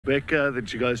Becca, then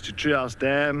she goes to Treehouse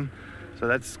Dam. So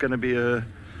that's going to be a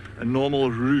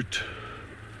normal route.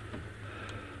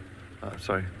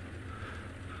 Sorry.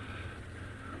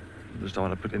 Just don't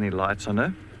want to put any lights on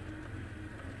her.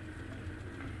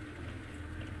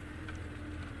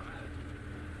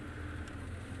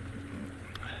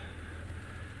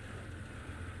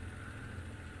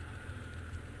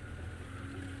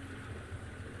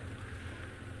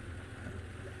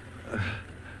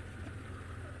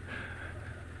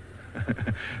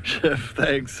 Chef,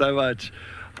 thanks so much.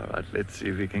 All right, let's see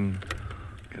if we can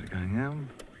get it going now.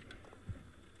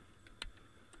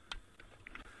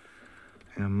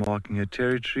 And I'm marking her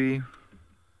territory.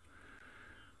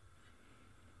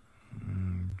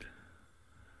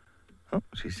 Oh,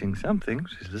 she's seeing something.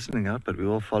 She's listening out, but we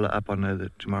will follow up on her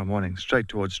tomorrow morning, straight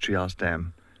towards Treehouse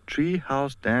Dam.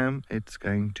 Treehouse Dam, it's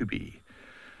going to be.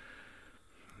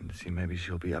 Let's see, maybe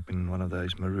she'll be up in one of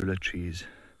those marula trees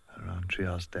around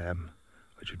Treehouse Dam,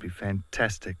 which would be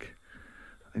fantastic.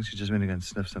 I think she's just going to go and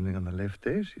sniff something on the left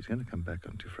there. She's going to come back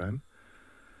onto frame.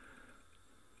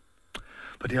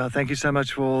 But yeah, thank you so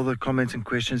much for all the comments and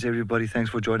questions, everybody. Thanks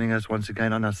for joining us once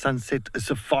again on our Sunset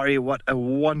Safari. What a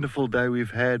wonderful day we've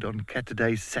had on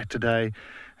Catterday Saturday.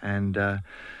 And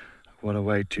what a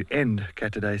way to end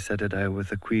Catterday Saturday with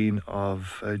the Queen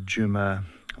of Djuma,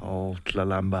 old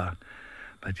Tlalamba.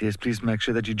 But yes, please make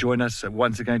sure that you join us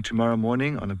once again tomorrow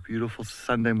morning on a beautiful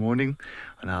Sunday morning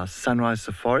on our Sunrise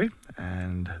Safari.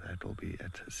 And that will be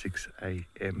at 6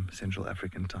 a.m. Central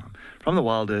African time. From the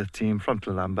Wild Earth team, from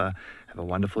Tlalamba, have a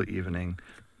wonderful evening.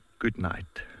 Good night.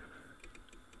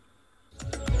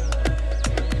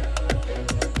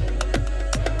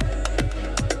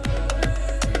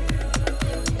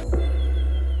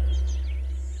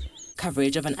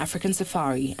 Coverage of an African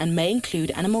safari and may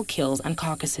include animal kills and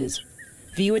carcasses.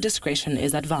 Viewer discretion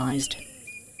is advised.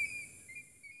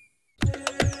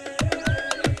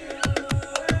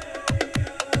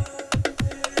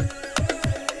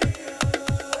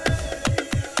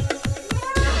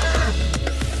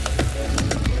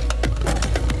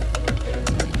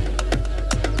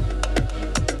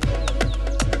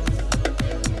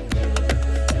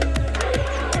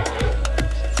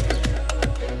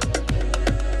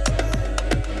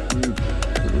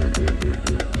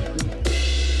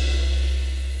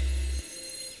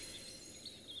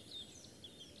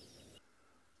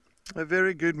 A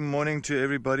very good morning to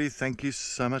everybody. Thank you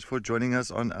so much for joining us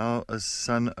on our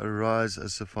Sunrise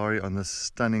Safari on this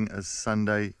stunning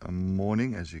Sunday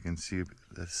morning. As you can see,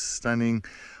 the stunning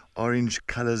orange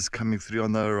colors coming through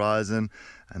on the horizon,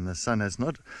 and the sun has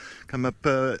not come up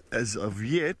as of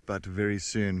yet, but very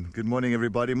soon. Good morning,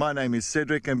 everybody. My name is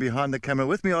Cedric, and behind the camera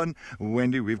with me on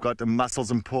Wendy, we've got the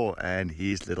Muscles and Paw and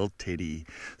his little Teddy.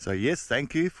 So yes,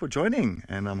 thank you for joining,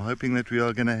 and I'm hoping that we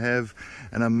are going to have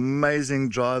an amazing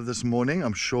drive this morning.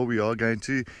 I'm sure we are going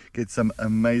to get some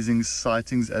amazing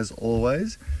sightings as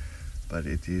always. But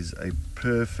it is a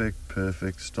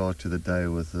perfect start to the day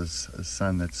with this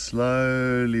sun that's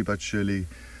slowly but surely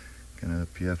going to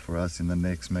appear for us in the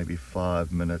next maybe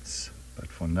 5 minutes. But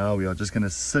for now, we are just going to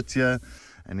sit here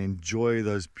and enjoy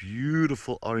those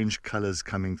beautiful orange colors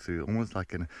coming through, almost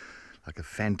like a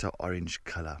Fanta orange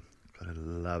color. Gotta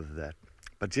love that.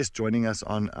 But just joining us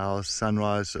on our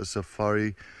Sunrise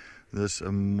Safari this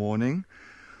morning.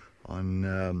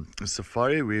 On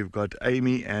Safari, we've got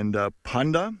Amy and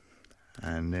Panda.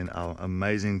 And then our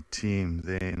amazing team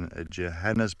there in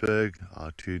Johannesburg, our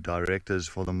two directors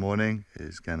for the morning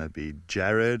is going to be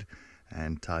Jared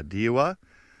and Tadiwa.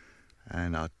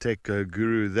 And our tech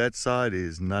guru that side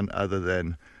is none other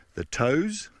than the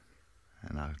Toes.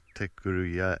 And our tech guru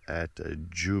here at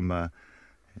Djuma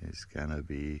is going to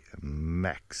be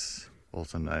Max,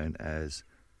 also known as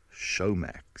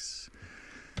Showmax.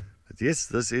 But yes,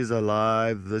 this is an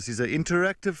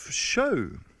interactive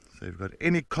show. So if you've got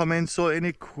any comments or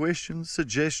any questions,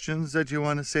 suggestions that you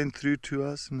want to send through to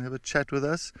us and have a chat with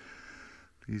us,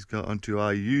 please go onto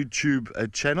our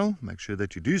YouTube channel. Make sure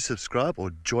that you do subscribe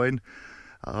or join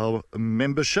our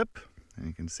membership. And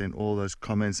you can send all those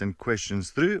comments and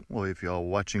questions through. Or if you are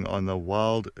watching on the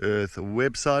Wild Earth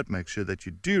website, make sure that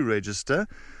you do register.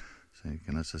 So you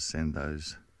can also send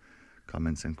those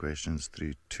comments and questions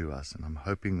through to us. And I'm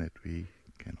hoping that we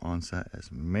can answer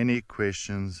as many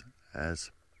questions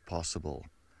as possible.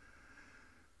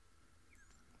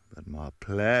 But my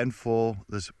plan for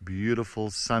this beautiful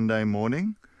Sunday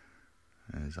morning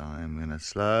is I am going to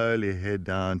slowly head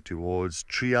down towards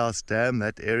Treehouse Dam,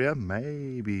 that area.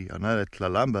 Maybe, I know that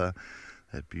Tlalamba,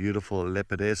 that beautiful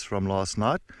leopardess from last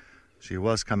night, she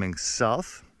was coming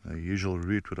south. The usual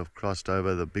route would have crossed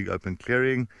over the big open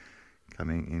clearing,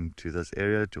 coming into this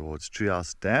area towards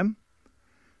Treehouse Dam.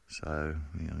 So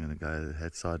I'm going to go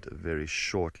that side very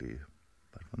shortly.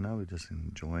 But for now, we're just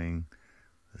enjoying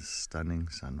the stunning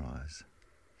sunrise.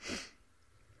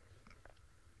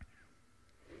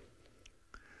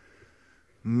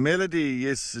 Melody,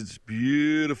 yes, it's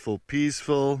beautiful,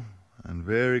 peaceful, and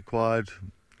very quiet.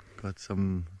 Got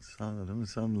some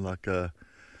like a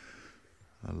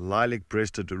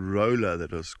lilac-breasted roller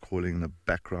that was calling in the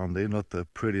background there. Not the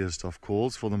prettiest of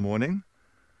calls for the morning.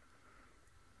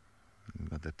 You've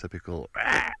got the typical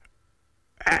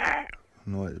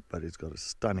noise, but it's got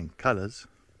stunning colours.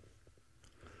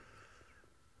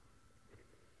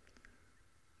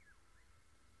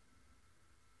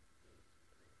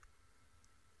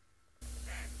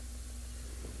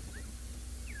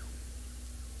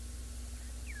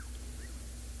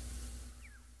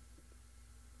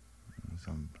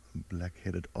 Some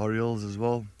black-headed orioles as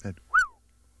well. That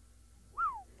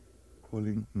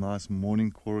calling, nice morning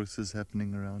choruses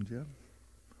happening around here.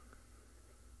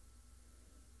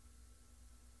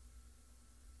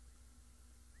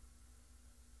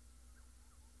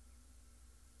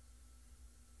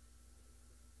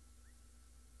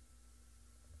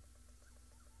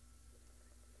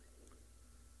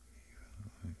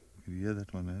 You hear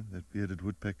that one, eh? That bearded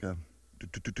woodpecker.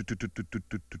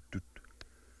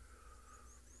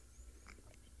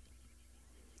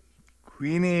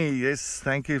 Queenie, yes,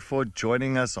 thank you for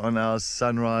joining us on our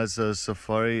sunrise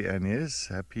safari, and yes,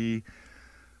 happy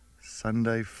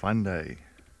Sunday fun day.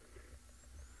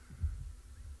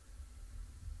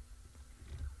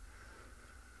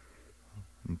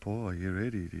 Paul, are you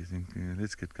ready? Do you think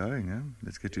let's get going? Eh?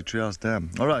 Let's get to Treehouse Dam.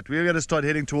 All right, we're going to start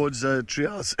heading towards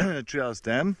Treehouse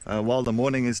Dam while the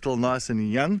morning is still nice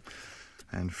and young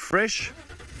and fresh.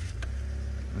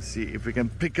 Let's see if we can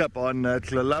pick up on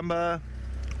Tlalamba.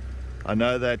 I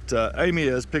know that Amy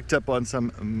has picked up on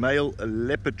some male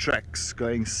leopard tracks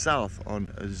going south on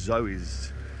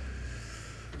Zoe's.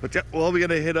 But yeah, well, we're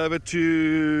going to head over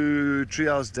to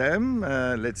Treehouse Dam.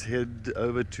 Let's head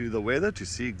over to the weather to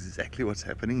see exactly what's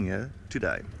happening here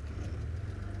today.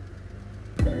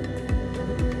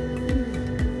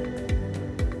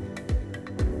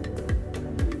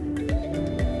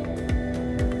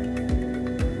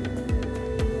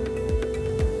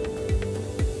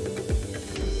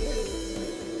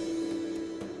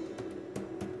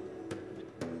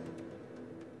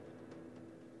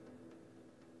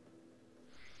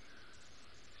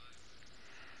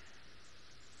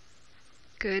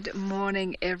 Good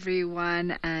morning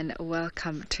everyone, and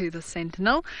welcome to the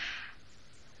Sentinel.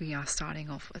 We are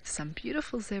starting off with some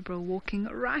beautiful zebra walking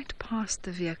right past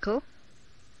the vehicle.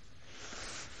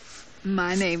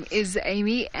 My name is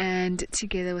Amy, and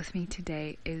together with me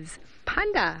today is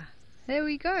Panda. There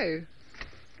we go.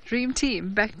 Dream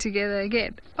team back together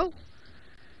again. Oh,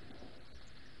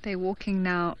 they're walking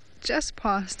now just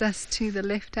past us to the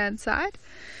left hand side.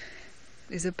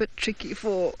 Is a bit tricky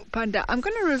for Panda. I'm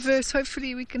going to reverse.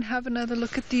 Hopefully we can have another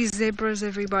look at these zebras,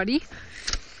 everybody.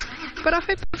 But I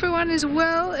hope everyone is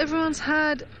well. Everyone's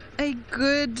had a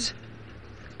good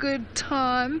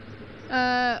time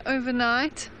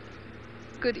overnight.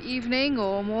 Good evening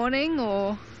or morning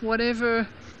or whatever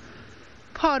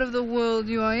part of the world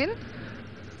you are in.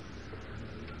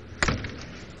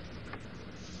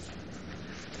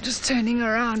 Just turning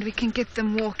around, we can get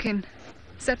them walking.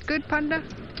 Is that good, Panda?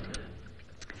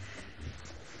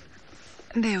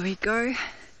 There we go.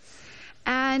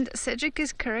 And Cedric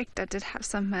is correct. I did have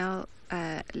some male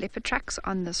leopard tracks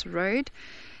on this road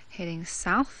heading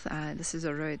south. This is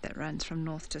a road that runs from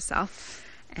north to south,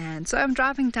 and so I'm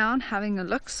driving down having a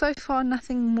look. So far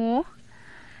nothing more,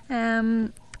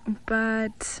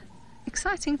 but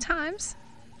exciting times.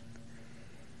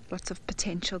 Lots of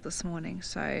potential this morning,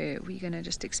 so we're going to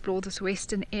just explore this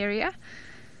western area.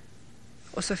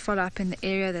 Also follow up in the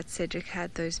area that Cedric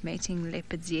had those mating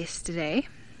leopards yesterday.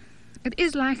 It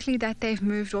is likely that they've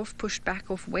moved off, pushed back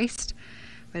off west,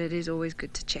 but it is always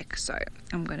good to check, so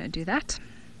I'm going to do that.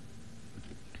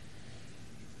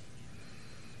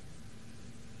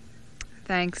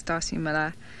 Thanks, Darcy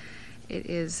Miller. It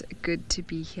is good to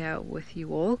be here with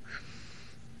you all.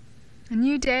 A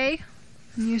new day,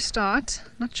 a new start.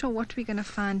 Not sure what we're going to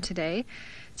find today.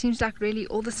 Seems like really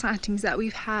all the sightings that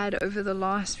we've had over the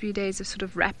last few days have sort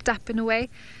of wrapped up in a way.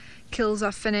 Kills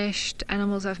are finished,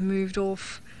 animals have moved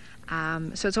off,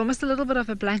 so it's almost a little bit of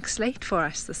a blank slate for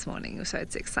us this morning, so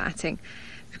it's exciting.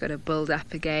 We've got to build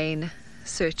up again,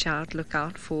 search out, look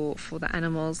out for the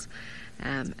animals,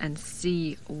 and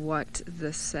see what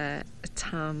this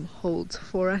time holds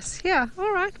for us. Yeah,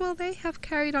 alright, well they have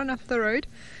carried on up the road.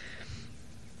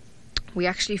 We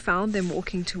actually found them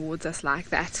walking towards us like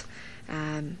that.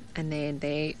 And then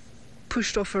they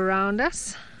pushed off around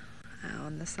us,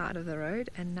 on the side of the road,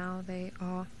 and now they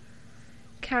are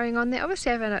carrying on. They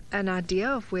obviously have an idea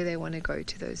of where they want to go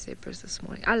to, those zebras this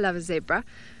morning. I love a zebra.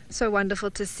 So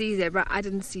wonderful to see zebra. I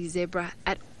didn't see zebra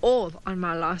at all on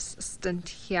my last stint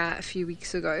here a few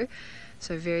weeks ago.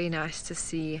 So very nice to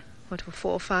see, what were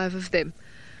 4 or 5 of them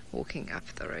walking up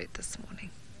the road this morning.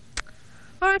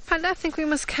 Alright, Panda, I think we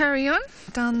must carry on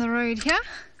down the road here.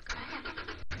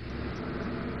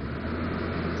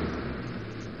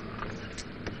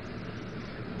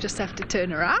 Just have to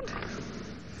turn around.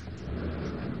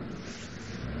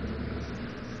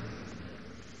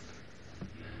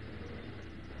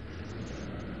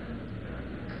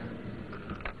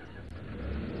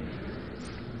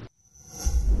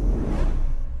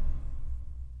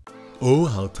 Oh,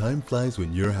 how time flies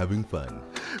when you're having fun.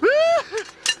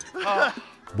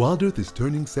 Wild Earth is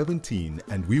turning 17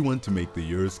 and we want to make the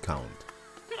years count.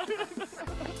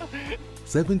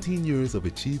 17 years of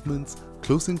achievements,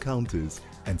 close encounters,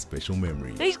 and special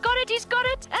memories. He's got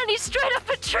it, and he's straight up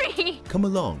a tree. Come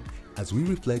along as we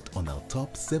reflect on our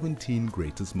top 17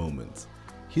 greatest moments.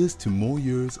 Here's to more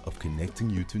years of connecting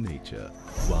you to nature.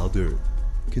 Wild Earth,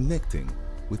 connecting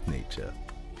with nature.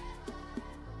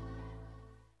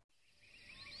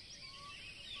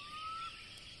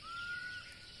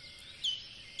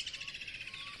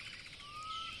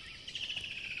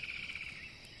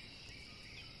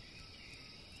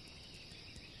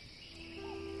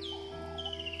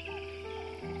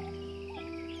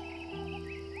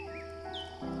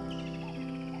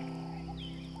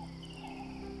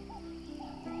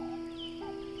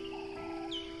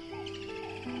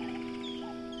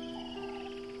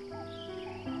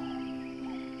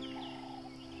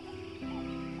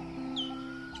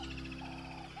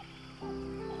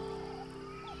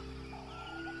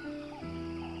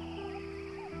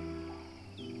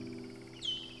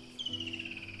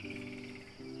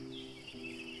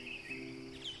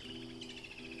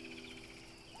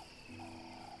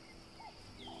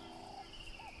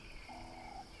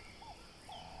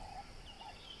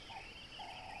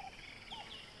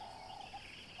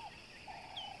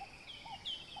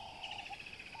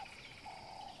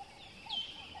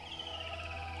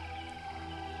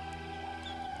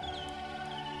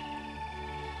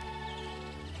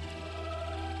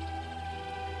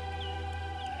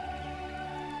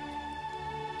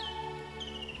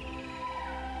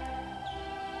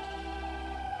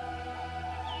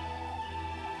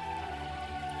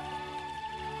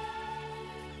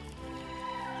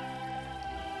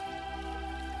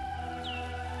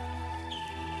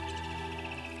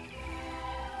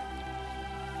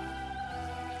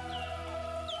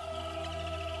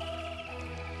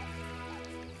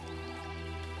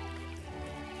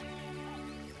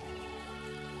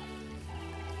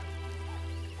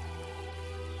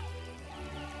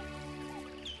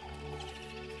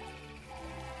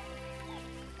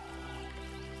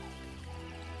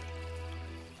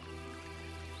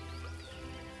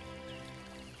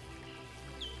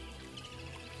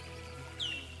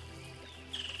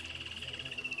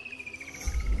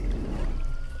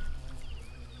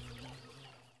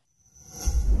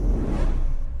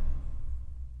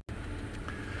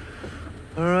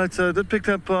 Alright, so that picked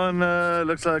up on,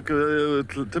 looks like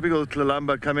typical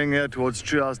Tlalamba coming here towards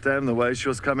Treehouse Dam. The way she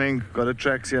was coming, got a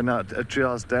tracks here now at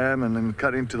Treehouse Dam and then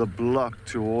cut into the block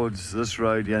towards this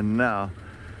road here now.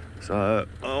 So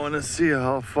I want to see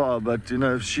how far, but you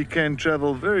know, she can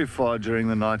travel very far during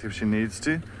the night if she needs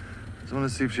to. I just want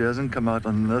to see if she hasn't come out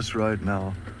on this road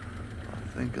now.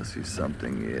 I think I see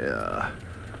something here.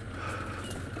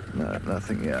 No,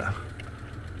 nothing here.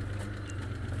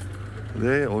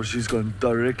 There, or she's gone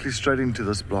directly straight into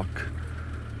this block.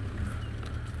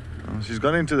 She's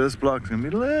gone into this block. It's going to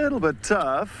be a little bit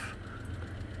tough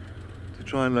to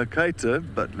try and locate her,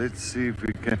 but let's see if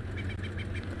we can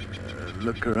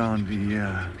look around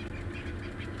here.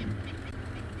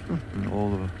 All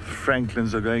the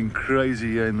Franklins are going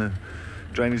crazy here in the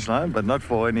drainage line, but not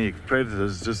for any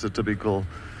predators, just a typical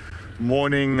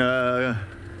morning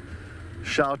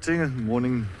shouting and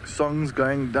morning songs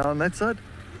going down that side.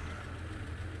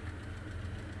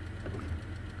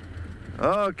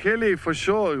 Oh, Kelly, for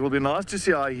sure. It will be nice to see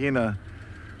a hyena.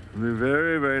 It will be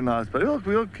very, very nice. But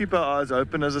we'll keep our eyes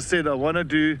open. As I said, I want to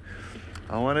do the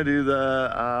I want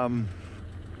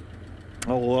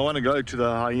to go to the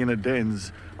hyena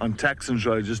dens on Taxons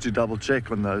Road just to double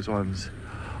check on those ones.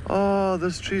 Oh,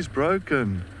 this tree's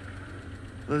broken.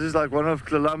 This is like one of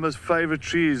Tlalamba's favorite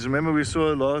trees. Remember we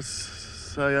saw it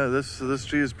last. So yeah, this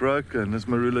tree is broken. This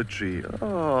marula tree.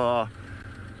 Oh,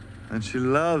 and she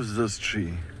loves this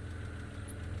tree.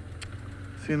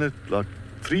 Seen it like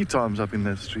 3 times up in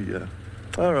this tree, yeah.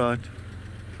 All right.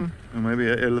 And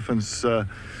maybe an elephant's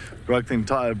broke the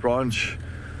entire branch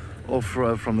off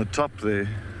from the top there.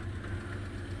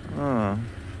 Oh.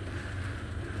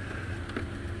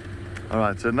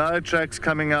 Alright, so no tracks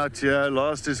coming out here.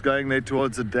 Last is going there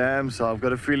towards the dam, so I've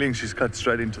got a feeling she's cut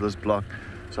straight into this block.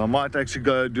 So I might actually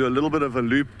go do a little bit of a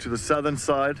loop to the southern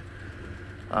side,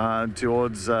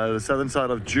 towards the southern side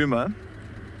of Djuma,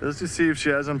 just to see if she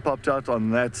hasn't popped out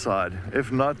on that side.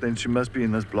 If not, then she must be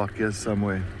in this block here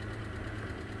somewhere.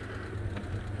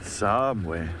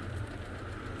 Somewhere.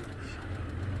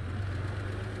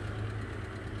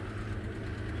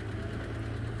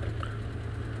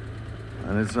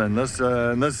 And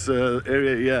this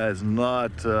area here is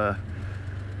not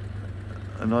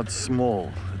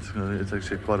small. It's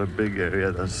actually quite a big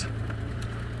area, this,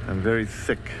 and very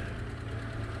thick.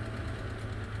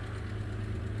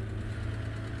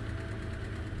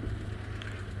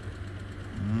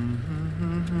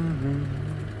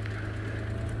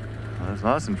 It's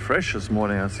nice and fresh this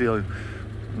morning. I see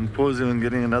I'm pausing and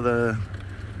getting another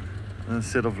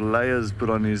set of layers put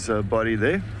on his body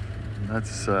there.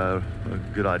 That's a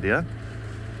good idea.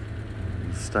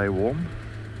 Stay warm.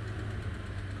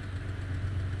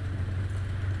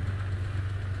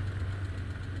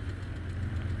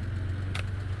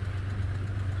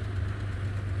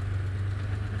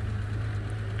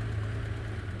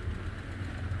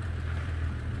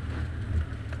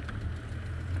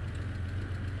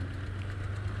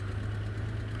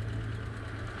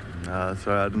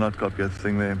 Sorry, I did not copy a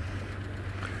thing there.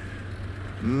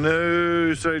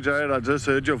 No, sorry Jared, I just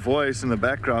heard your voice in the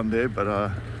background there,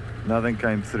 but nothing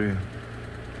came through.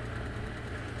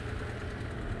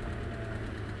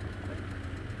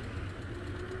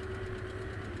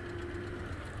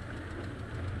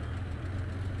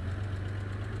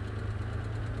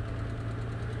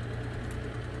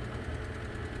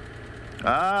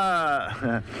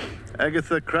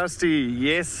 Agatha Krusty,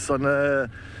 yes, on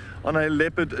a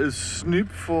leopard snoop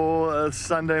for a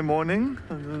Sunday morning.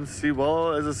 Let's see,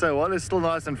 well, as I say, while it's still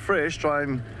nice and fresh, try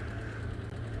and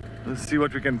let's see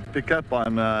what we can pick up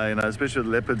on, especially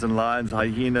with leopards and lions,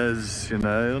 hyenas,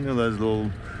 those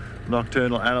little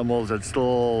nocturnal animals that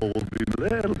still will be a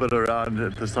little bit around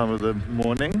at this time of the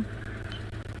morning.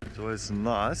 It's always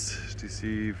nice to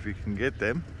see if we can get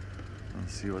them and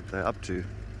see what they're up to.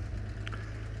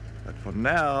 But for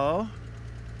now,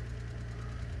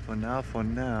 I'm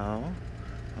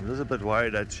just a bit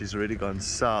worried that she's already gone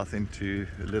south into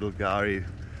Little Gari.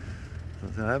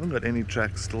 I haven't got any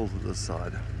tracks still to this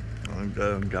side. I'm going to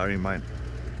go on Gari Mine.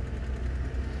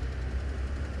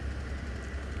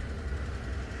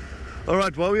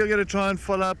 Alright, well, we are going to try and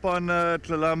follow up on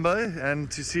Tlalamba and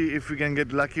to see if we can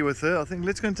get lucky with her. I think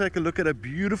let's go and take a look at a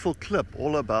beautiful clip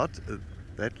all about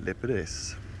that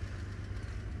leopardess.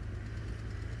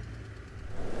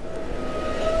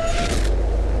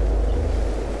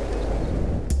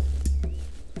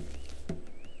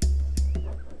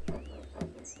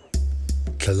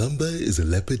 Tlalamba is a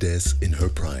leopardess in her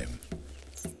prime.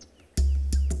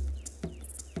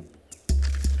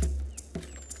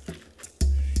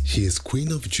 She is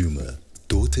Queen of Djuma,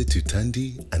 daughter to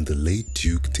Tandi and the late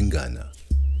Duke Tingana.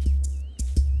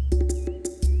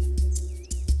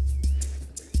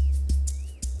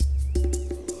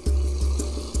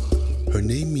 Her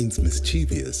name means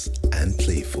mischievous and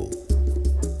playful.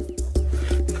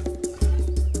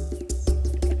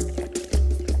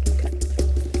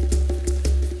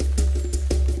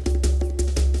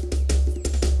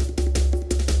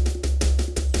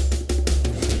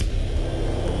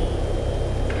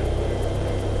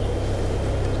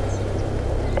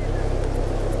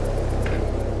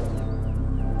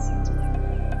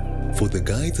 For the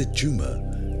guides at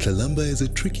Djuma, Tlalamba is a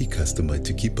tricky customer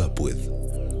to keep up with,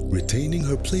 retaining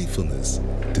her playfulness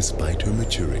despite her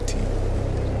maturity.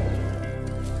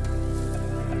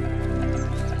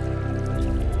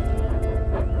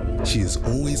 She is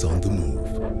always on the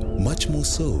move, much more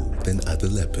so than other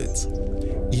leopards.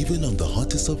 Even on the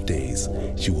hottest of days,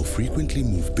 she will frequently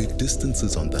move big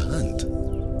distances on the hunt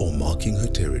or marking her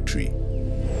territory.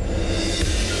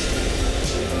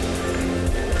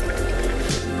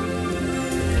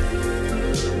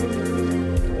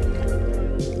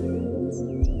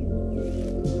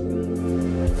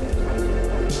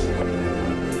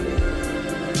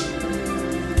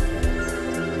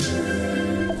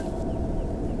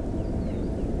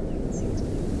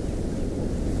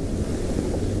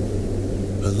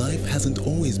 Her life hasn't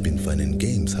always been fun and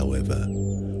games, however.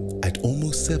 At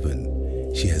almost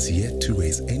 7, she has yet to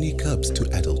raise any cubs to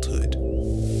adulthood.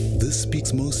 This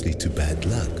speaks mostly to bad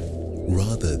luck,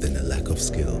 rather than a lack of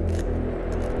skill.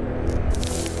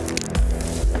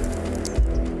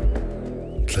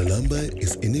 Kalamba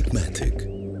is enigmatic,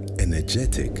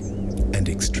 energetic, and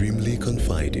extremely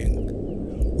confiding.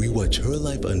 We watch her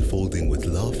life unfolding with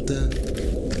laughter,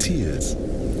 tears,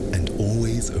 and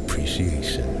always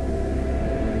appreciation.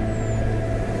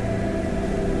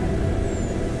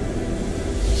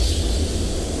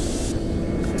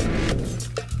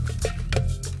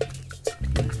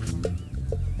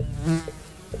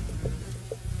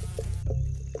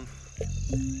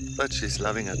 But she's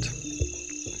loving it.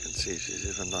 You can see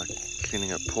she's even like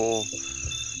cleaning her paw.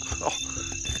 Oh,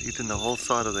 she's eaten the whole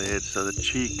side of the head, so the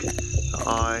cheek, the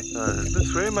eye.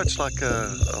 It's very much like a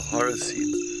horror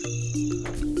scene.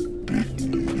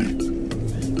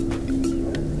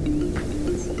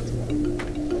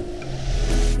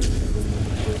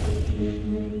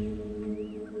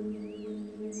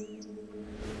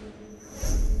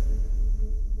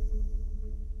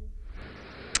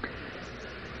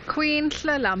 Queen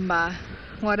Kalamba,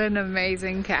 what an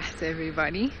amazing cat,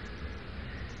 everybody.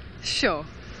 Sure,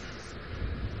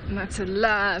 and that's a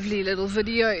lovely little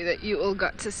video that you all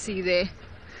got to see there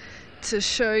to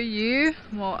show you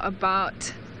more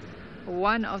about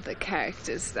one of the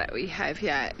characters that we have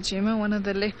here at Gemma, one of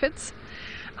the leopards.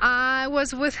 I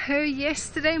was with her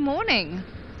yesterday morning,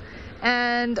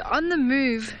 and on the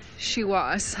move she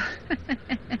was.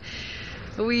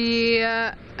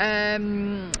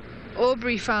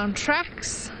 Aubrey found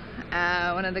tracks,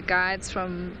 one of the guides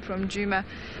from Juma,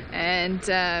 and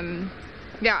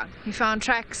yeah, he found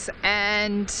tracks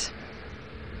and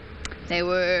they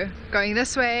were going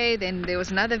this way, then there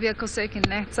was another vehicle circling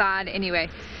that side. Anyway,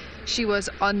 she was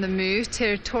on the move,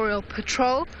 territorial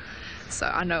patrol, so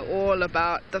I know all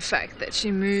about the fact that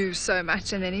she moves so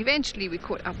much. And then eventually we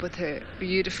caught up with her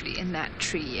beautifully in that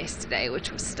tree yesterday,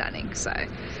 which was stunning. So I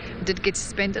did get to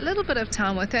spend a little bit of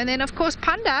time with her. And then of course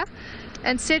Panda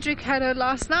and Cedric had her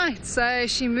last night, so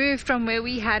she moved from where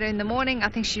we had her in the morning. I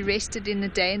think she rested in the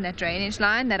day in that drainage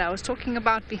line that I was talking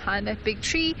about behind that big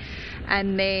tree.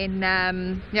 And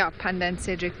then yeah, Panda and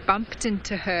Cedric bumped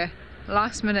into her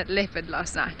last minute leopard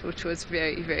last night, which was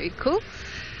very, very cool.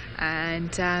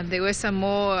 And there were some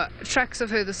more tracks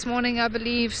of her this morning, I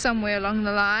believe, somewhere along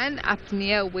the line up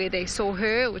near where they saw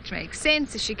her, which makes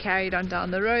sense if she carried on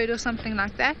down the road or something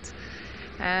like that.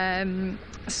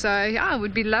 So yeah, it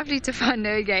would be lovely to find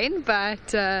her again,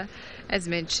 but as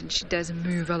mentioned, she does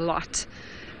move a lot.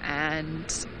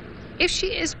 And if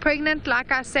she is pregnant,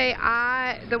 like I say,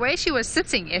 the way she was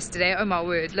sitting yesterday, oh my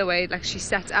word, the way like she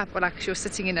sat up, or like she was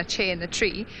sitting in a chair in the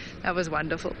tree, that was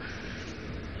wonderful.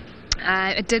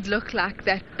 It did look like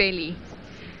that belly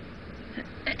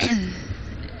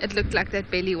it looked like that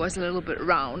belly was a little bit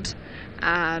round,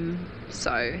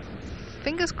 so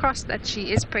fingers crossed that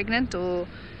she is pregnant or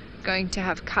going to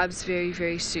have cubs very,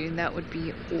 very soon. That would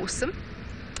be awesome.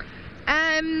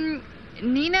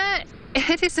 Nina,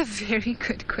 it is a very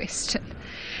good question,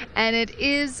 and it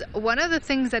is one of the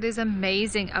things that is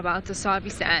amazing about the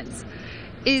Sabi Sands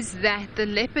is that the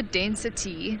leopard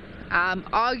density,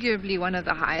 arguably one of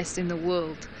the highest in the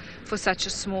world for such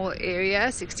a small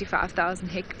area, 65,000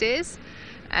 hectares,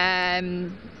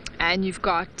 and you've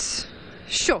got,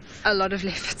 sure, a lot of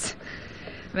leopards,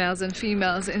 males and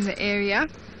females in the area,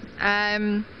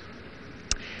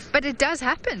 but it does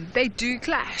happen. They do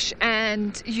clash,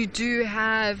 and you do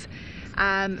have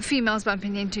females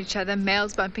bumping into each other,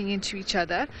 males bumping into each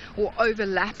other, or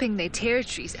overlapping their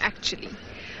territories actually.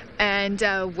 And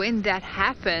when that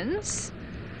happens,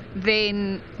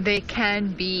 then there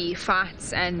can be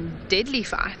fights, and deadly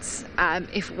fights,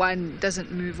 if one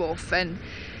doesn't move off. And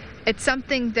it's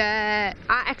something that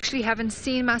I actually haven't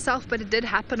seen myself, but it did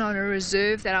happen on a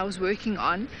reserve that I was working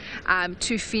on.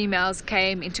 Two females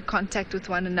came into contact with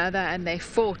one another and they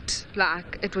fought.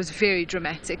 Like, it was very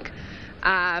dramatic,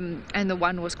 and the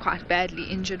one was quite badly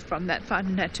injured from that fight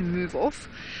and had to move off.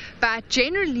 But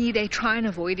generally they try and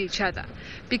avoid each other,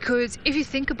 because if you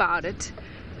think about it,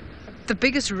 the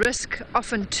biggest risk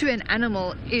often to an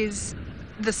animal is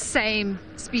the same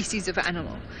species of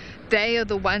animal. They are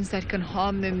the ones that can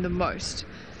harm them the most.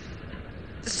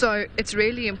 So it's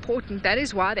really important. That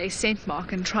is why they scent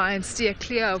mark and try and steer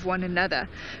clear of one another,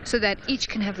 so that each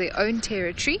can have their own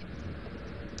territory,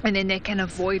 and then they can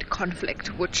avoid conflict,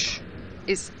 which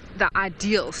is the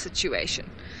ideal situation.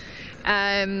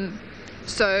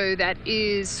 So that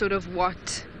is sort of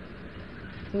what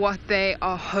they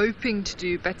are hoping to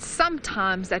do, but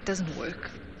sometimes that doesn't work.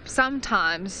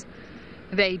 Sometimes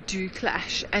they do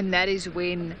clash, and that is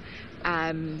when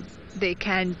there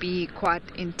can be quite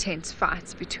intense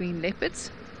fights between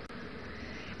leopards.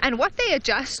 And what they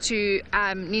adjust to,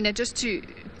 Nina, just to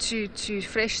to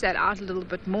flesh that out a little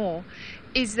bit more,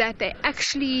 is that they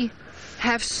actually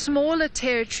have smaller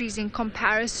territories in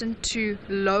comparison to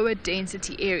lower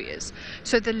density areas.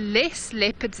 So the less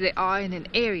leopards there are in an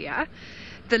area,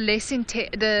 the less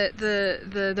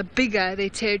the bigger their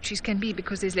territories can be,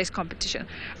 because there's less competition.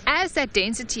 As that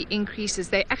density increases,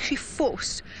 they're actually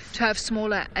forced to have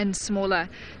smaller and smaller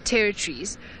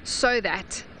territories, so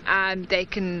that they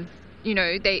can, you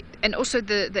know, and also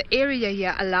the area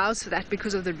here allows for that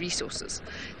because of the resources.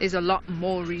 There's a lot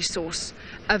more resource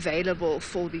available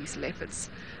for these leopards.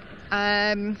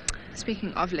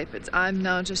 Speaking of leopards, I'm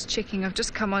now just checking. I've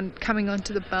just coming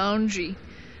onto the boundary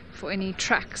for any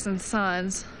tracks and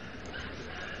signs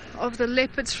of the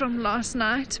leopards from last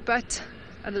night, but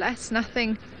alas,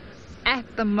 nothing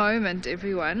at the moment,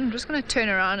 everyone. I'm just going to turn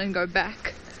around and go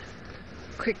back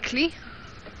quickly.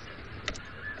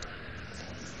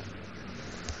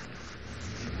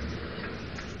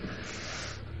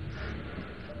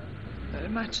 It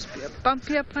might just be a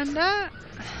bumpy up under.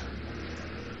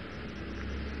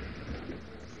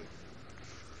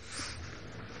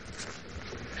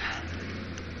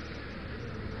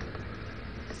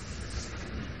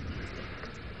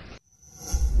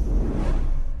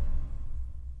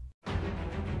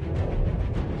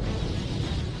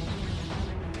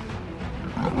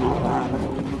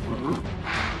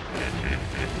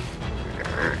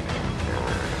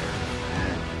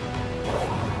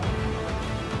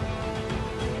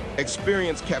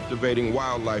 Experience captivating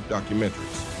wildlife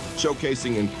documentaries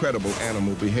showcasing incredible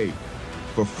animal behavior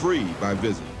for free by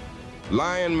visiting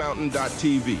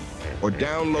lionmountain.tv or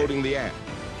downloading the app,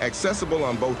 accessible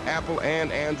on both Apple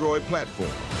and Android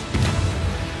platforms.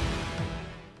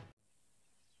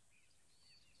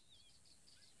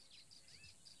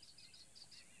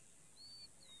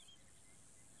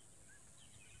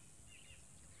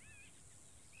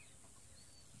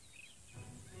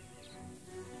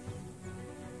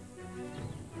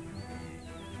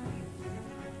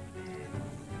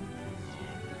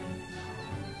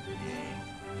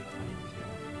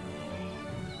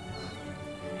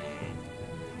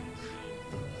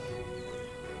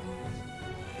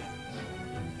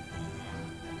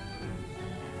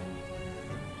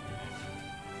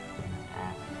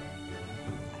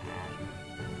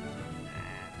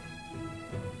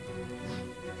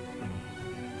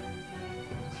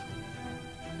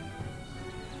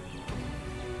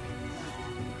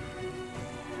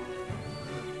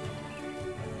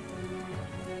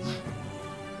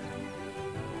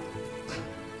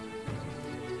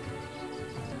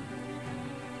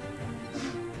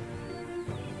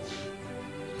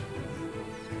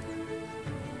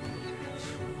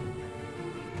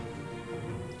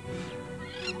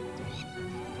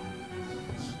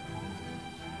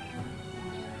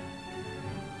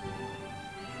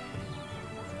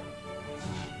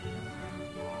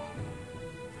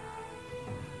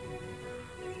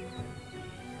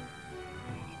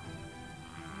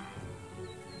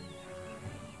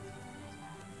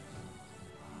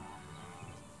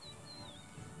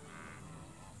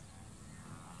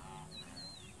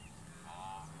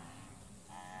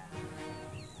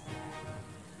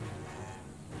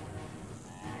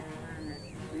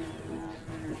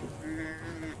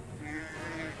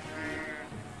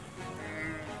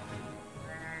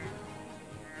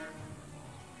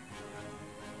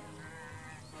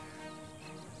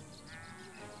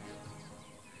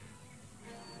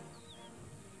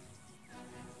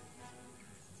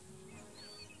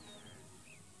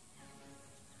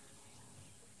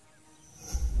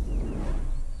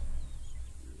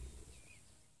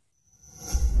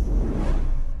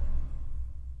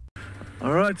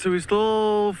 Alright, so we're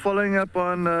still following up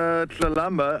on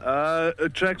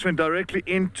Tlalamba. Tracks went directly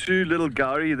into Little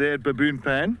Gowrie there at Baboon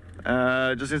Pan,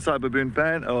 just inside Baboon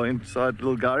Pan, or inside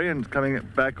Little Gowrie, and coming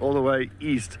back all the way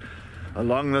east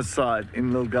along this side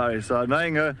in Little Gowrie. So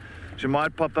knowing her, she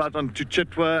might pop out onto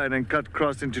Chitwa and then cut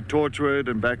across into Torchwood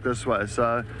and back this way.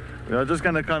 So we are just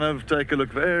going to kind of take a look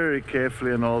very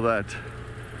carefully and all that.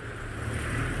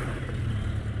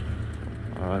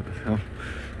 Alright.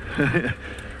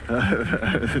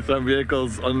 Some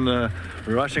vehicles on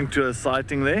rushing to a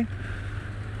sighting there.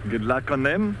 Good luck on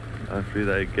them. Hopefully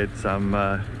they get some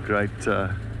or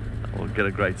get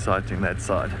a great sighting that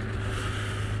side.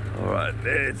 Alright,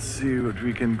 let's see what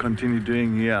we can continue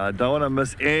doing here. I don't want to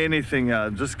miss anything here.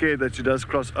 I'm just scared that she does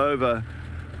cross over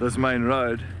this main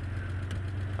road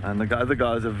and the other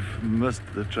guys have missed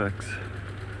the tracks.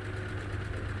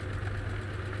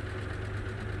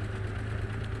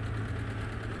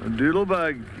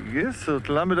 Doodlebug, yes, so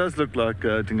Tlalamba does look like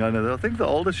Tingana. I think the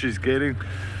older she's getting,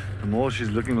 the more she's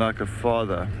looking like her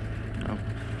father.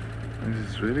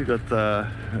 He's really got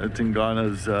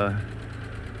Tingana's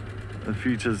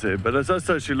features there, but it's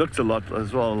also, she looks a lot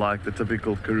as well like the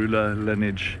typical Karula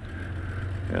lineage.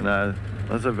 You know,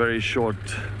 that's a very short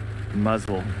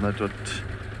muzzle. That's what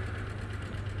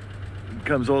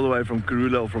comes all the way from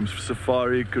Karula, or from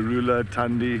Safari, Karula,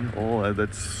 Tundi, all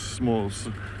that small,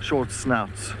 short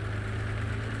snouts.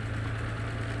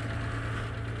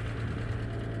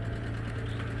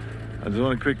 I just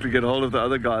want to quickly get hold of the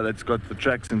other guy that's got the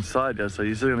tracks inside here, so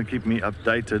he's going to keep me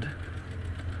updated.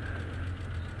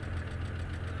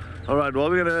 Alright, well,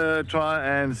 we're going to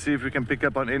try and see if we can pick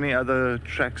up on any other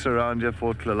tracks around here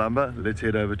for Tlalamba. Let's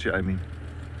head over to Amy.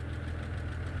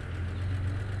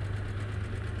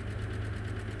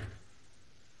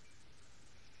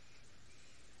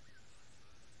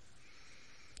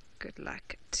 Good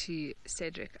luck to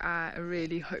Cedric. I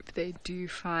really hope they do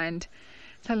find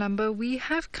Tlalamba. We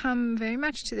have come very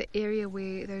much to the area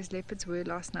where those leopards were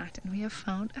last night, and we have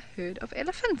found a herd of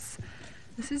elephants.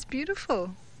 This is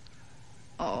beautiful.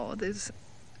 Oh, there's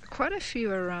quite a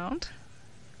few around,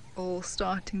 all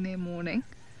starting their morning.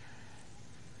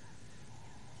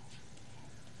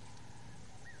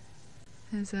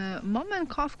 There's a mom and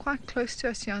calf quite close to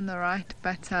us here on the right,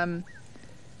 but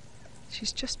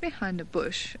she's just behind a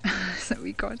bush, so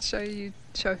we can't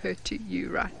show her to you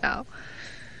right now.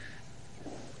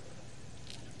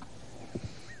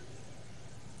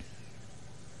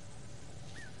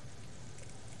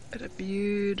 But a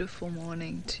beautiful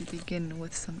morning to begin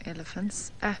with some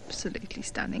elephants. Absolutely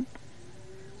stunning.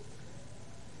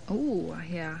 Oh, I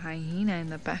hear a hyena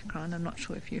in the background. I'm not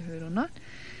sure if you heard or not.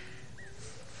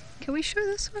 Can we show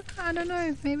this one? I don't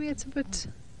know. Maybe it's a bit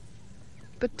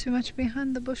too much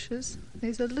behind the bushes.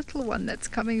 There's a little one that's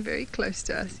coming very close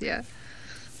to us here.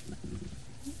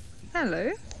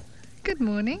 Hello. Good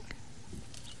morning.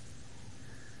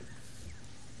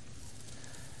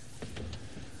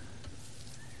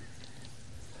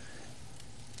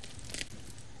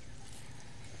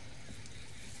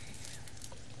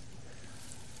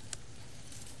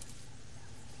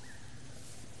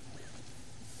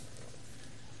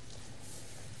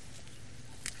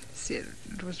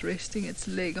 It was resting its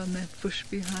leg on that bush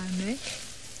behind there.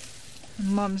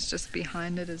 Mom's just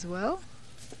behind it as well.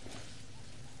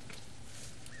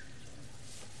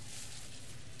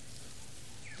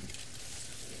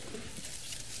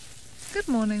 Good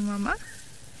morning, Mama.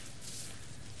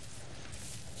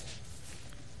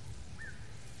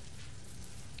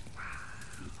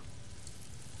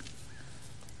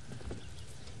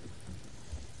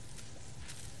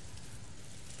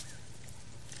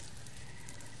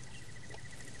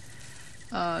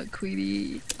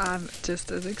 Queenie, I'm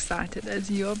just as excited as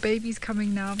you are. Baby's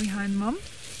coming now behind Mum.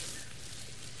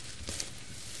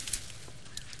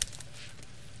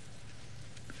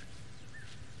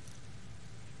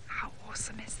 How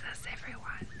awesome is this,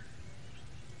 everyone?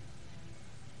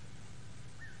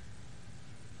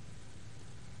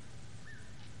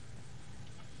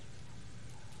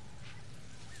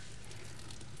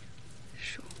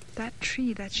 Sure, that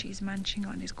tree that she's munching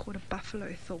on is called a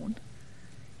buffalo thorn.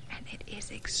 And it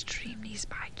is extremely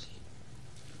spiky.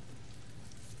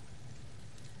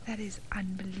 That is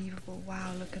unbelievable.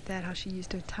 Wow, look at that, how she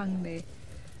used her tongue there.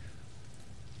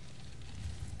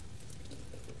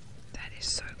 That is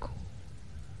so cool.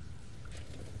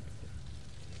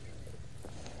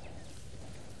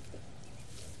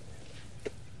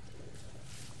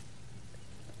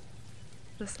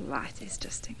 This light is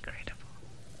just incredible.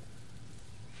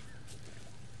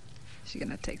 She's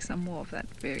going to take some more of that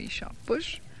very sharp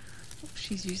bush. Oh,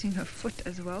 she's using her foot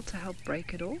as well to help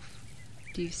break it off.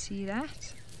 Do you see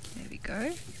that? There we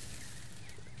go.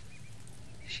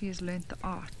 She has learnt the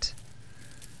art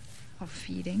of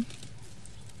feeding.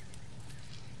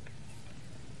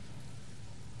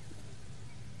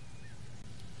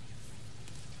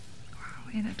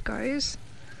 Wow, in it goes.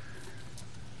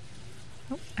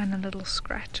 Oh, and a little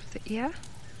scratch of the ear.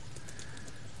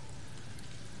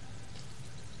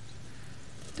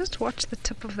 Just watch the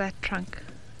tip of that trunk.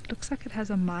 Looks like it has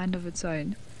a mind of its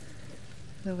own,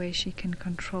 the way she can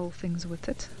control things with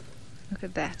it. Look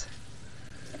at that.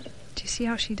 Do you see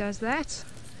how she does that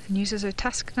and uses her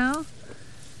tusk now?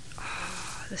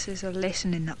 Oh, this is a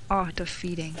lesson in the art of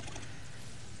feeding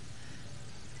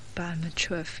by a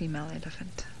mature female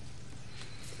elephant.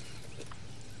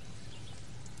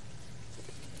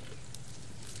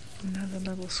 Another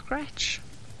little scratch.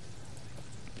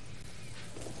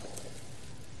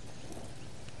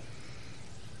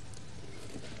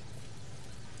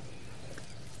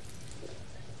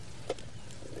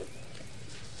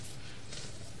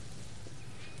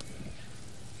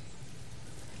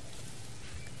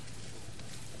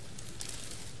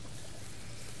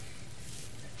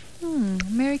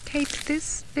 Mary Kate,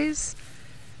 there's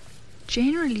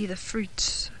generally the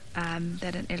fruits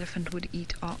that an elephant would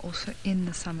eat are also in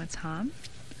the summertime.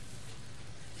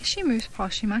 If she moves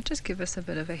past, she might just give us a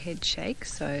bit of a head shake,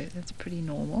 so that's pretty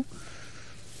normal.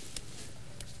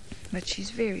 But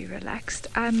she's very relaxed.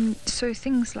 So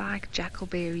things like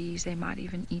jackalberries, they might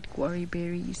even eat guarri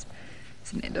berries.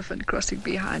 There's an elephant crossing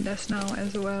behind us now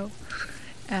as well.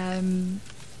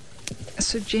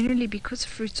 So generally, because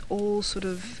fruits all sort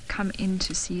of come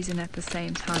into season at the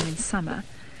same time in summer,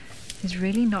 there's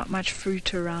really not much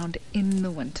fruit around in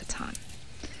the winter time.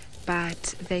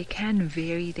 But they can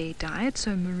vary their diet.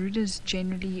 So Marudas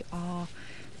generally are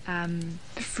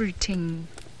fruiting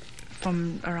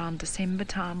from around December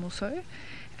time or so.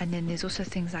 And then there's also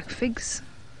things like figs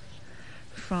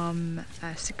from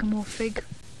sycamore fig.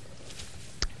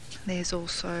 There's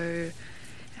also,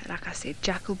 like I said,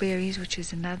 jackalberries, which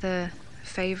is another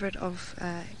favorite of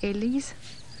Ellie's.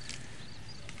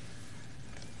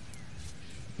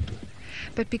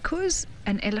 But because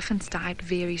an elephant's diet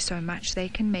varies so much, they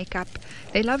can make up,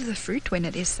 they love the fruit when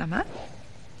it is summer,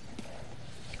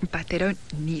 but they don't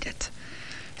need it.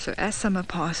 So as summer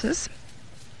passes,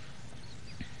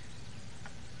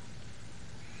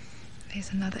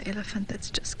 there's another elephant that's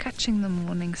just catching the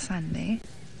morning sun there.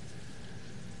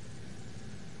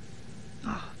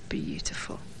 Oh,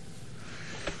 beautiful.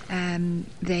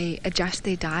 They adjust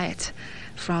their diet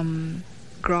from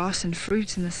grass and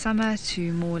fruit in the summer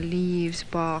to more leaves,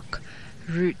 bark,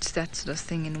 roots, that sort of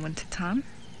thing in winter time.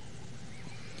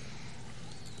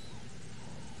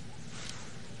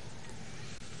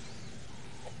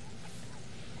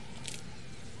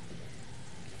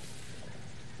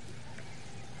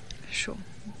 Sure,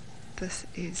 this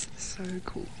is so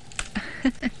cool.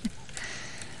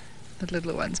 The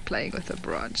little one's playing with a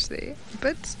branch there,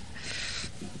 but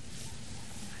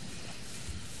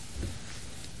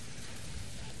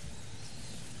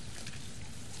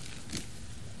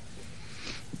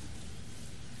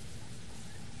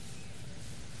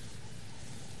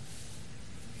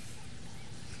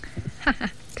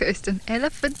Kirsten,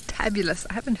 elephantabulous.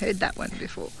 I haven't heard that one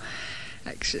before,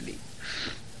 actually.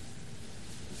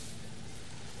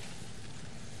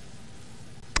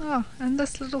 Oh, and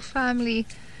this little family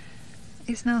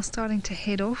is now starting to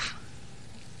head off.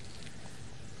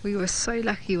 We were so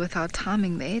lucky with our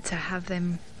timing there to have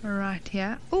them right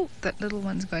here. Oh, that little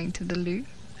one's going to the loo.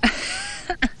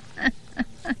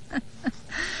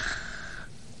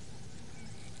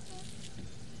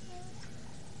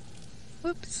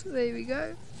 Whoops, there we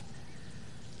go.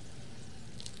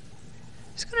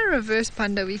 Just going to reverse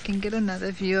Panda, we can get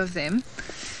another view of them.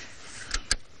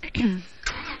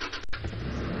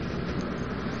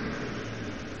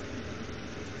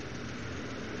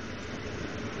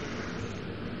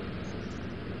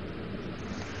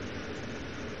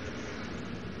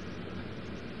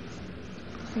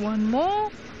 One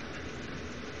more.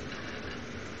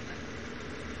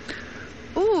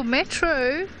 Oh,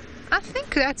 Metro. I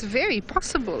think that's very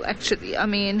possible, actually. I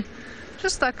mean,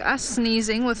 just like us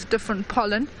sneezing with different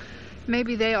pollen,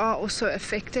 maybe they are also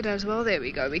affected as well. There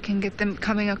we go. We can get them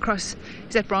coming across.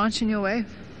 Is that branch in your way?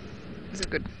 Is it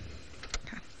good?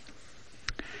 Okay.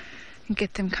 And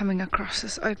get them coming across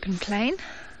this open plain.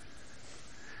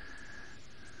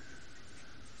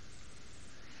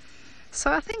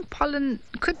 So I think pollen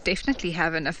could definitely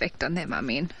have an effect on them. I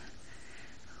mean,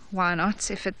 why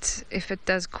not? If it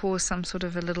does cause some sort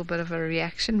of a little bit of a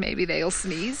reaction, maybe they'll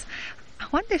sneeze. I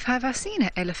wonder if I've seen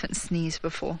an elephant sneeze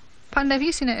before. Panda, have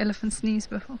you seen an elephant sneeze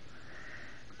before?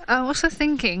 I'm also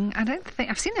thinking, I don't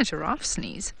think I've seen a giraffe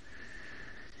sneeze.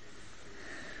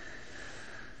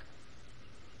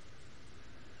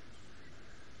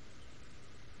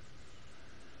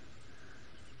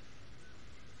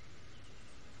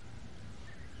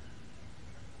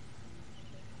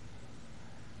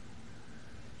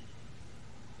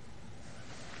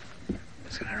 I'm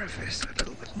just going to reverse a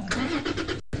little bit more.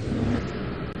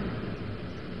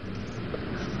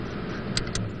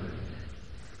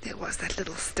 There was that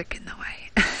little stick in the way.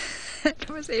 It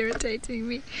was irritating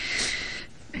me.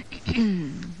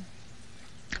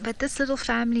 But this little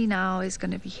family now is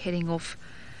going to be heading off,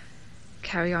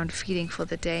 carry on feeding for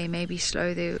the day, maybe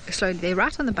slowly, they're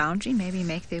right on the boundary, maybe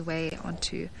make their way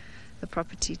onto the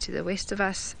property to the west of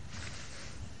us,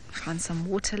 find some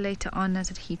water later on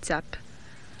as it heats up.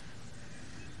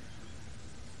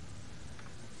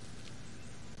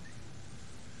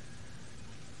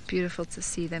 Beautiful to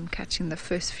see them catching the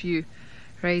first few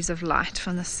rays of light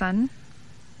from the sun.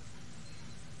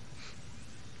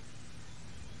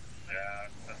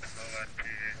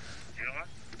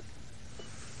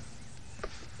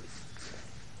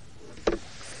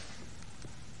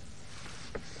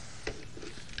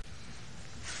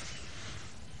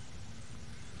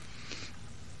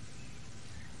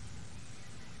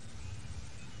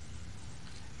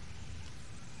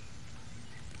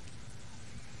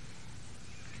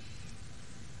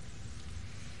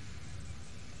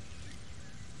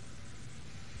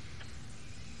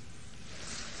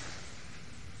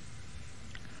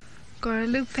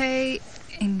 Guadalupe,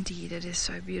 indeed, it is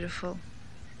so beautiful.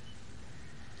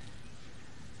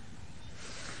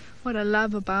 What I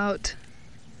love about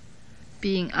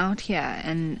being out here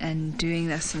and doing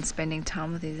this and spending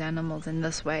time with these animals in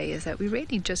this way is that we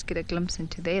really just get a glimpse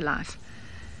into their life.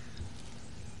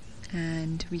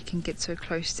 And we can get so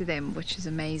close to them, which is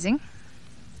amazing.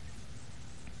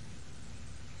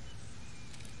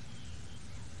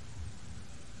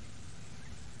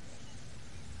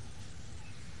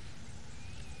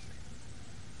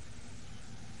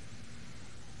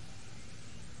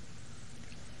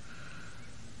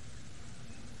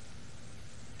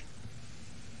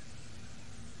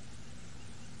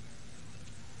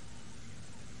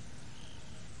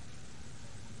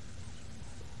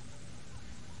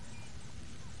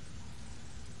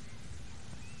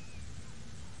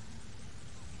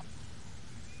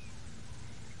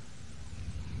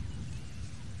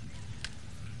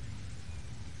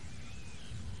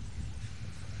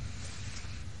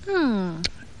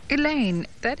 Elaine,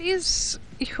 that is,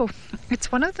 it's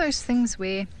one of those things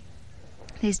where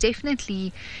there's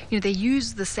definitely, they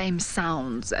use the same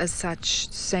sounds as such,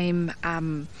 same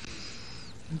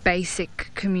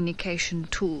basic communication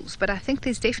tools, but I think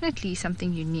there's definitely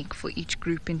something unique for each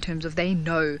group in terms of they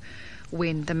know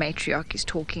when the matriarch is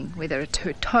talking, whether it's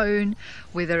her tone,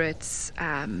 whether it's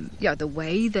the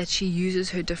way that she uses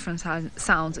her different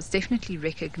sounds. It's definitely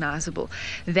recognizable.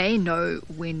 They know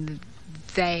when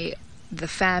the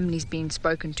family's being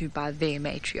spoken to by their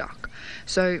matriarch.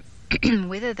 So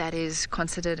whether that is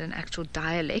considered an actual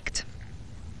dialect,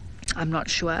 I'm not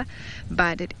sure,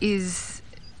 but it is,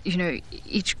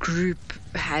 each group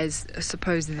has, I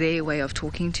suppose, their way of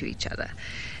talking to each other,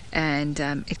 and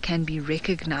it can be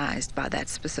recognized by that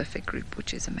specific group,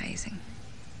 which is amazing.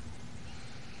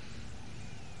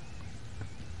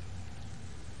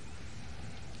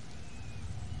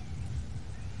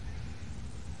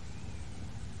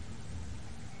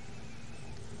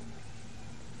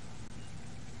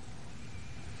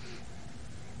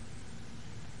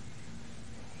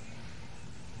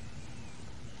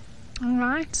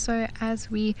 Alright, so as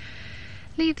we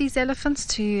leave these elephants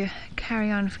to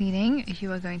carry on feeding,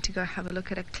 you are going to go have a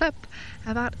look at a clip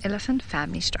about elephant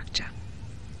family structure.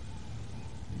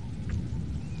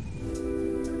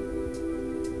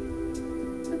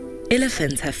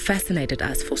 Elephants have fascinated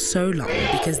us for so long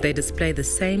because they display the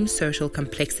same social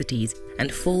complexities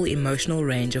and full emotional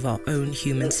range of our own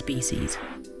human species.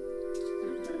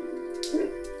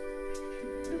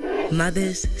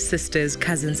 Mothers, sisters,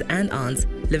 cousins, and aunts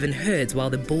live in herds while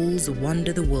the bulls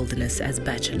wander the wilderness as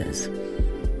bachelors.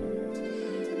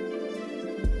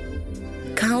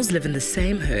 Cows live in the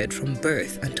same herd from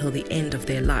birth until the end of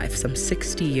their life, some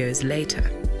 60 years later.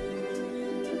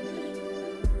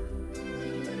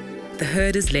 The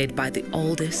herd is led by the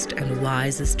oldest and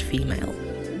wisest female,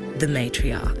 the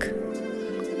matriarch.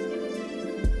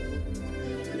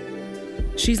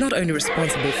 She's not only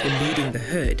responsible for leading the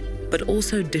herd, but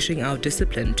also dishing out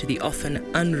discipline to the often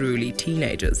unruly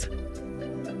teenagers.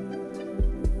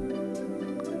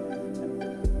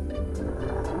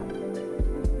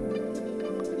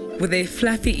 With their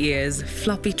flappy ears,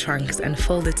 floppy trunks, and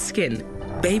folded skin,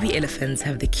 baby elephants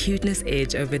have the cuteness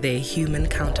edge over their human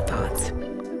counterparts.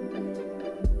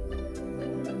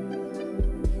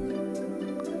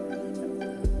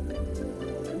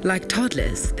 Like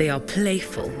toddlers, they are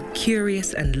playful,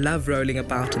 curious, and love rolling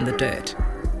about in the dirt.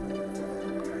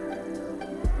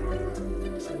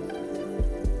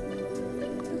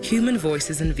 Human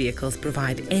voices and vehicles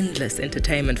provide endless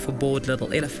entertainment for bored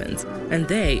little elephants, and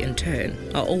they, in turn,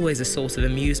 are always a source of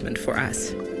amusement for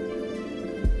us.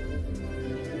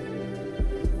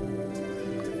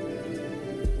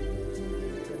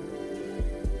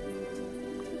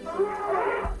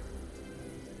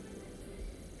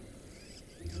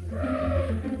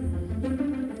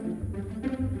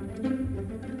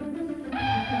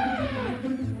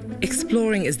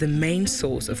 Exploring is the main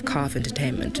source of calf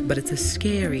entertainment, but it's a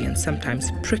scary and sometimes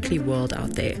prickly world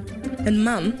out there, and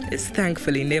Mum is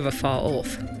thankfully never far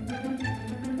off.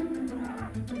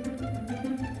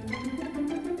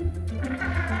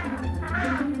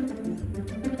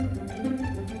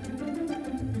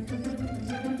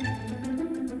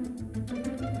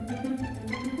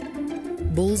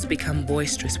 Bulls become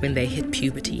boisterous when they hit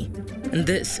puberty, and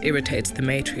this irritates the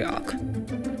matriarch.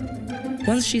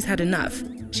 Once she's had enough,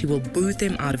 she will boot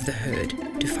them out of the herd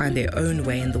to find their own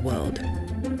way in the world.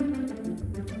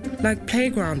 Like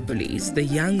playground bullies, the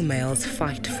young males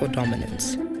fight for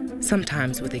dominance,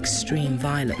 sometimes with extreme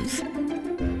violence.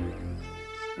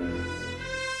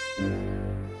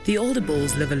 The older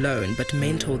bulls live alone but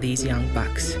mentor these young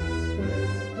bucks.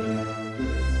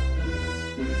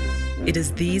 It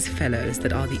is these fellows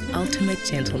that are the ultimate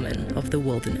gentlemen of the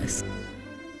wilderness.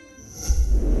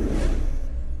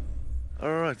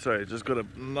 Alright, sorry, just got a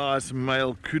nice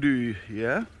male kudu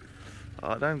here.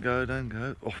 Oh, don't go.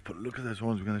 Oh, but look at those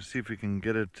horns. We're going to see if we can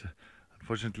get it.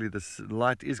 Unfortunately, this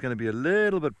light is going to be a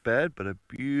little bit bad, but a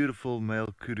beautiful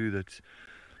male kudu that's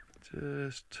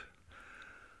just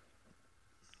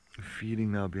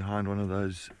feeding now behind one of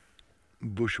those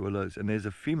bush willows. And there's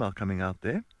a female coming out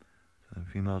there. A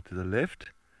female to the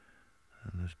left.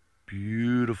 And this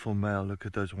beautiful male. Look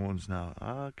at those horns now.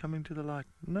 Ah, coming to the light.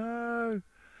 No!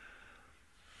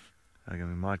 Okay,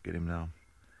 we might get him now.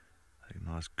 A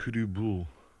nice kudu bull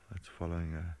that's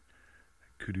following a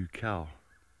kudu cow.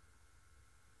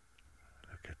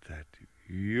 Look at that.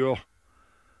 Yo!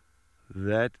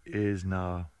 That is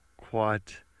now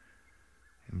quite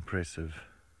impressive.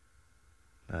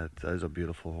 Those are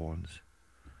beautiful horns.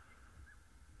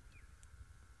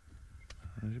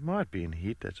 He might be in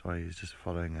heat, that's why he's just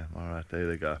following him. Alright, there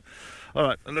they go.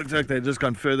 Alright, it looks like they've just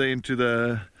gone further into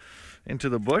the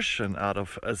bush and out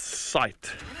of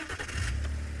sight.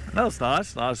 That was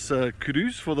nice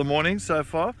kudus for the morning so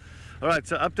far. Alright,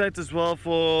 so update as well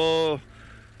for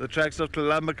the tracks of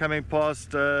Columba coming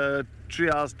past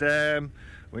Treehouse Dam.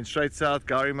 Went straight south,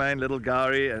 Gowrie Main, Little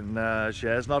Gowrie, and she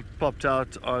has not popped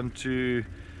out onto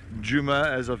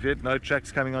Djuma as of yet. No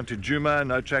tracks coming onto Djuma,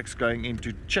 no tracks going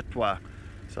into Chitwa.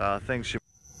 So I think she...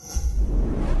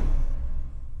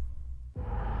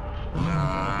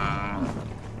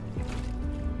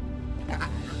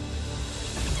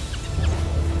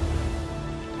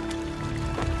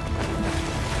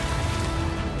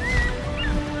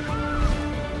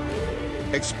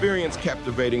 Experience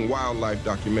captivating wildlife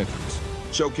documentaries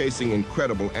showcasing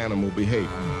incredible animal behavior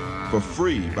for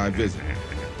free by visiting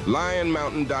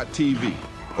lionmountain.tv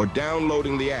or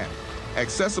downloading the app,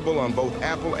 accessible on both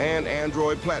Apple and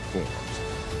Android platforms.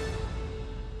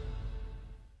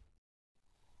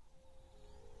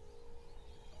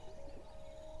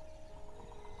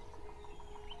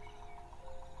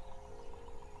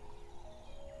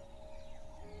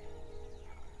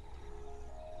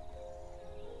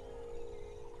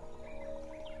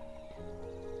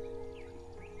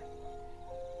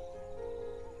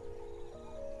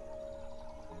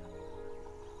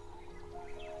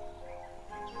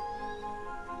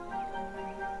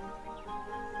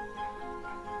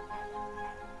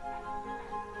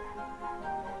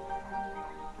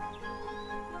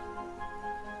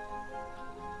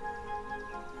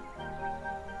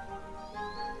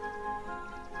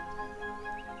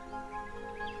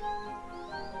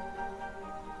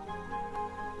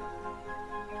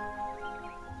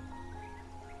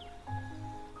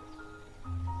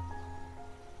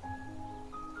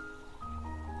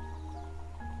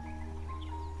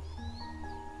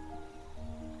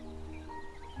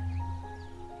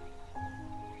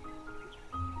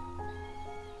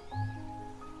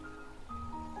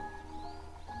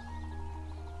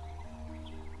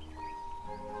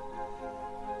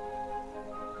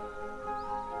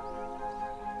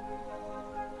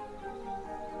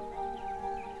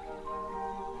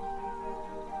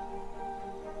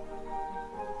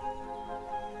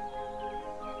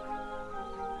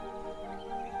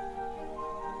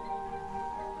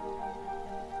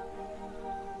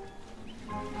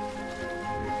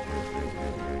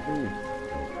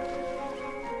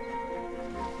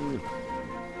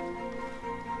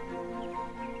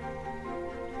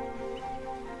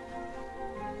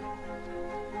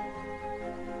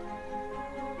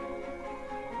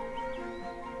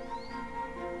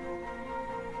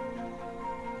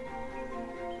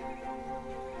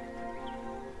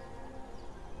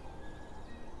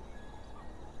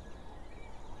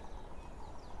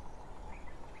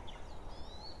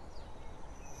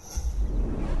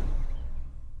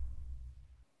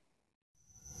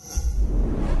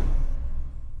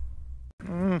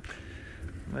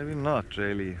 Maybe not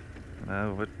really.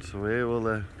 But where will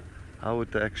they? How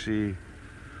would they actually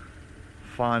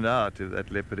find out if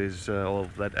that leopard is or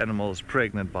that animal is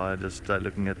pregnant by just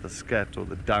looking at the scat or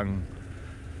the dung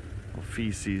or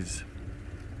feces?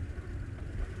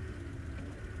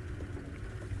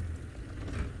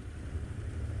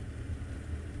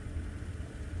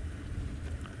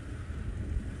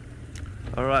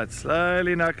 Alright,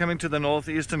 slowly now coming to the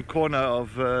northeastern corner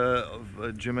of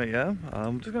Djuma here.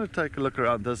 I'm just going to take a look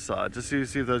around this side just to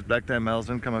see if those black tail males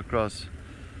didn't come across.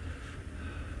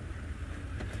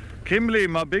 Kimberley,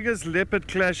 my biggest leopard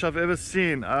clash I've ever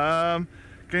seen.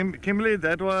 Kimberley,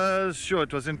 that was, sure,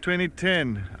 it was in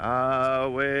 2010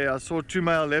 where I saw two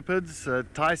male leopards,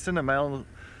 Tyson, a male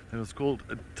that was called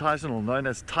Tyson or known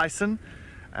as Tyson,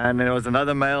 And there was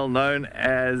another male known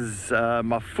as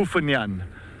Mafufenyan.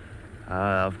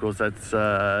 Of course, that's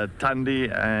Thandi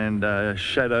and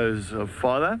Shadow's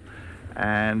father.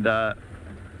 And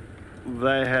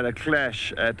they had a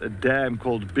clash at a dam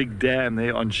called Big Dam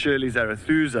there on Shirley's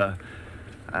Arathusa.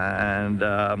 And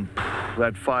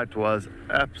that fight was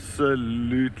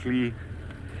absolutely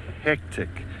hectic.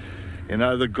 You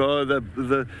know, the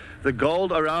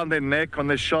gold around their neck, on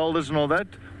their shoulders and all that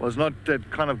was not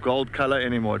that kind of gold color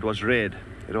anymore. It was red.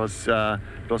 It was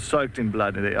soaked in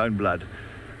blood, in their own blood.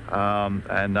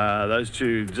 And those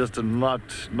two just not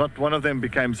one of them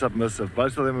became submissive.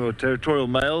 Both of them were territorial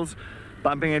males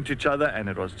bumping into each other, and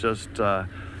it was just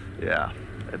yeah,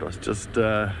 it was just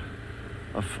a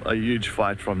huge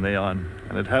fight from there on.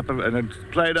 And it happened, and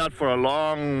it played out for a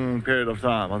long period of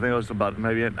time. I think it was about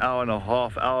maybe an hour and a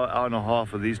half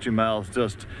of these two males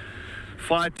just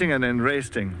fighting and then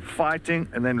resting, fighting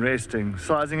and then resting,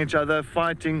 sizing each other,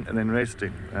 fighting and then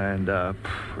resting. And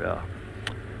yeah,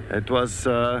 it was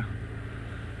you know,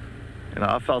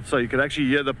 I felt so you could actually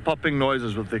hear the popping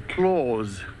noises with their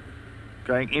claws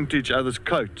going into each other's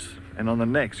coats and on the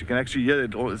necks. You can actually hear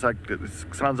it. It's like, it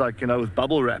sounds like, you know, with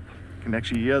bubble wrap. You can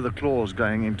actually hear the claws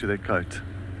going into their coat,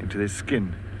 into their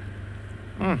skin.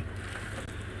 Yeah.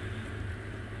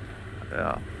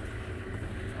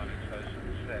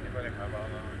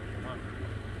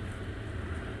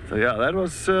 So yeah, that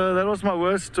was my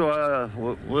worst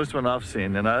one I've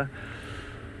seen, you know.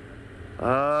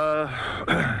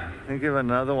 Think of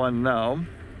another one now.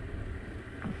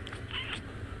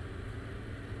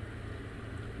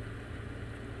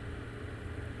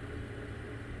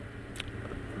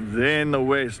 There in the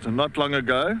west, not long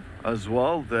ago as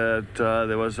well, that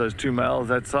there was those two males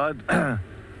that side,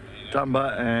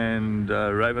 Tamba and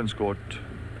Ravenscourt.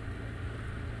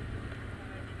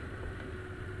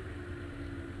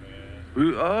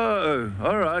 Oh,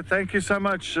 all right. Thank you so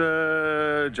much,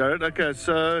 Jared. Okay,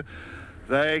 so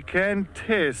they can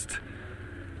test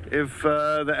if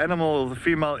the animal, the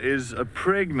female, is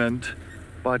pregnant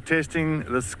by testing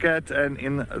the scat and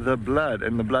in the blood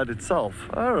itself.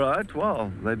 All right,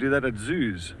 well, they do that at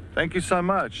zoos. Thank you so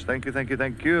much. Thank you, thank you,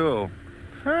 thank you.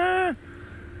 You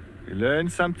learn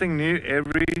something new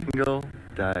every single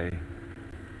day.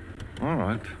 All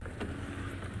right.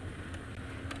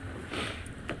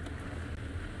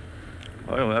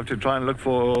 Well, we'll have to try and look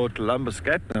for Tulamba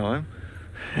scat now,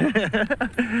 huh?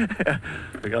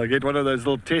 We gotta get one of those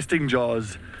little testing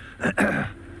jars.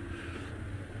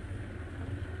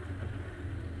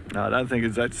 No, I don't think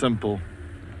it's that simple.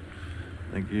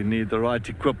 I think you need the right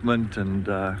equipment and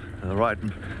the right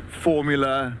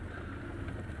formula.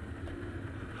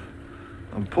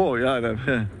 I'm poor, yeah, I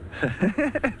know.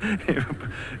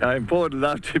 I'm poor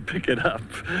enough to pick it up.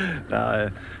 No,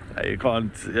 you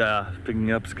can't, yeah,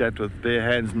 picking up scat with bare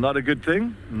hands, not a good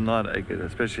thing. Not a good,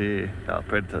 especially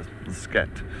predator scat.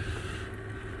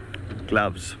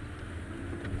 Gloves.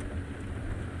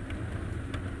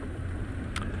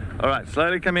 All right,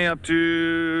 slowly coming up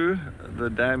to the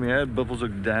dam here,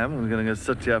 Buffelshoek Dam. I'm going to go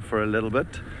sit here for a little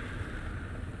bit.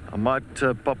 I might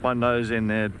pop my nose in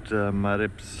there at my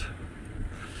rips.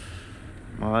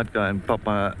 I might go and pop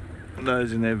my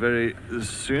nose in there very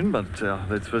soon, but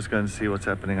let's first go and see what's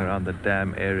happening around the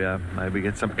dam area. Maybe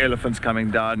get some elephants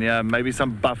coming down here, maybe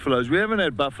some buffaloes. We haven't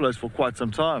had buffaloes for quite some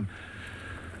time.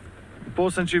 Paul,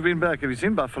 since you've been back, have you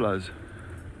seen buffaloes?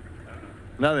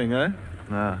 Nothing, eh?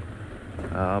 No.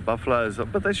 Buffaloes,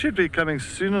 but they should be coming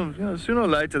sooner, you know, sooner or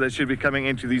later. They should be coming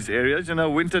into these areas. You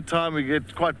know, winter time we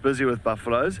get quite busy with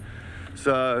buffaloes,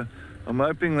 so I'm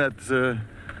hoping that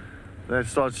that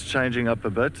starts changing up a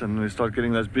bit and we start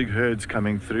getting those big herds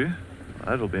coming through.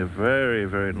 That'll be very,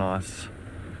 very nice.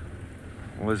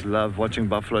 Always love watching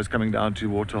buffaloes coming down to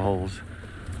water holes,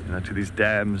 you know, to these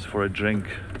dams for a drink.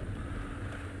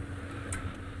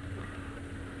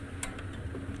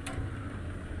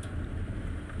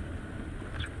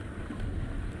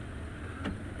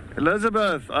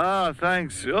 Elizabeth,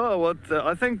 thanks. Oh, what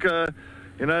I think,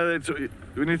 you know, it's,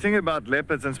 when you think about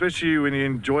leopards, and especially when you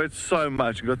enjoy it so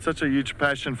much, you've got such a huge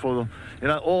passion for, you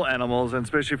know, all animals, and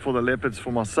especially for the leopards.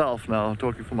 For myself now,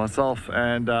 talking for myself,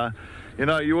 and you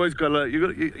know, you always got to,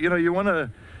 you know, you want to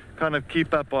kind of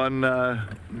keep up on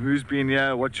who's been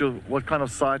here, what kind of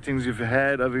sightings you've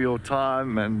had over your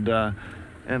time, and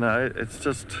you know, it's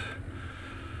just,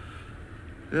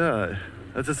 yeah.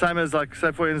 It's the same as, like,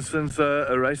 say for instance,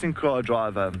 a racing car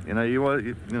driver. You know,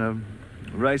 you know,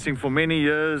 racing for many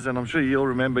years, and I'm sure you'll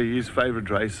remember his favorite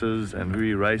races and who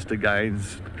he raced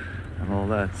against and all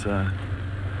that. So,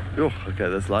 okay,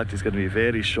 this light is going to be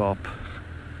very sharp,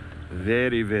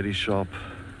 very, very sharp.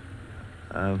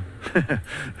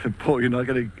 Paul, you're not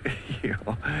going to...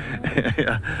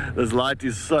 This light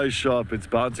is so sharp, it's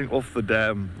bouncing off the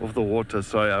dam, off the water.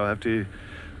 Sorry, I'll have to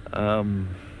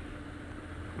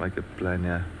make a plan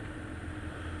here.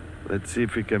 Let's see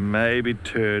if we can maybe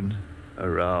turn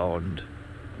around.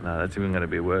 No, that's even going to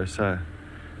be worse. So,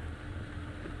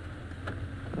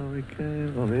 oh, we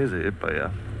can. Oh, there's a hippo.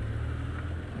 Yeah,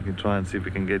 we can try and see if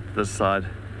we can get this side.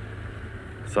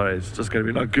 Sorry, it's just going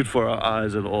to be not good for our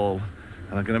eyes at all.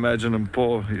 And I can imagine him,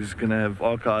 Paul, he's going to have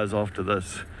arc eyes after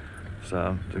this. So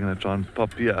I'm going to try and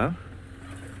pop here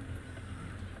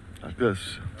like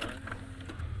this.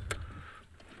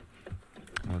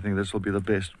 I think this will be the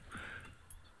best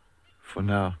for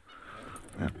now.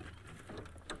 Yeah.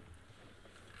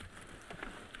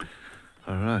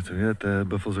 Alright, so we're at the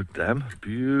Buffelshoek Dam.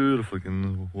 Beautiful,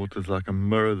 the water's like a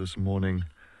mirror this morning.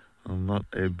 Not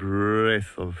a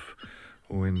breath of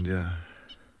wind here.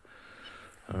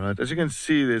 Alright, as you can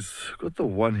see, there's got the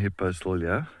one hippo still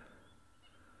here.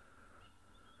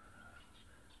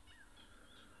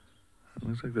 It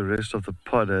looks like the rest of the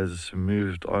pod has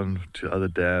moved on to other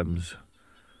dams.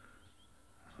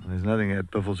 There's nothing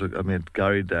at Buffelshoek, at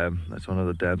Gurry Dam. That's one of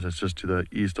the dams that's just to the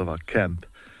east of our camp.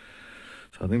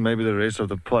 So I think maybe the rest of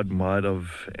the pod might have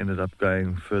ended up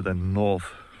going further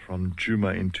north from Juma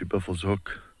into Buffelshoek.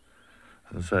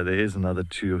 And so there is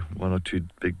one or two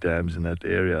big dams in that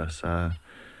area. So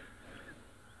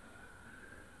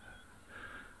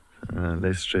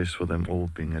less stress for them all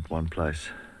being at one place.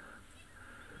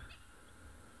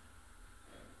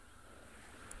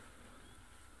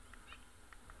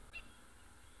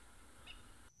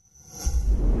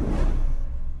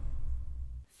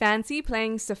 Fancy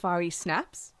playing safari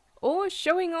snaps? Or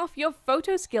showing off your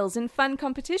photo skills in fun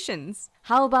competitions?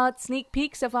 How about sneak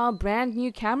peeks of our brand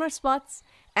new camera spots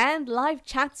and live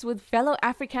chats with fellow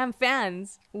Africam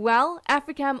fans? Well,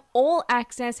 Africam All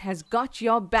Access has got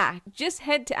your back. Just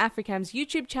head to Africam's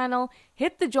YouTube channel,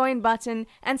 hit the join button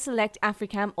and select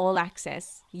Africam All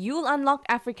Access. You'll unlock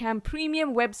Africam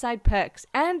premium website perks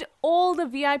and all the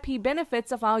VIP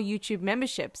benefits of our YouTube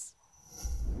memberships.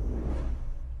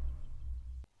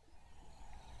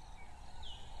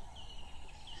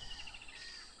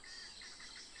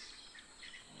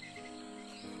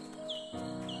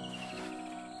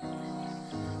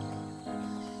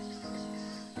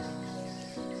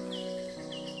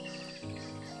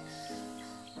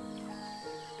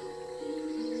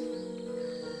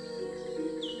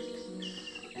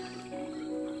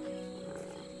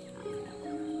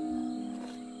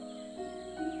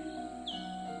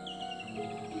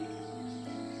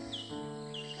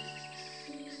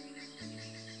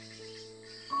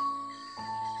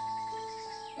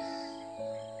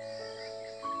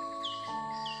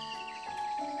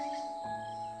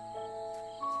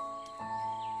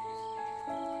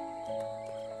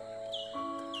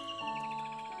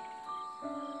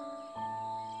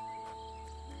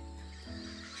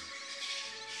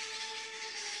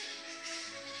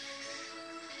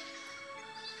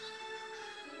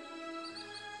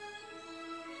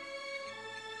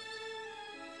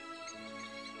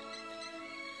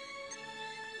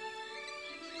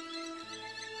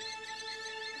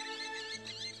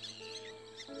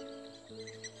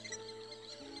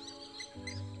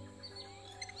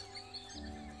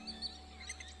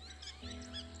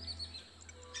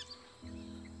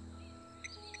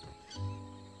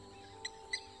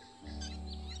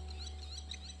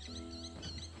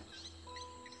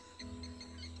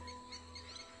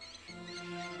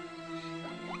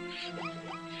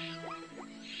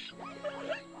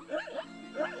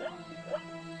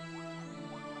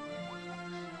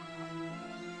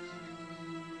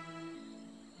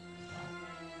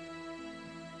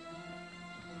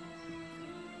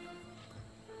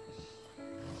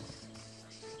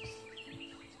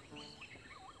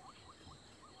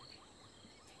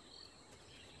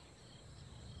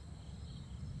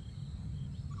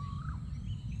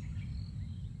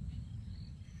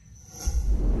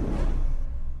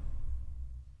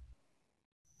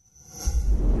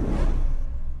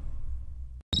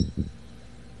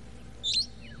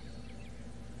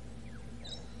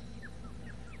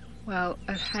 Well,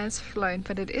 it has flown,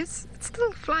 but it's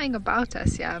still flying about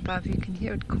us, yeah, above. You can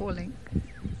hear it calling.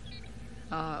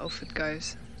 Off it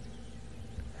goes.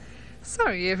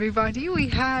 Sorry everybody, we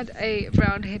had a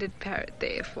brown-headed parrot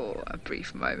there for a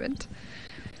brief moment.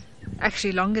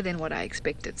 Actually longer than what I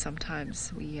expected.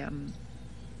 Sometimes we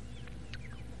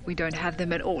don't have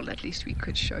them at all. At least we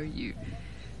could show you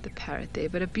the parrot there.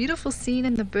 But a beautiful scene,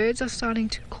 and the birds are starting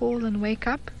to call and wake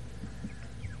up.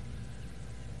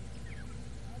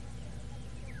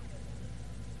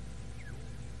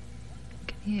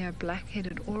 Here,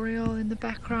 black-headed oriole in the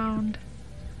background.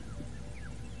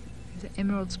 There's an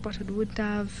emerald spotted wood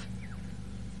dove.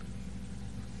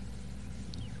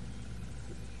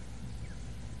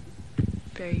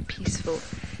 Very peaceful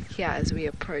here as we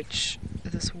approach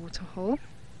this waterhole.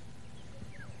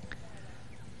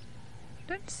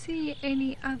 Don't see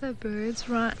any other birds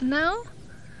right now,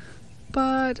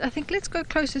 but I think let's go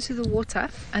closer to the water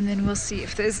and then we'll see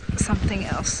if there's something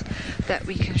else that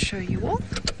we can show you all.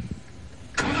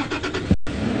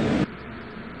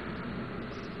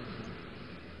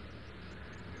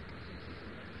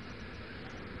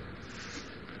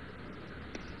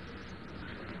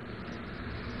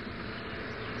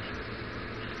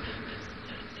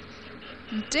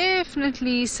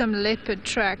 Definitely some leopard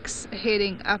tracks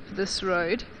heading up this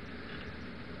road,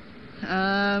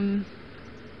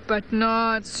 but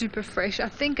not super fresh. I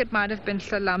think it might have been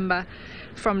Hlalamba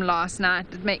from last night.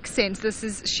 It makes sense.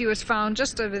 She was found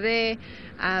just over there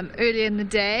earlier in the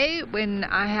day when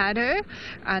I had her,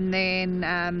 and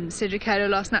then Cedric had her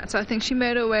last night, so I think she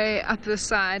made her way up the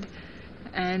side,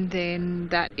 and then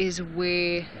that is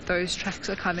where those tracks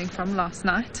are coming from last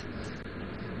night.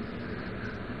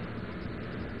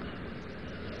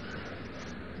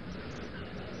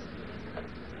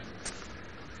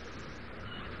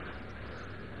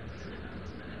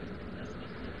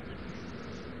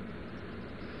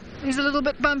 It's a little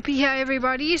bit bumpy here,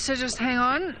 everybody, so just hang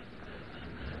on.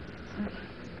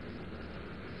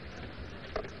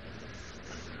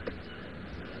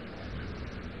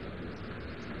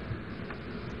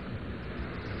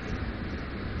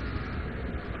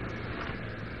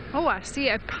 Oh, I see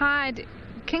a pied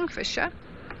kingfisher.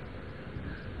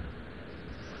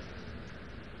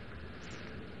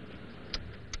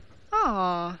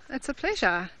 Oh, it's a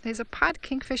pleasure. There's a pied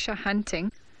kingfisher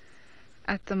hunting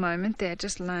at the moment. They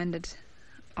just landed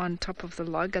on top of the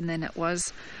log and then it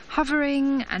was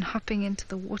hovering and hopping into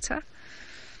the water.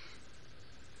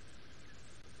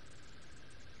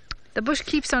 The bush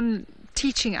keeps on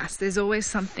teaching us. There's always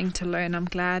something to learn. I'm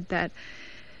glad that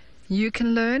you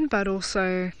can learn, but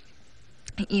also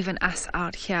even us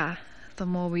out here, the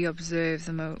more we observe,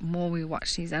 the more we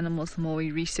watch these animals, the more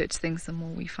we research things, the more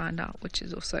we find out, which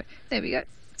is also, there we go,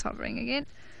 it's hovering again.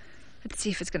 Let's see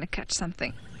if it's going to catch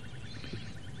something.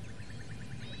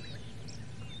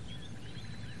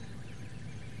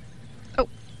 Oh,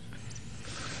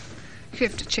 you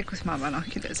have to check with my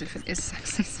binoculars if it is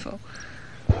successful.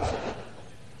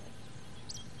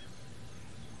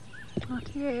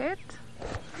 Not yet.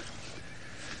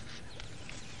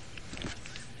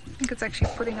 I think it's actually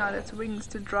putting out its wings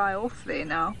to dry off there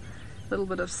now. A little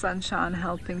bit of sunshine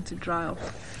helping to dry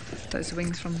off those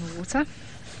wings from the water.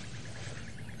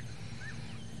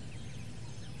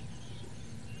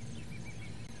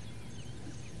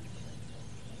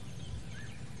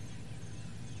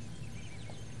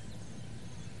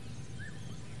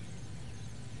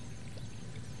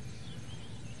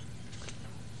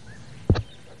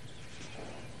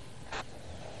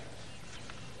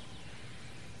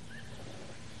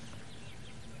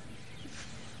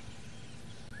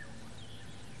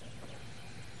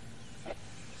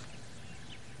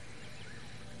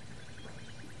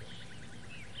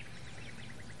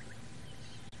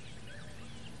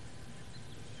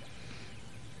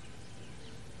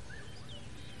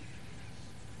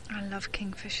 I love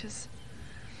kingfishers.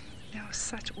 They are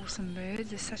such awesome birds.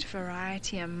 There's such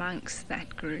variety amongst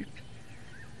that group.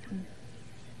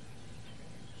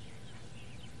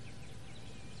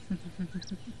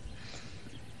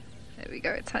 There we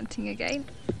go, it's hunting again.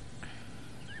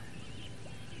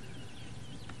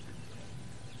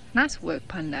 Nice work,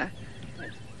 Panda.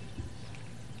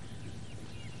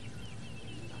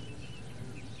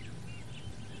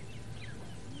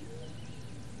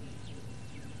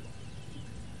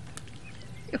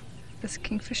 This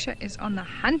kingfisher is on the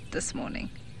hunt this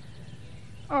morning.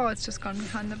 Oh, it's just gone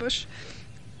behind the bush.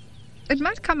 It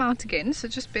might come out again, so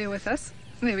just bear with us.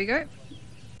 There we go.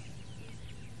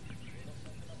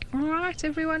 Alright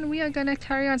everyone, we are going to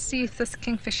carry on, see if this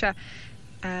kingfisher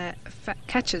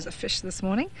catches a fish this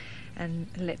morning, and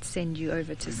let's send you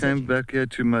over to Sid. Came back here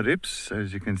to my ribs,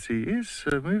 as you can see. He's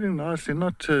moving nicely,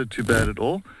 not too bad at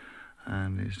all.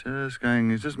 And he's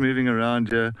just moving around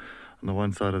here on the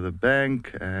one side of the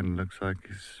bank, and looks like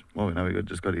he's, well, now we've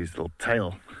just got his little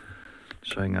tail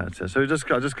showing out here. So I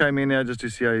just came in here just to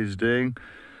see how he's doing,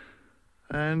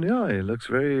 and yeah, he looks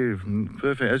very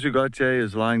perfect. As we got here, he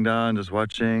was lying down, just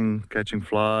watching, catching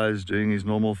flies, doing his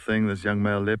normal thing, this young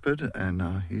male leopard, and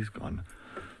now he's gone.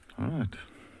 All right,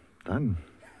 done.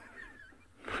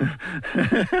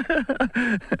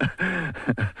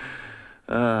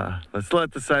 But still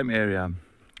at the same area.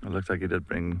 It looks like he did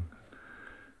bring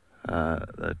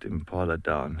that impala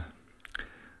down.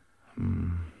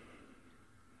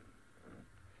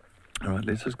 All right,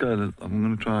 let's just go. I'm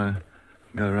going to try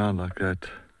go around like that.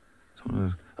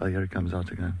 Oh, here he comes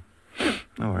out again.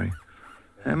 Don't worry.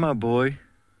 Hey, my boy.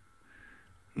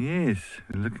 Yes,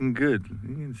 looking good.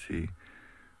 You can see.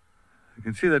 You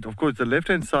can see that, of course, the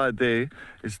left-hand side there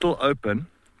is still open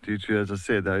due to, as I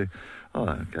said, oh,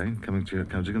 okay, I'm just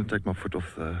going to take my foot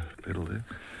off the pedal there.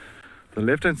 The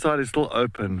left-hand side is still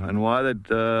open, and why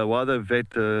the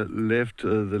vet left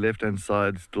the left-hand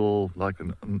side still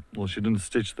well, she didn't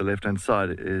stitch the left-hand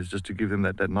side, is just to give them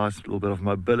that nice little bit of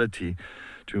mobility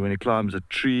to when he climbs a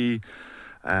tree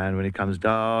and when he comes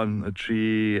down a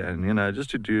tree, and just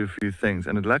to do a few things.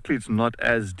 And luckily it's not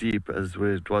as deep as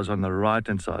where it was on the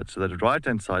right-hand side, so that the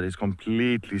right-hand side is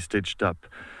completely stitched up,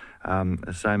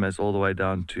 the same as all the way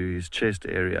down to his chest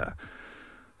area.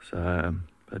 So,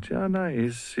 but yeah, no,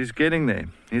 he's getting there.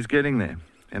 He's getting there.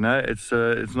 It's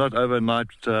not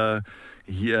overnight. Like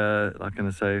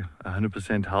I say,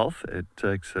 100% health. It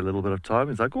takes a little bit of time.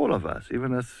 It's like all of us,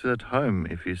 even us at home.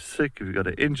 If you're sick, if you've got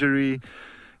an injury,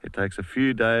 it takes a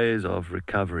few days of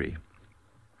recovery,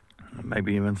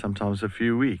 maybe even sometimes a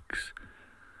few weeks.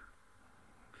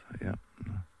 So yeah,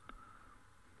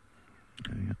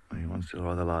 he wants to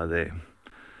rather lie there,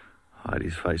 hide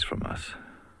his face from us.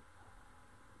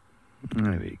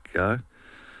 There we go.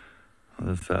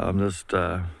 I'm just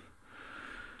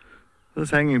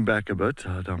hanging back a bit.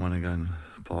 I don't want to go and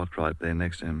park right there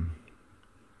next to him.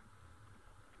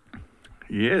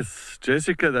 Yes,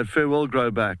 Jessica, that fur will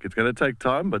grow back. It's going to take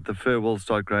time, but the fur will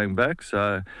start growing back.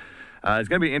 So it's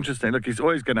going to be interesting. Look, he's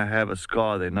always going to have a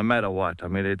scar there, no matter what. I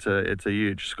mean, it's a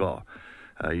huge scar,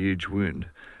 a huge wound.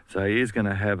 So he is going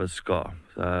to have a scar.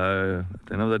 So at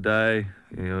the end of the day,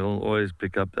 you'll always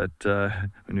pick up that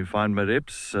when you find my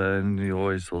rips, and you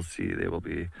always will see there will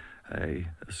be a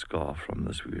scar from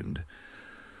this wound.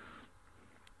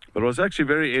 But it was actually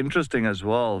very interesting as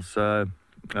well. So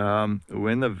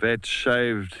when the vet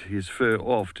shaved his fur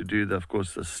off to do, of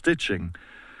course, the stitching,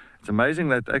 it's amazing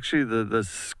that actually the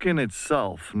skin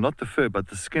itself, not the fur, but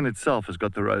the skin itself has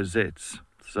got the rosettes.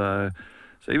 So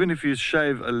even if you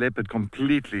shave a leopard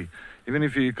completely, even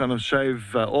if you kind of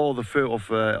shave all the fur off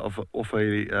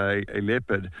a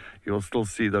leopard, you'll still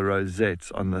see the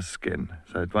rosettes on the skin.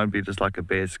 So it won't be just like a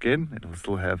bare skin, it will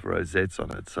still have rosettes on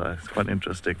it. So it's quite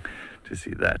interesting to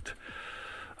see that.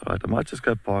 All right, I might just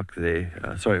go park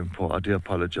there. Sorry, Paul, I do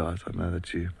apologize. I know that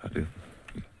I do.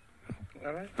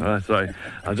 All right, sorry.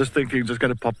 I'm just thinking, just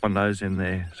going to pop my nose in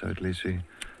there, so at least we...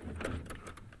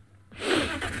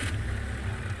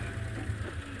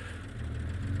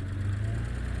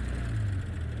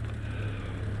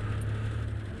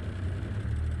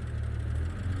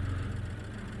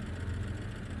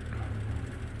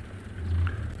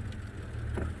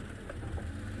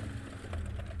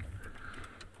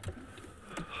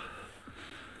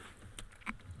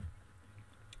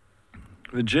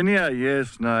 Virginia,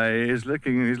 yes, no, he's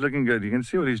looking good. You can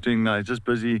see what he's doing now. He's just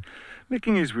busy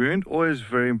licking his wound. Always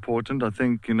very important. I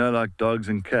think, like dogs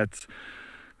and cats,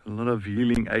 a lot of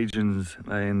healing agents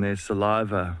in their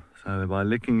saliva. So by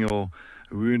licking your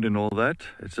wound and all that,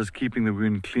 it's just keeping the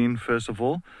wound clean, first of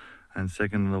all, and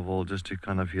second of all, just to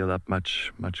kind of heal up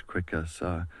much, much quicker.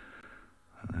 So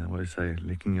I always say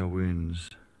licking your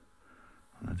wounds.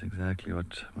 And that's exactly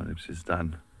what Ips has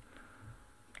done.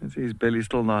 You can see his belly's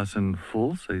still nice and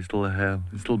full, so he's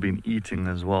still been eating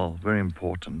as well. Very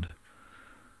important.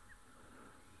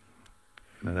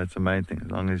 That's the main thing.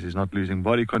 As long as he's not losing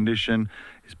body condition,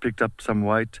 he's picked up some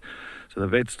weight. So the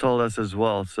vets told us as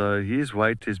well. So his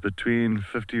weight is between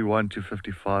 51 to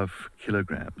 55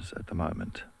 kilograms at the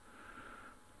moment.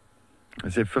 I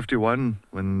said 51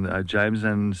 when James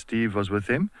and Steve was with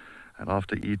him, and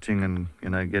after eating and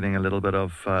getting a little bit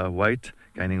of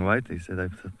gaining weight, they said I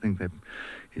think that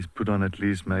he's put on at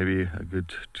least maybe a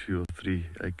good 2 or 3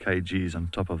 kgs on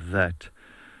top of that,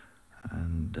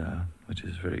 and which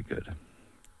is very good.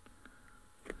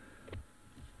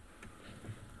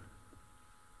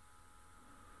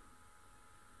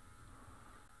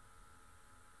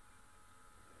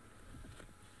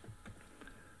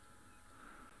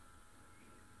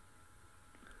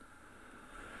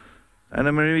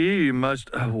 Anna Marie, you most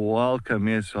welcome.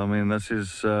 Yes, I mean this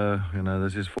is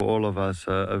this is for all of us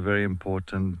a very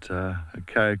important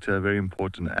character, a very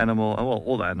important animal. Well,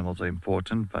 all the animals are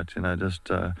important, but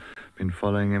just been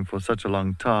following him for such a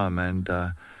long time, and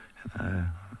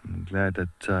I'm glad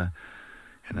that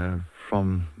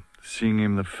from seeing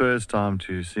him the first time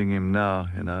to seeing him now,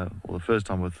 or the first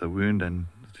time with the wound and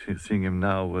seeing him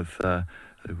now with the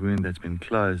wound that's been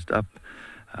closed up.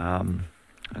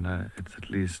 It's at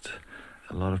least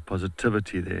a lot of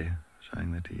positivity there,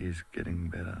 showing that he is getting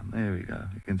better. There we go.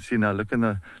 You can see now, look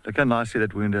how nicely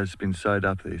that wound has been sewed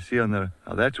up there. See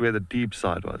that's where the deep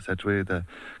side was. That's where the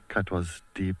cut was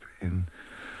deep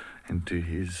into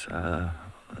his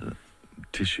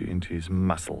tissue, into his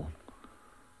muscle.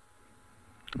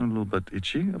 A little bit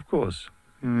itchy, of course.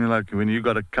 Like when you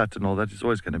got a cut and all that, it's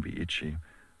always going to be itchy,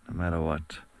 no matter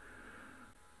what.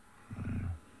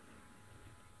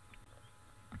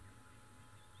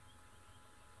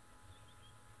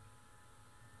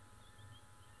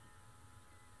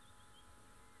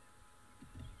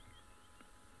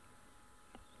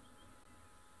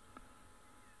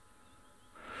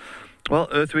 Well,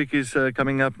 Earth Week is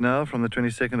coming up now. From the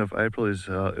 22nd of April is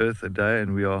Earth Day,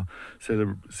 and we are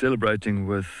celebrating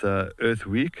with Earth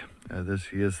Week.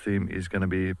 This year's theme is going to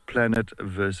be Planet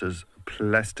versus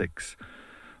Plastics.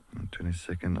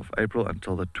 22nd of April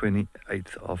until the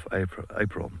 28th of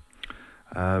April.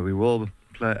 We will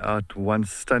play out one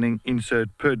stunning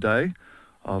insert per day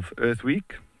of Earth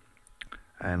Week.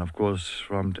 And of course,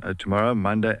 from tomorrow,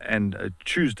 Monday and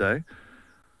Tuesday,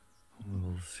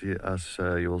 you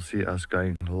will see us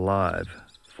going live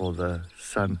for the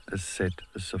Sunset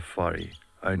Safari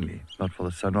only. Not for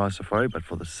the Sunrise Safari, but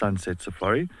for the Sunset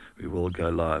Safari. We will go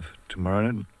live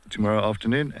tomorrow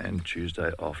afternoon and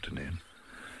Tuesday afternoon.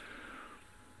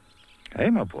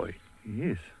 Hey, my boy.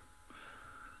 Yes.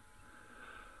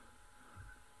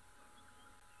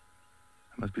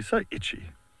 It must be so itchy.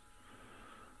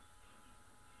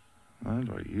 Don't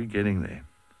worry, you're getting there.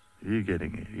 You're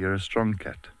getting it. You're a strong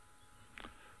cat.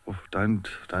 Oh, don't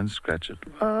scratch it.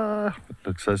 It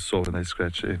looks so sore when they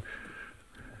scratch you.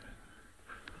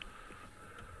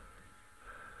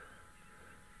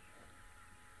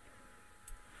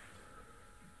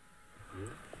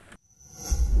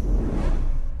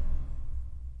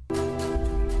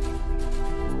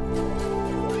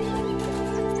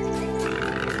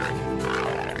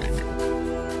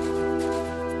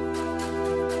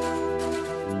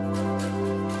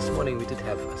 This morning we did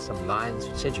have some lions.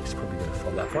 Cedric's probably going to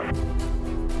fall that one.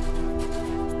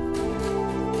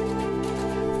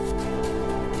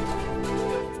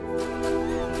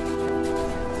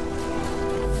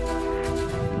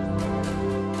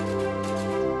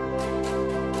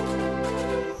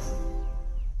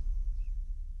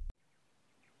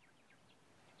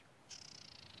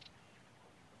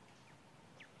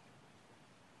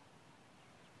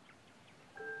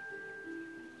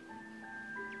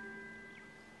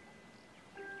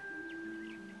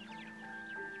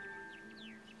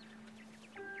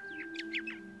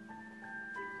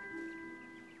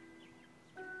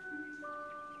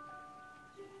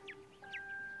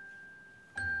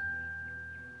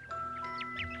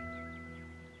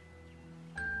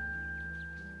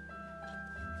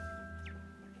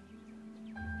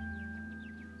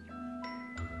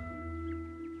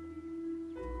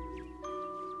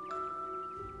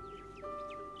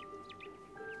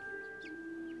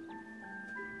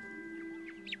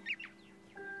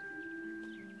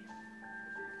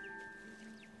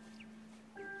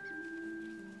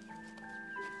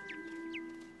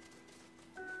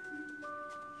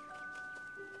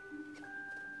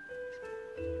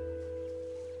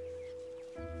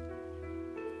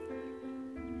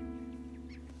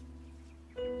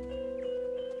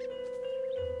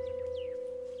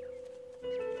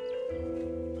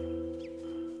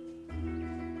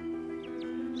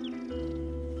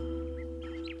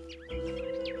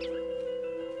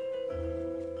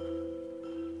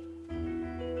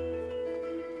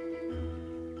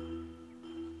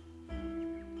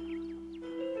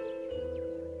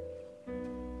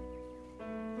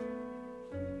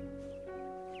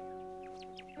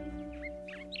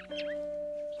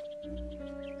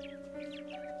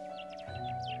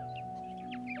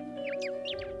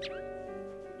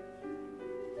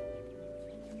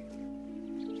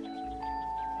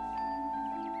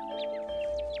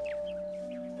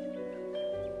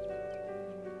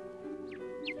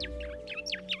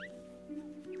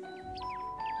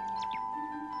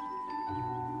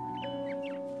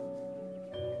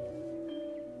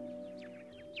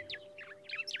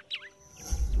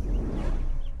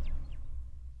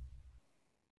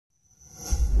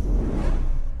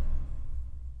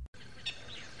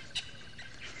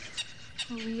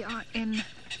 We are in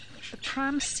the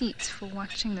prime seat for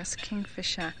watching this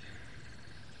kingfisher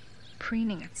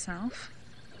preening itself.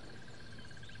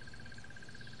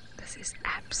 This is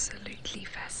absolutely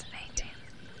fascinating.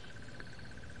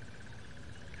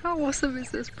 How awesome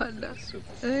is this panda?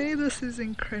 Hey, this is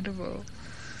incredible.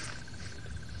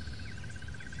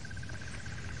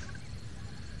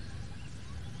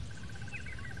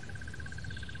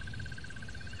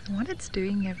 What it's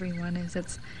doing, everyone, is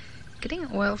it's getting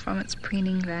oil from its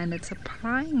preening gland. It's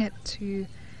applying it to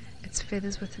its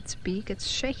feathers with its beak. It's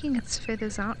shaking its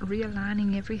feathers out,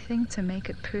 realigning everything to make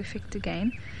it perfect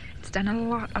again. It's done a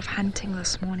lot of hunting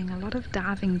this morning, a lot of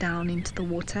diving down into the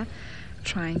water,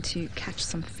 trying to catch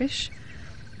some fish.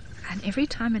 And every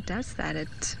time it does that,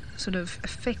 it sort of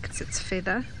affects its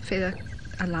feather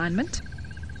alignment,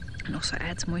 and also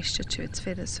adds moisture to its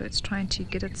feathers. So it's trying to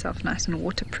get itself nice and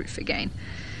waterproof again,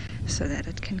 so that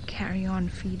it can carry on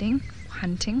feeding,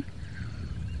 hunting.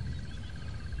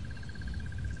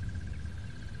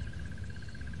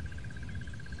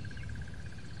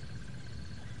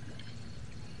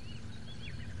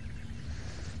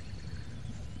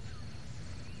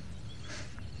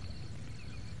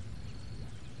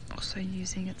 Also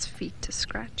using its feet to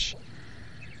scratch.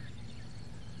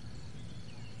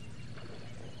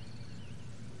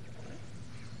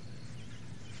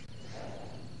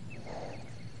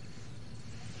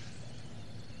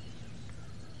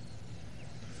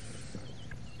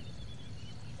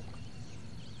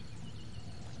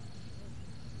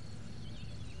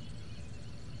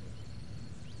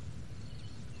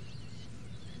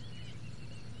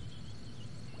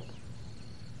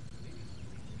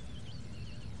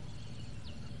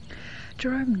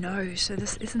 Jerome, no, so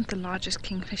this isn't the largest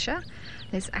kingfisher.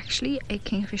 There's actually a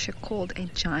kingfisher called a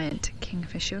giant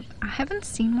kingfisher. I haven't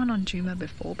seen one on Djuma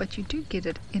before, but you do get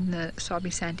it in the Sabi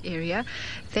Sand area.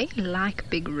 They like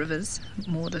big rivers,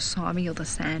 more the Sabi or the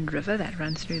Sand River that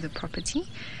runs through the property.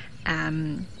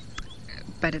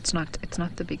 But it's not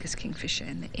the biggest kingfisher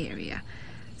in the area.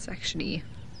 It's actually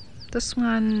this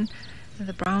one,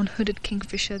 the brown hooded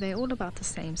kingfisher. They're all about the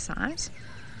same size.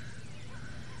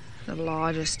 The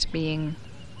largest being,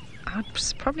 I'd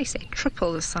probably say,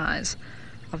 triple the size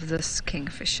of this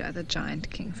kingfisher, the giant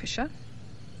kingfisher.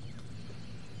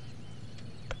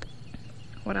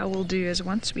 What I will do is,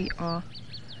 once we are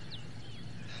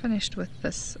finished with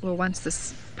this, well, once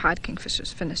this pied kingfisher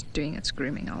is finished doing its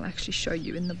grooming, I'll actually show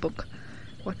you in the book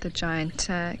what the giant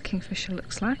kingfisher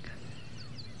looks like.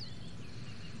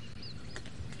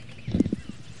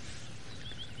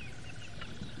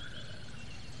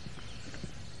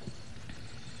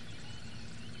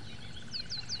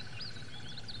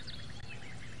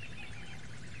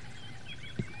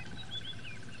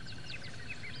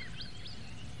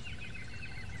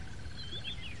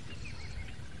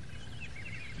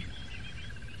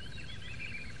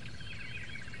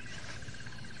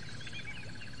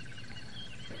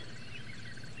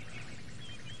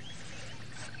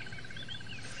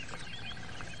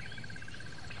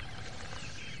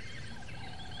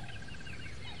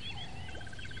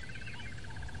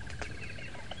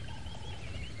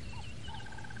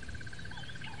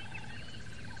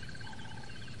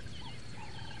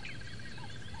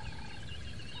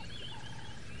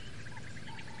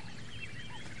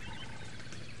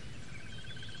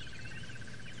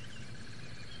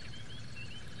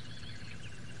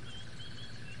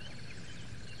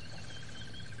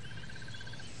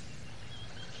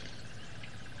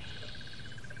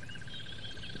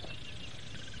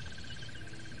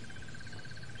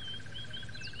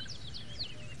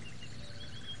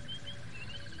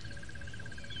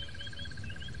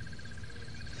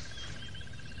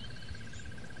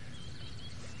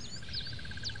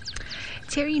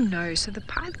 Terry, no. So the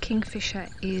pied kingfisher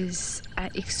is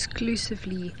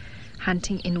exclusively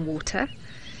hunting in water.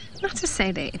 Not to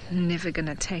say they're never going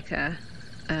to take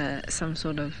some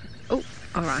sort of... Oh,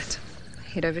 all right.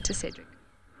 Head over to Cedric.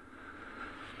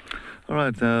 All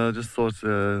right, I just thought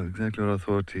exactly what I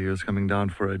thought. He was coming down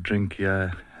for a drink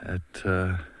here at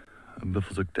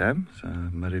Buffelshoek Dam. So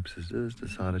Marips has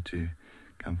decided to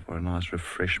come for a nice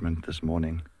refreshment this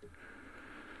morning.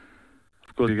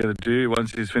 Of course, you're going to do,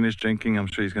 once he's finished drinking, I'm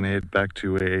sure he's going to head back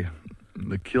to where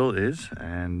the kill is,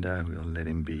 and we'll let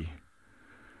him be.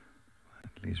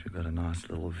 At least we've got a nice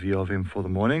little view of him for the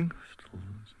morning,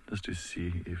 just to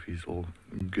see if he's all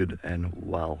good and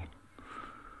well.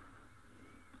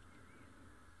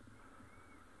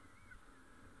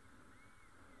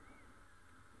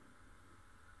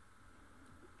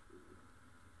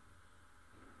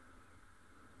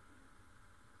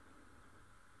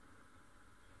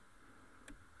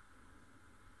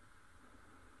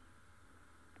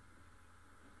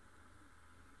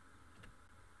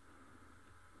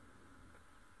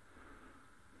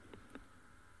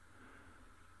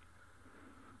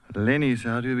 Lenny, so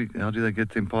how do they get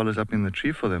the impalas up in the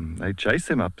tree for them? They chase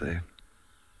them up there.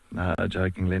 No,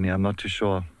 joking, Lenny. I'm not too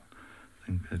sure. I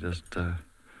think they just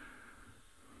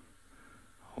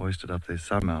hoist it up there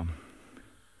somehow.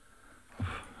 I'm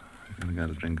going to go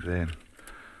to drink there.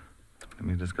 Let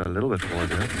me just go a little bit forward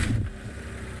here.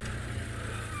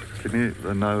 Give me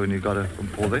the know when you got it from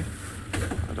Paul there.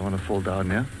 I don't want to fall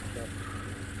down here.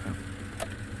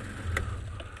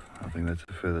 I think that's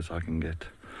the furthest I can get.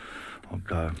 I'll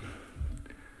go.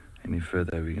 Any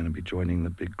further, we're going to be joining the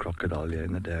big crocodile here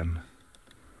in the dam.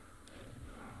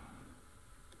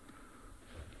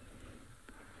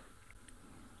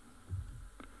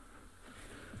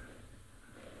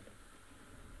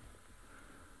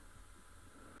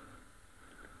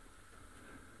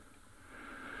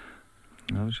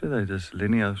 I'm sure they just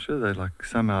linear. I'm sure they like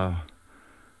somehow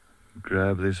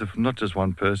grab. There's not just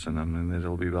one person. I mean,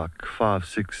 there'll be like 5,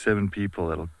 6, 7 people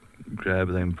that'll grab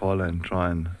the impala and try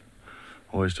and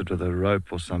hoist it with a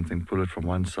rope or something, pull it from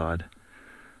one side,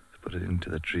 put it into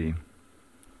the tree.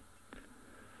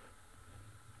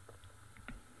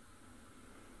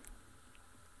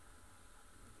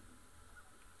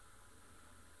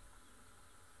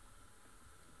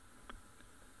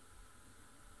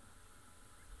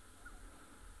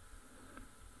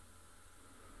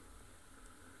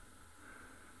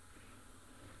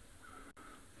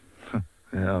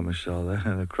 Yeah, Michelle,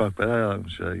 the croc, but I'm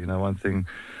sure, you know, one thing,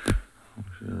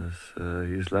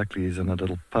 he's lucky he's in a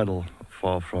little puddle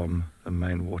far from the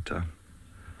main water.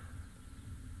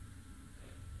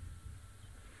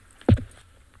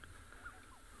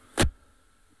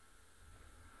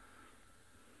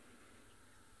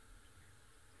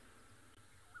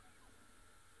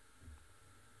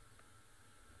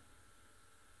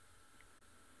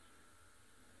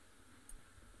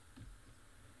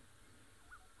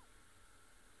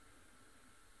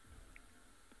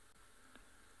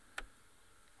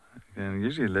 And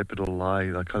usually leopard will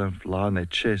they kind of lie on their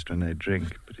chest when they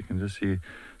drink, but you can just see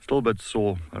still a bit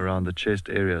sore around the chest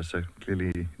area, so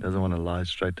clearly he doesn't want to lie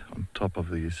straight on top of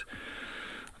the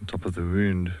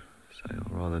wound, so he'll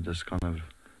rather just kind of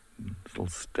still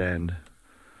stand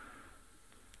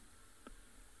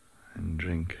and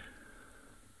drink.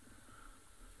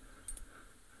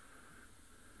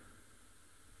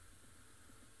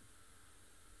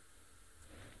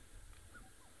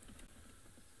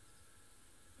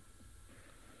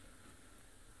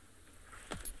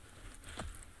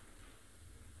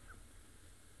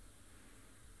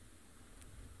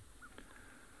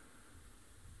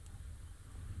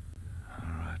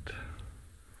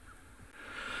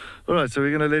 Alright, so we're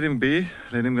going to let him be,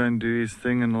 let him go and do his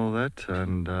thing and all that,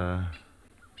 and at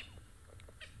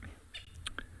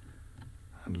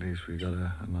least we got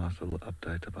a nice little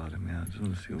update about him now. I just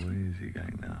want to see where is he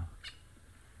going now.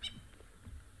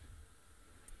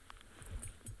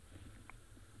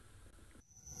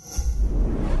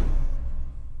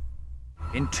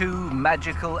 In 2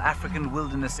 magical African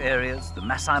wilderness areas, the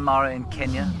Masai Mara in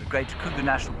Kenya, the Great Kruger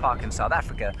National Park in South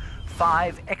Africa,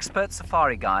 5 expert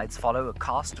safari guides follow a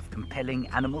cast of compelling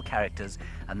animal characters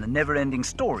and the never-ending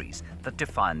stories that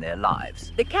define their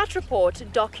lives. The Cat Report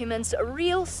documents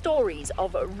real stories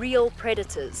of real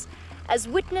predators, as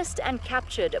witnessed and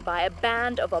captured by a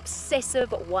band of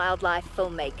obsessive wildlife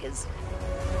filmmakers.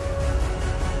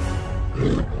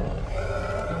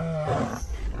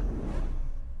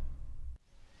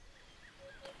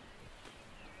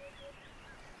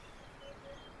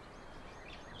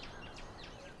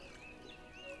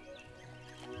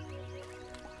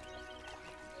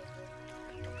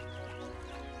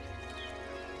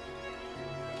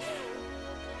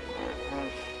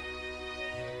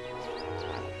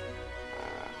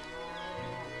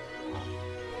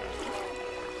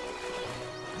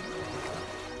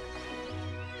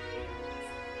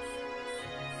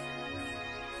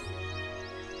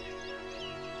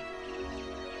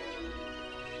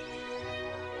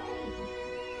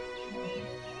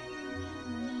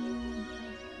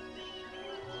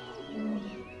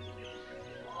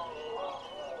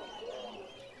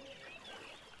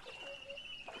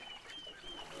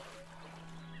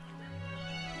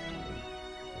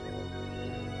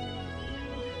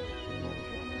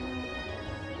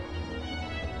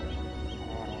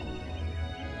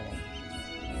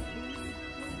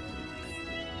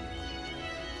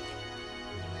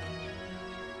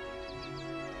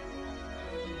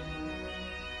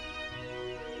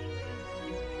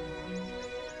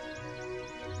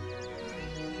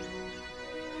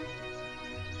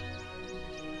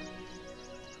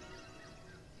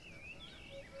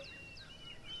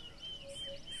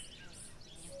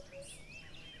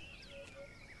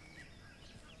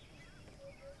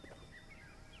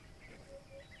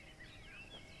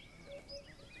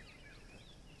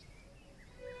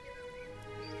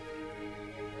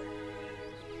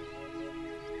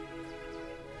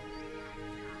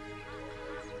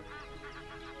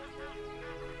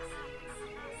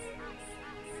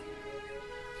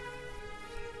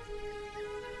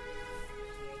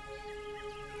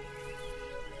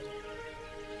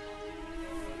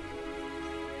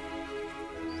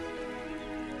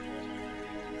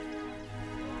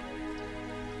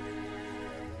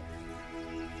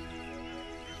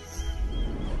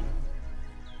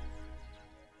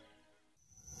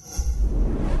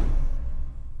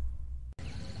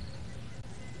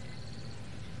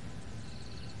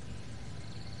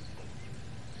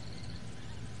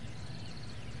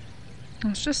 I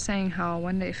was just saying how I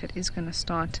wonder if it is going to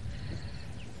start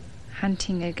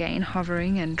hunting again,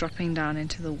 hovering and dropping down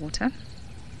into the water.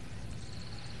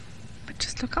 But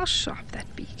just look how sharp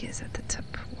that beak is at the tip.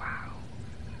 Wow.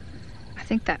 I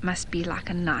think that must be like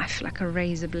a knife, like a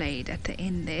razor blade at the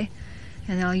end there.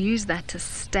 And I'll use that to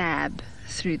stab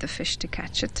through the fish to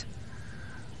catch it.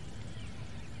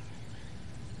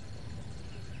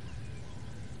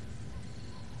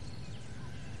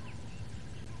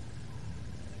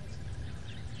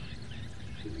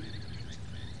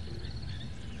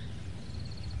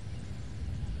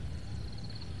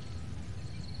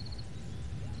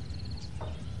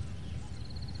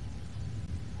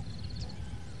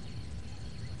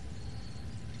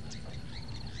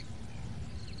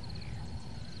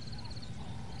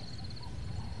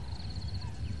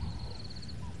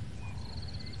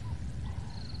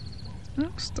 Oh,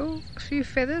 still a few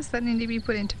feathers that need to be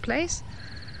put into place.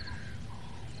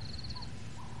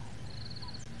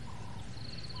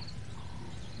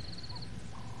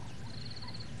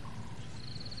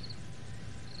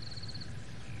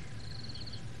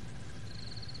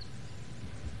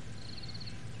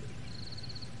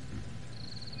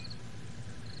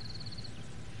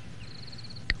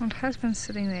 It has been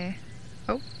sitting there.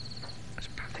 Oh, it's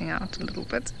puffing out a little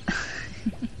bit.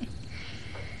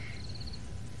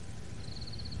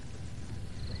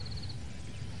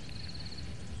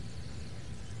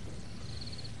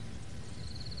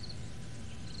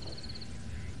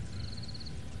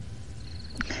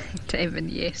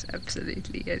 David, yes,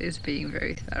 absolutely. It is being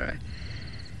very thorough.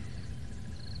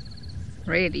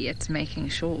 Really, it's making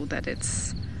sure that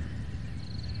it's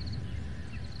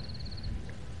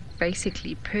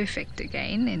basically perfect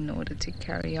again in order to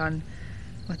carry on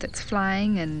with its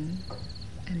flying and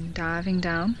diving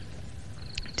down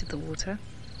into the water.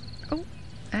 Oh,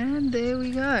 and there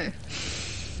we go.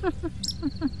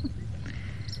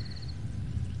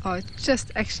 Oh, it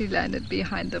just actually landed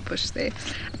behind the bush there.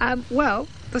 Well,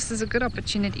 this is a good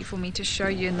opportunity for me to show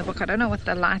you in the book. I don't know what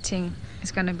the lighting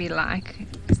is going to be like.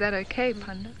 Is that okay,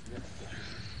 Panda?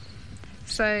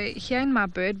 So here in my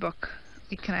bird book,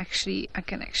 I can actually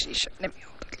show. Let me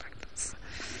hold it like this.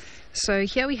 So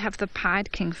here we have the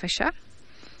pied kingfisher.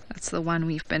 That's the one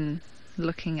we've been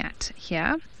looking at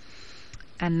here.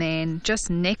 And then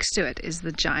just next to it is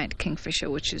the giant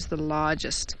kingfisher, which is the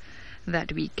largest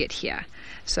that we get here.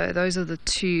 So those are the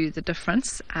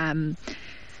difference.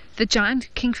 The giant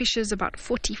kingfisher is about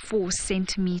 44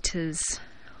 centimeters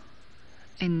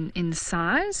in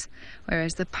size,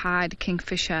 whereas the pied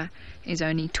kingfisher is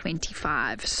only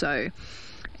 25. So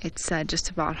it's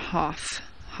just about half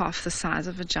the size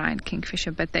of a giant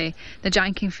kingfisher. But the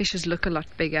giant kingfishers look a lot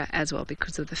bigger as well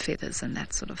because of the feathers and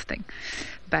that sort of thing.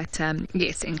 But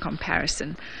yes, in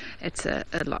comparison, it's a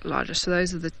lot larger. So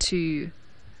those are the two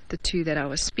that I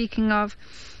was speaking of.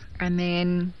 And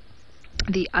then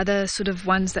the other sort of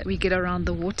ones that we get around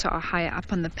the water are higher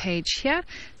up on the page here.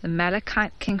 The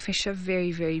malachite kingfisher,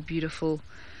 very, very beautiful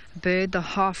bird. The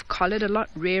half-collared, a lot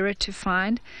rarer to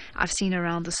find. I've seen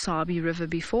around the Sabi River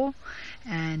before.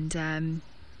 And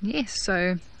yes,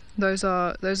 so those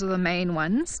are the main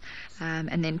ones.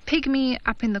 And then pygmy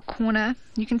up in the corner.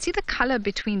 You can see the color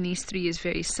between these three is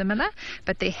very similar,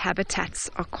 but their habitats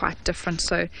are quite different.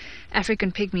 So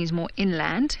African pygmy is more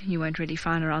inland. You won't really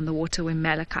find around the water, where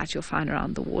malachite you'll find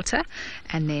around the water.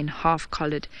 And then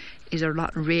half-collared is a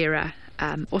lot rarer,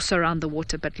 also around the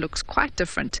water, but looks quite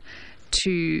different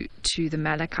to the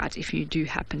malachite if you do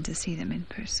happen to see them in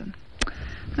person.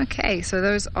 Okay, so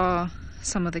those are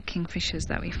some of the kingfishers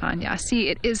that we find. Yeah, I see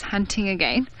it is hunting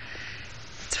again.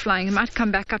 It's flying. It might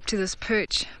come back up to this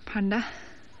perch, Panda.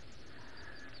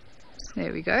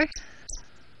 There we go.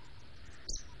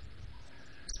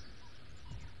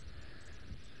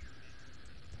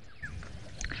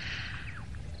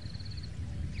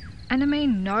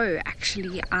 Anime, no,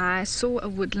 actually. I saw a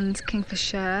woodland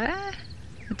kingfisher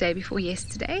the day before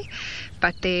yesterday,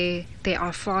 but they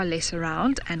are far less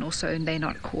around, and also they're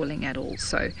not calling at all.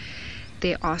 So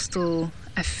there are still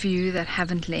a few that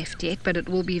haven't left yet, but it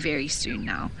will be very soon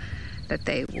now that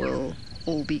they will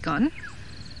all be gone.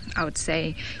 I would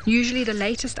say usually the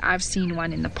latest I've seen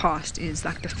one in the past is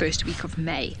like the first week of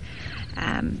May,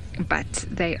 but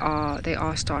they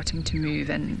are starting to move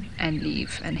and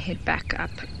leave and head back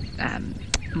up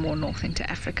more north into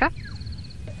Africa.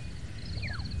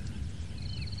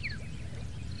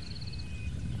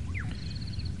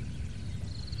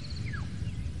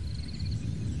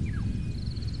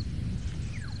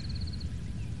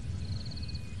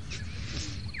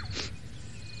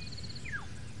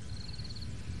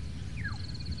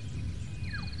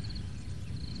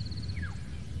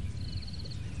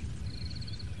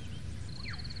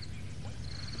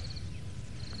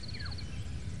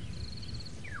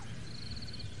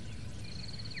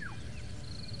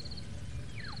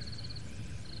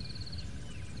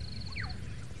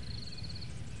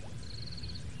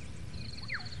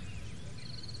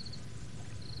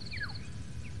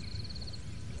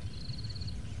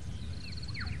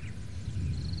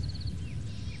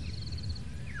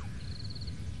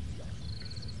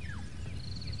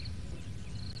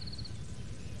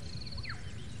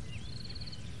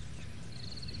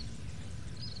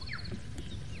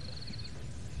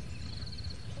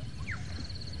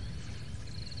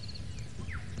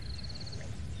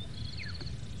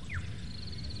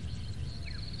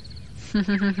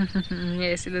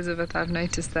 Yes, Elizabeth, I've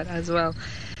noticed that as well.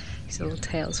 His little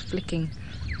tail's flicking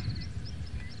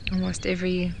almost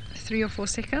every 3 or 4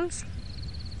 seconds.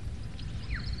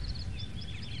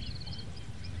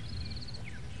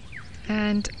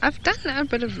 And I've done a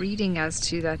bit of reading as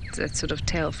to that sort of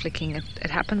tail flicking. It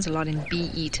happens a lot in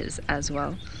bee eaters as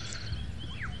well.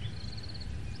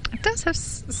 It does have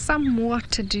somewhat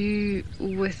to do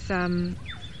with,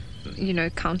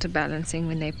 counterbalancing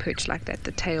when they perch like that.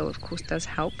 The tail, of course, does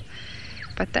help.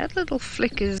 But that little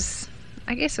flick is,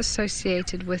 I guess,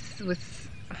 associated with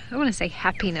I don't want to say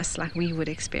happiness like we would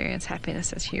experience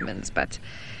happiness as humans, but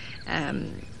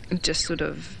just sort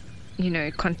of,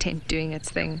 content doing its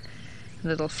thing. A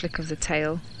little flick of the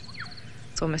tail.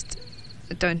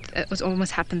 It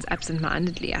almost happens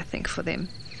absent-mindedly, I think, for them.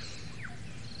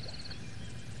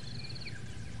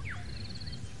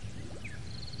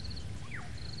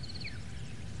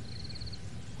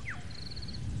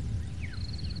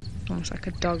 Almost like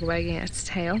a dog wagging its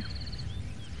tail.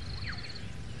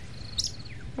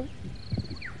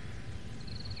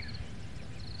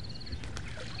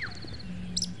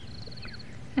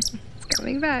 It's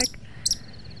coming back.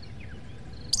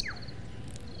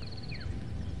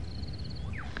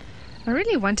 I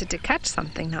really wanted to catch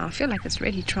something now. I feel like it's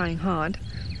really trying hard.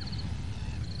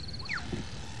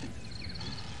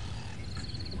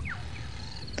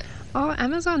 Oh,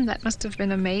 Amazon, that must have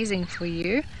been amazing for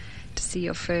you to see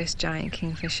your first giant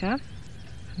kingfisher.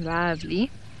 Lovely.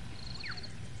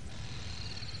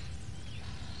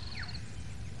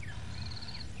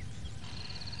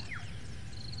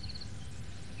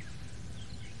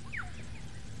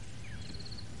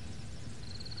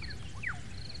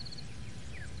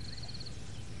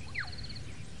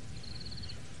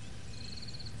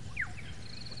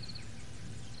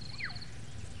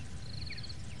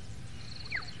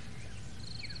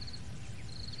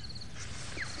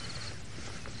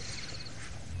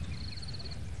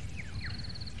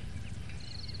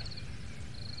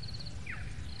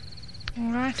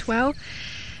 Alright, well,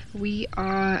 we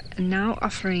are now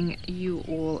offering you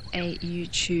all a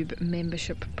YouTube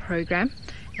membership program,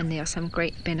 and there are some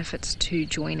great benefits to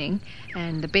joining,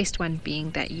 and the best one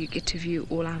being that you get to view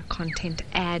all our content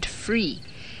ad-free,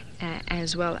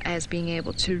 as well as being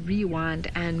able to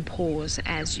rewind and pause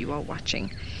as you are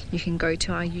watching. You can go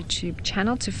to our YouTube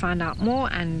channel to find out more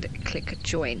and click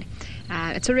join.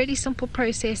 It's a really simple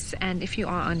process, and if you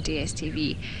are on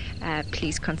DSTV,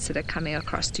 please consider coming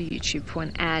across to YouTube for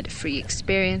an ad-free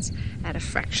experience at a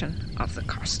fraction of the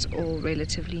cost. All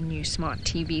relatively new smart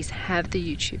TVs have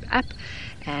the YouTube app,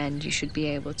 and you should be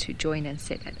able to join and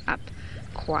set it up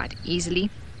quite easily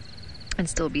and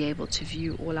still be able to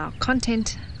view all our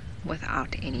content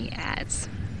without any ads.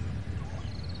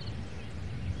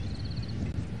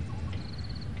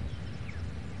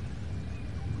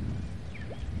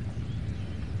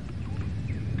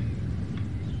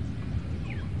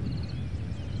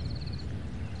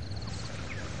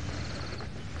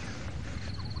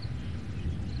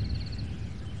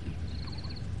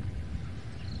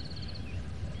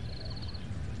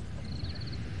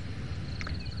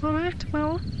 Alright,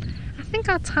 well, I think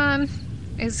our time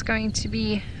is going to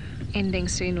be ending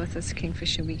soon with this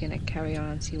kingfisher. We're going to carry on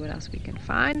and see what else we can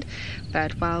find,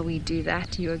 but while we do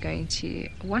that, you are going to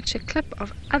watch a clip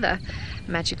of other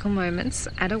magical moments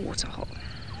at a waterhole.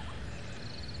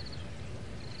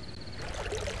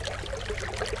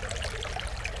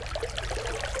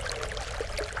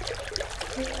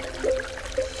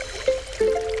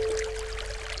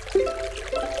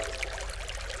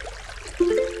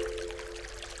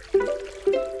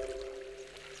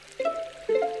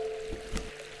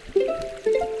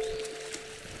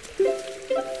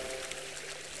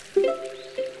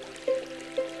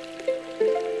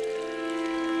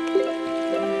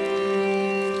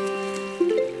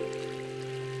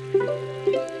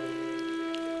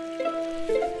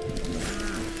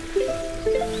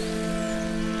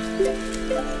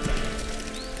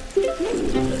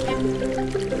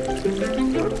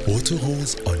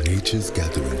 Waterholes are nature's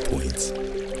gathering points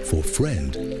for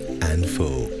friend and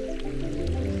foe.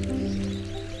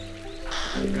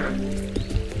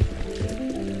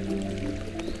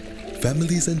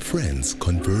 Families and friends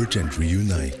converge and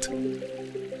reunite.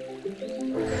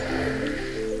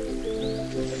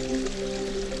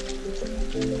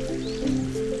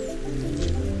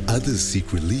 Others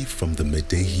seek relief from the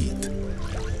midday heat.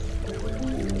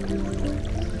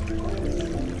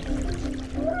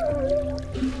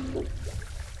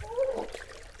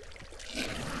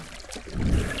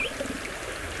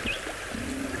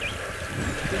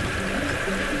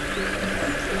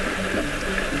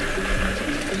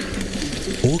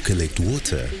 Or collect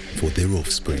water for their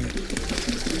offspring.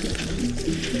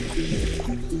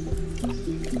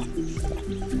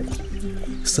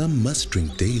 Some must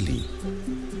drink daily.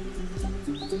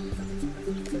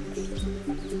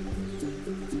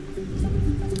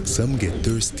 Some get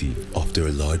thirsty after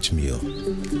a large meal.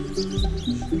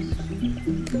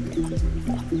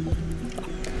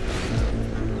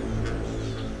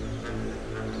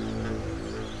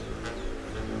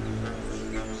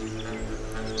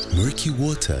 Murky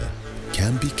water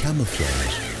can be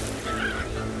camouflage.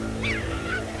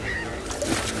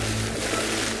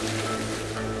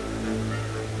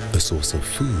 A source of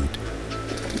food.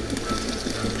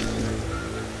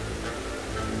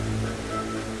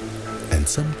 And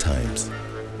sometimes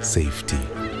safety.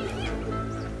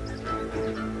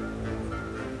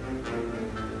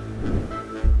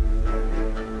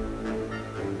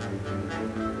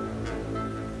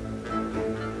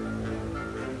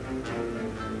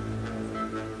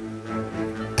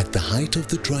 At the height of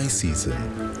the dry season,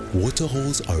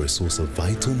 waterholes are a source of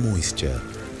vital moisture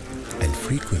and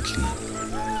frequently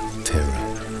terror.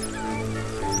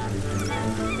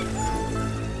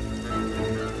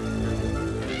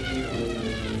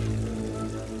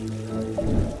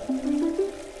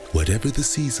 Whatever the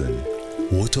season,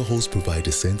 waterholes provide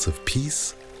a sense of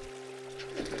peace,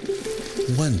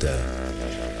 wonder,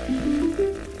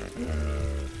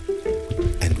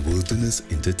 and wilderness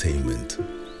entertainment.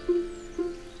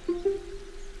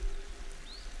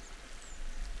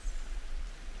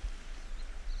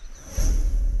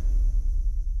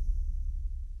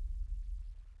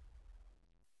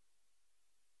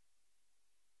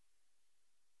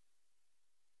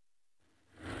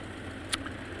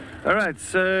 All right,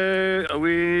 so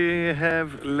we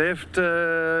have left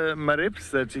Marips,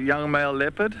 that young male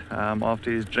leopard,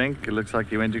 after his drink. It looks like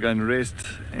he went to go and rest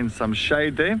in some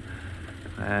shade there,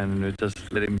 and we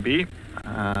just let him be.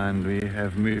 And we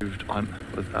have moved on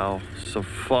with our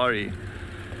safari.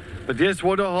 But yes,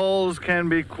 waterholes can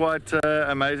be quite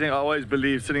amazing. I always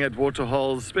believe sitting at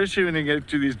waterholes, especially when you get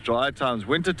to these dry times,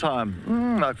 winter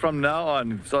time, like from now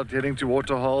on, start heading to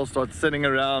waterholes, start sitting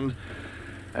around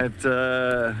at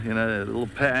you know, little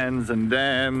pans and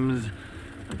dams,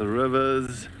 the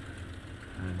rivers.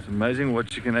 And it's amazing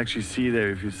what you can actually see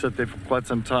there if you sit there for quite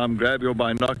some time, grab your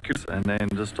binoculars and then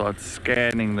just start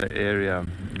scanning the area.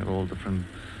 You know, all different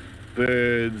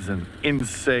birds and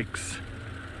insects,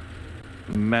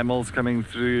 mammals coming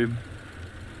through.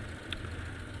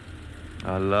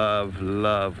 I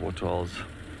love waterholes.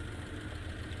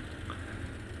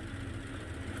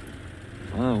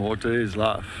 Oh, water is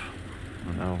life.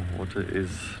 You know, water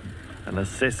is a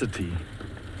necessity.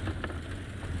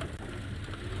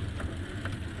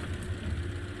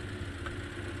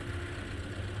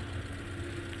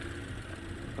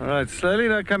 All right, slowly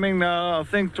they're coming now. I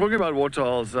think, talking about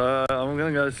waterholes, I'm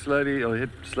going to go slowly, or head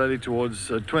slowly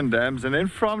towards Twin Dams. And then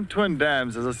from Twin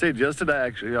Dams, as I said yesterday,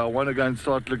 actually, I want to go and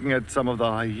start looking at some of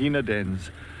the hyena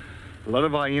dens. A lot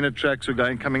of hyena tracks were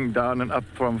coming down and up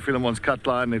from Philemon's cut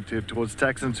line towards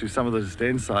Taxon to some of those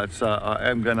den sites. So I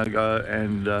am going to go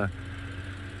and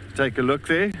take a look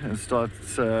there and start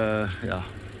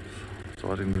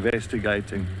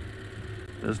investigating.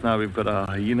 Just now we've got a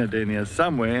hyena den here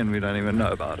somewhere and we don't even know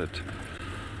about it.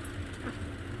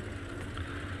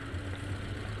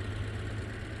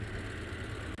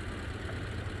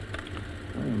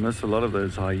 I miss a lot of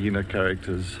those hyena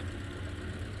characters.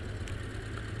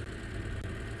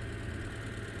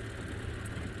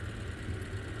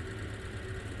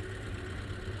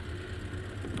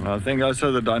 I think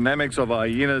also the dynamics of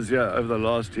hyenas here over the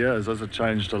last year has also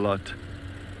changed a lot.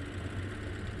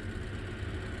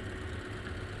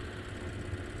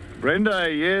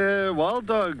 Brenda, yeah, wild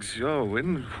dogs. Yo,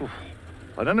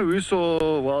 I don't know who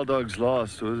saw wild dogs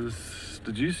last.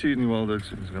 Did you see any wild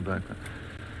dogs? Let's go back.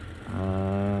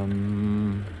 I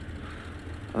think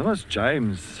it was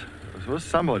James. It was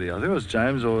somebody. I think it was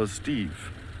James or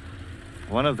Steve.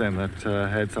 One of them that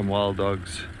had some wild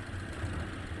dogs.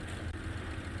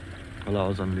 Well, I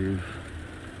was on leave.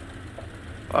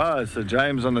 Ah, so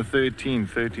James on the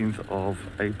 13th of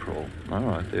April. All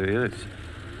right, there he is.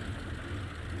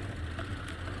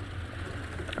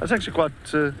 That's actually quite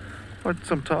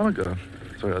some time ago.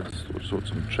 Sorry, I just saw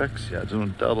some tracks here. I just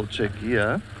want to double check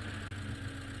here.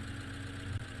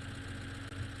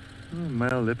 Oh,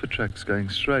 male leopard tracks going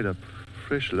straight up.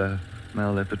 Fresh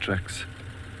male leopard tracks.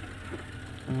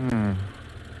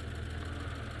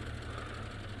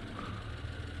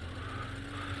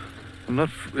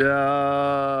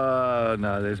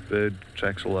 No, there's bird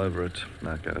tracks all over it.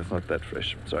 Okay, that's not that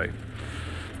fresh, sorry.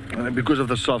 Because of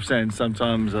the soft sand,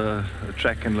 sometimes a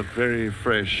track can look very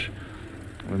fresh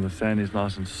when the sand is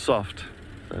nice and soft.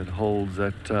 So it holds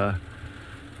that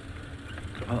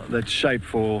that shape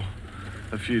for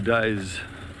a few days.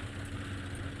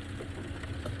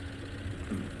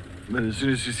 But as soon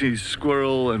as you see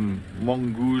squirrel and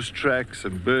mongoose tracks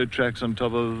and bird tracks on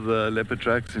top of the leopard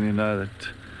tracks, and you know that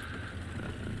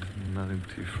nothing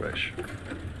too fresh.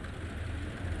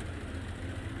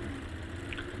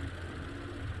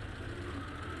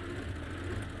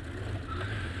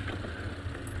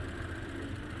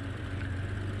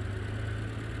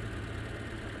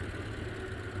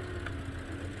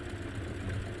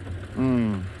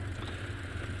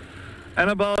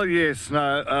 Annabelle, yes,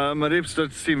 no, my reps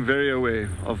did seem very aware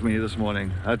of me this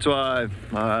morning. That's why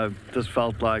I just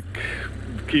felt like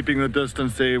keeping the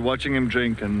distance there, watching him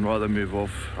drink, and rather move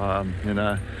off. You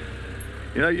know,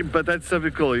 but that's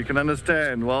typical. You can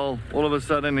understand. Well, all of a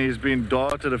sudden he's been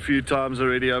darted a few times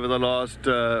already over the last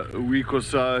week or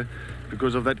so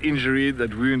because of that injury,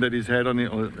 that wound that he's had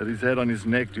on his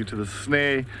neck due to the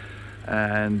snare,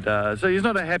 and so he's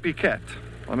not a happy cat.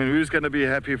 I mean, who's going to be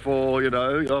happy for, you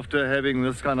know, after having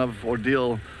this kind of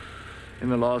ordeal in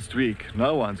the last week?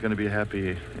 No one's going to be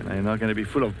happy. You know, you're not going to be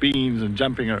full of beans and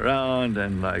jumping around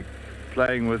and like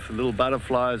playing with little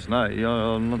butterflies. No,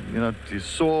 you're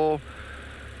sore,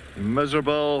 you're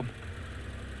miserable,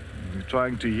 you're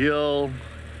trying to heal.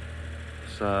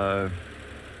 So,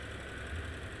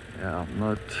 yeah,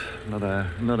 not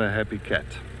a happy cat.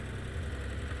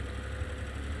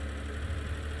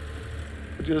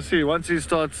 But you'll see, once he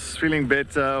starts feeling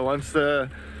better, once the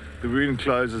wound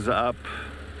closes up,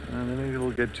 and then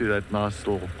he'll get to that nice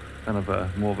little kind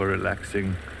of more of a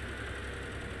relaxing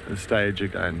stage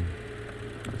again.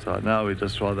 So now we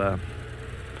just rather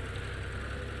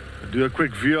do a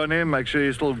quick view on him, make sure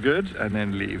he's still good, and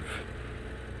then leave.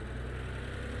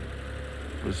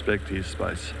 Respect his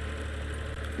space,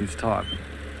 his time.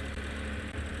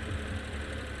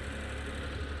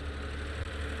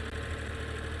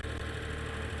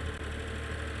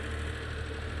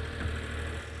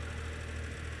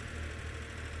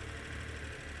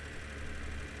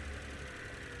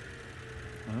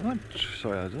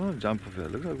 Sorry, I don't want to jump off here.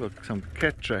 Look, I've got some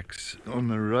cat tracks on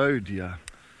the road here.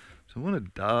 So I want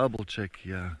to double check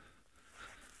here.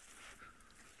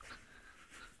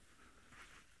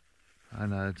 I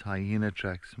know it's hyena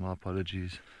tracks, my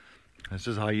apologies. It's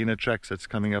just hyena tracks that's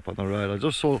coming up on the road. I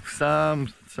just saw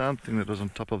something that was on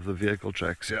top of the vehicle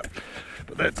tracks, yeah.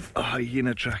 But that's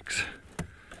hyena tracks.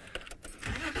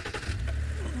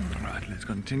 Alright, let's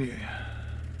continue.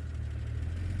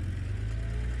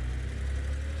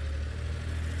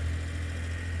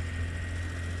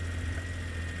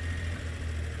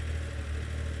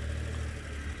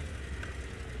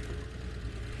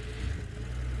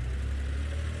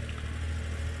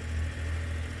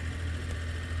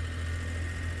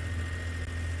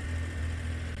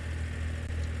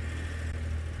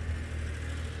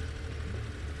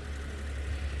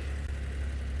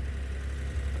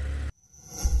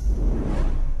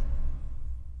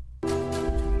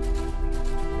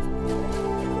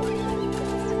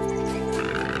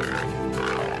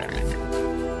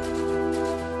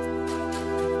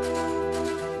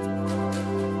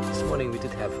 We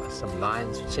did have some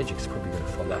lions. Cedric's probably going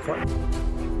to follow that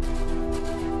one.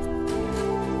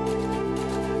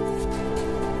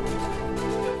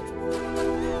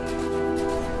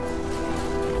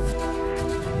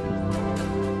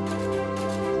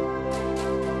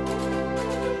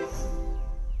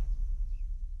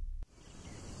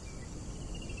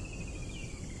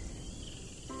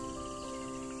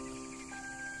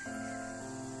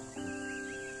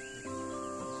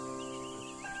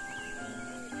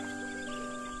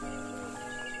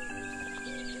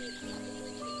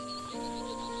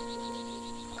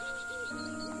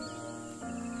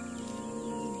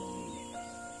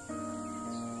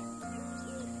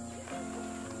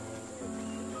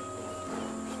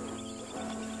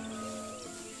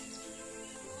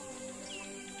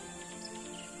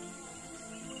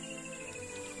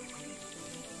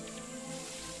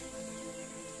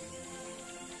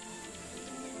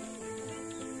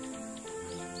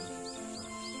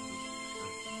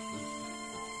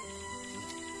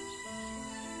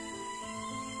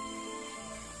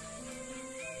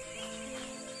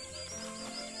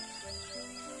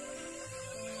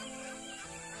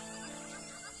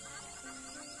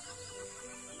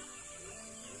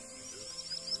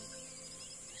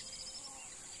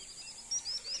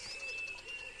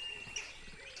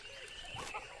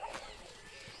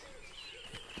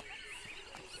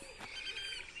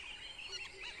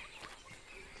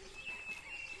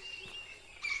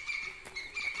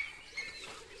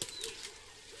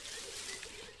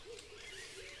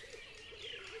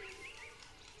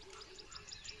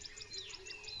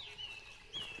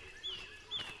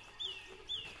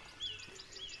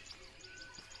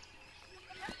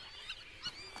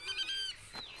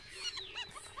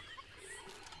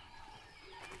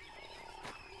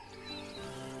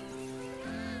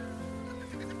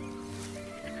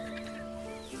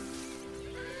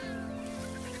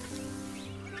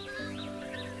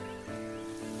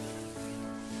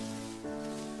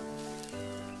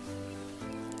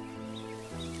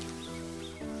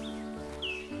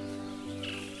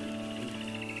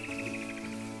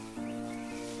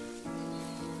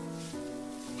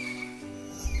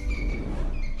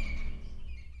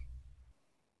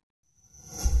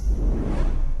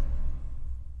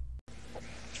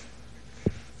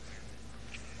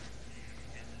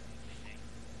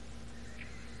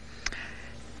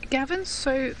 Gavin,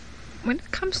 so when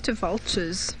it comes to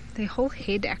vultures, their whole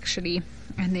head actually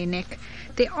and their neck,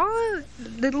 there are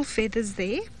little feathers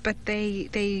there, but they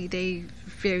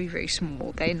very, very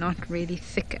small. They're not really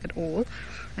thick at all,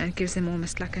 and it gives them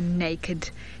almost like a naked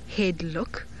head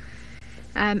look.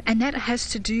 And that has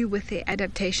to do with their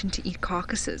adaptation to eat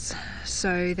carcasses.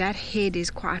 So that head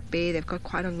is quite bare. They've got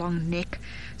quite a long neck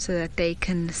so that they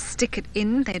can stick it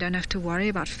in. They don't have to worry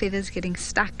about feathers getting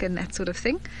stuck and that sort of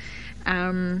thing.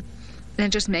 And it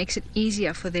just makes it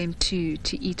easier for them to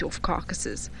eat off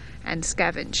carcasses and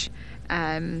scavenge.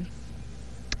 And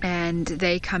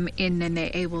they come in and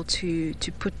they're able to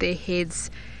put their heads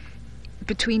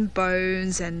between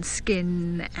bones and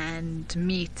skin and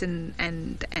meat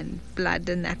and blood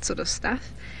and that sort of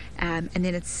stuff, and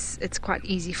then it's quite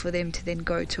easy for them to then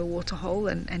go to a water hole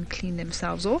and clean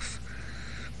themselves off.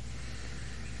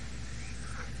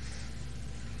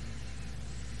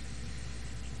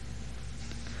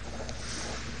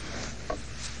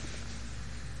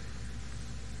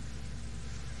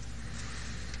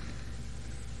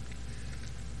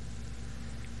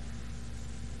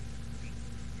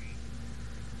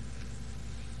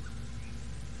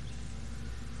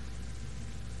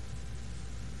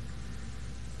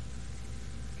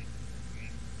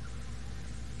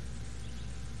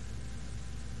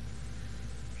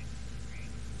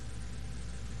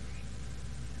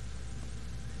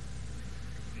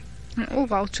 And all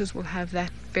vultures will have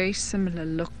that very similar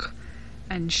look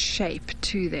and shape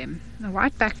to them. The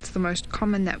white-backed is the most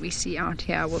common that we see out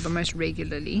here, well, the most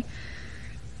regularly.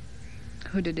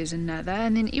 Hooded is another,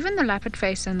 and then even the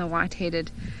lappet-faced and the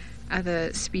white-headed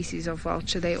other species of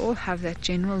vulture, they all have that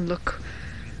general look,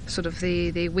 sort of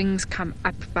their wings come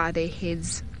up by their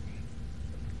heads,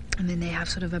 and then they have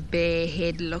sort of a bare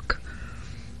head look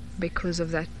because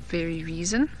of that very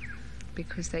reason,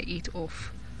 because they eat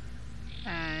off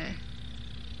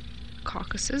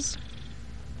carcasses.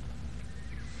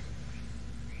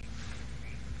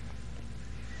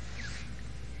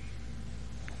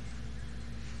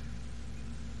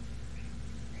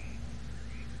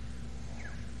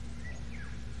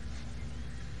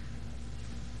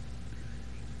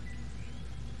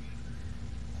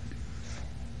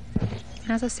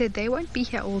 As I said, they won't be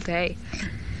here all day.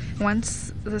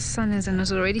 Once the sun is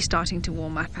already starting to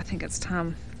warm up, I think it's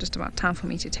just about time for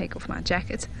me to take off my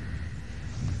jacket.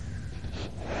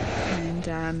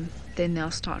 And then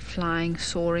they'll start flying,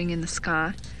 soaring in the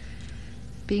sky,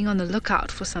 being on the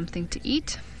lookout for something to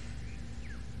eat.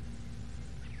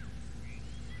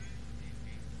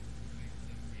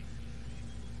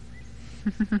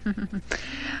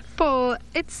 Paul,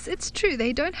 it's true,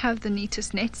 they don't have the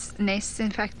neatest nests.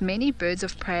 In fact, many birds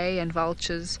of prey and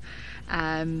vultures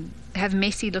have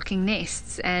messy looking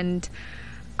nests, and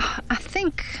I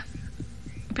think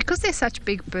because they're such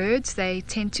big birds, they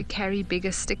tend to carry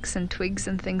bigger sticks and twigs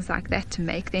and things like that to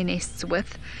make their nests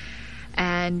with.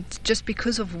 And just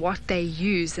because of what they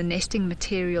use, the nesting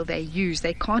material they use,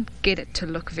 they can't get it to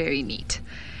look very neat.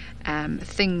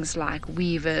 Things like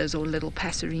weavers or little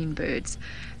passerine birds,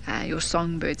 your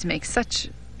songbirds, make such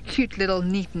cute little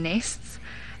neat nests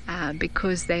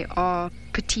because they are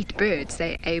petite birds.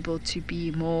 They're able to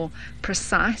be more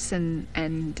precise and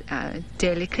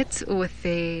delicate with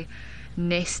their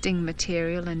nesting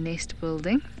material and nest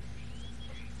building,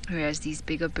 whereas these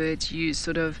bigger birds use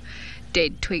sort of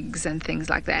dead twigs and things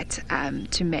like that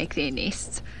to make their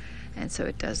nests, and so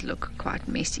it does look quite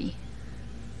messy.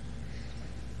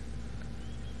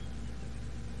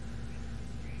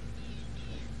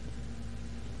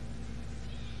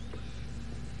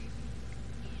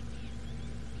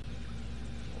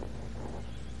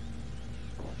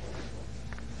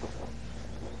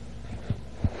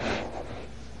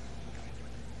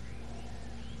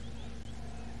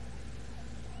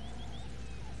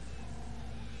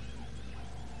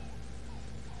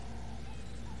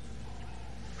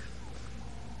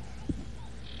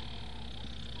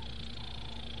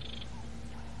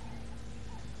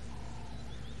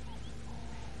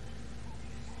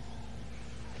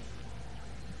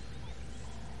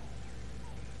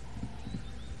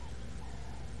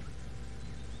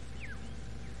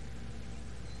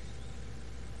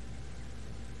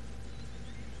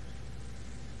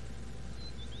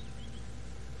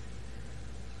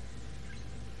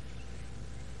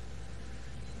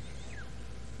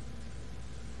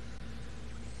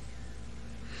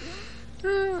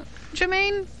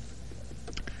 Jermaine,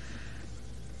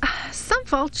 some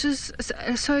vultures,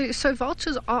 so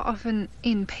vultures are often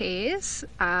in pairs.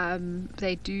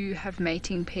 They do have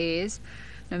mating pairs.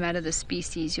 No matter the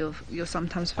species, you'll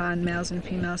sometimes find males and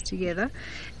females together.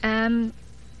 And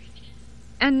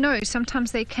no,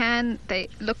 sometimes they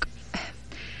look.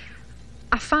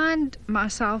 I find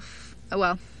myself,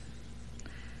 well,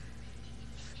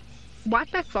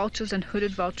 white-backed vultures and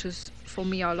hooded vultures for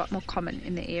me are a lot more common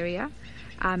in the area,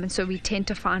 and so we tend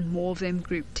to find more of them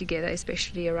grouped together,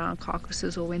 especially around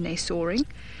carcasses or when they're soaring.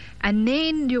 And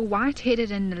then your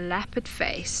white-headed and the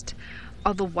lappet-faced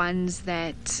are the ones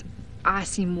that I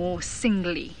see more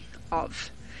singly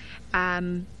of.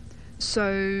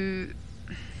 So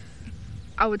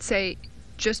I would say,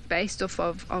 just based off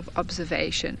of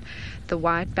observation, the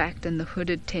white-backed and the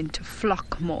hooded tend to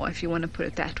flock more, if you want to put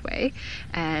it that way,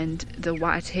 and the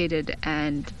white-headed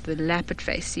and the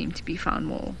lappet-faced seem to be found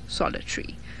more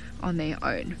solitary on their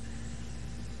own.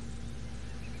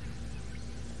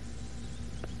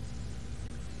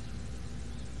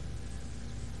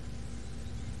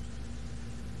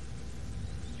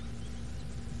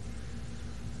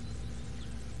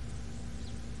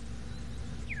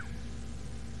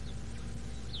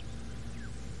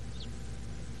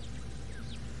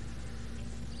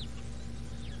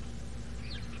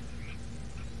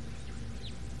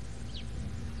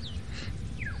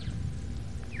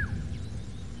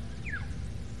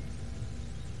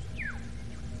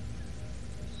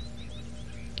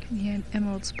 Can you hear an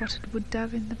emerald spotted wood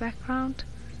dove in the background?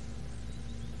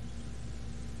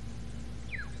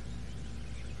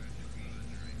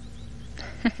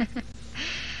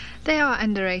 They are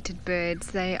underrated birds.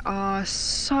 They are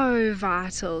so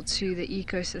vital to the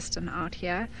ecosystem out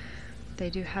here. They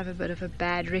do have a bit of a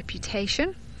bad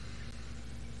reputation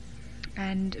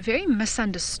and very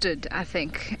misunderstood, I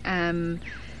think,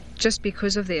 just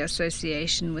because of their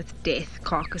association with death,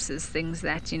 carcasses, things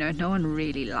that, you know, no one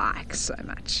really likes so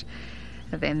much.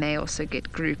 And then they also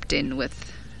get grouped in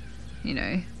with, you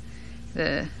know,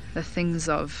 the things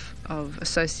of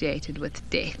associated with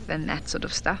death and that sort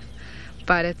of stuff.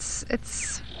 But it's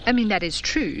I mean, that is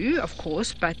true, of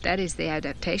course, but that is their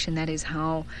adaptation. That is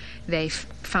how they've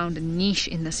found a niche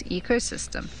in this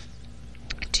ecosystem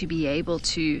to be able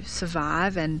to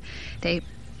survive, and they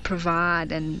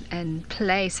provide and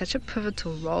play such a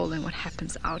pivotal role in what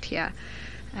happens out here.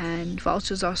 And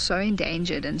vultures are so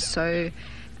endangered, and so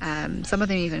some of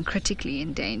them even critically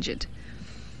endangered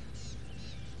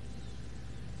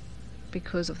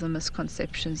because of the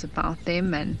misconceptions about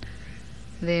them and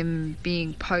them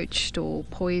being poached or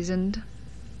poisoned.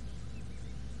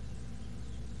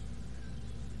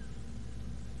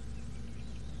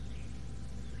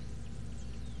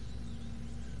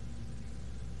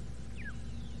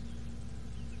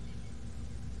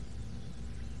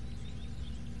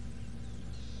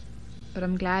 But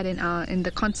I'm glad in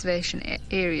the conservation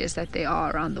areas that there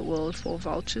are around the world for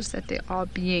vultures, that there are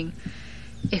being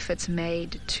efforts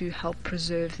made to help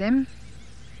preserve them,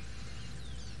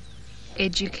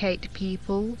 educate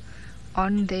people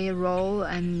on their role,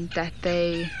 and that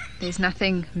there's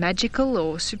nothing magical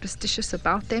or superstitious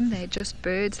about them. They're just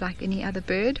birds like any other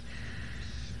bird.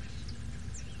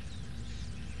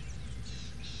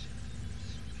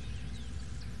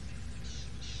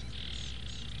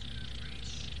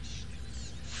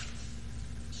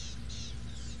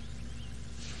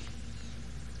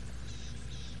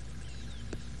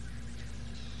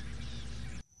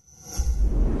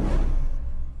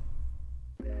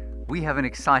 We have an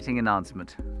exciting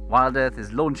announcement. Wild Earth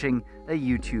is launching a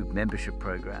YouTube membership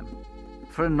program.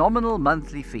 For a nominal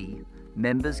monthly fee,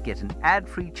 members get an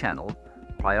ad-free channel,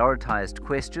 prioritized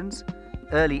questions,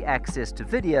 early access to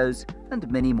videos, and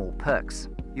many more perks.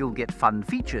 You'll get fun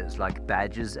features like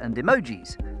badges and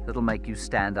emojis that'll make you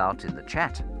stand out in the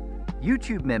chat.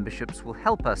 YouTube memberships will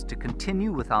help us to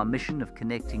continue with our mission of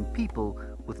connecting people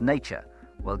with nature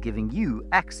while giving you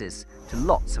access to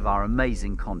lots of our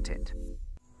amazing content.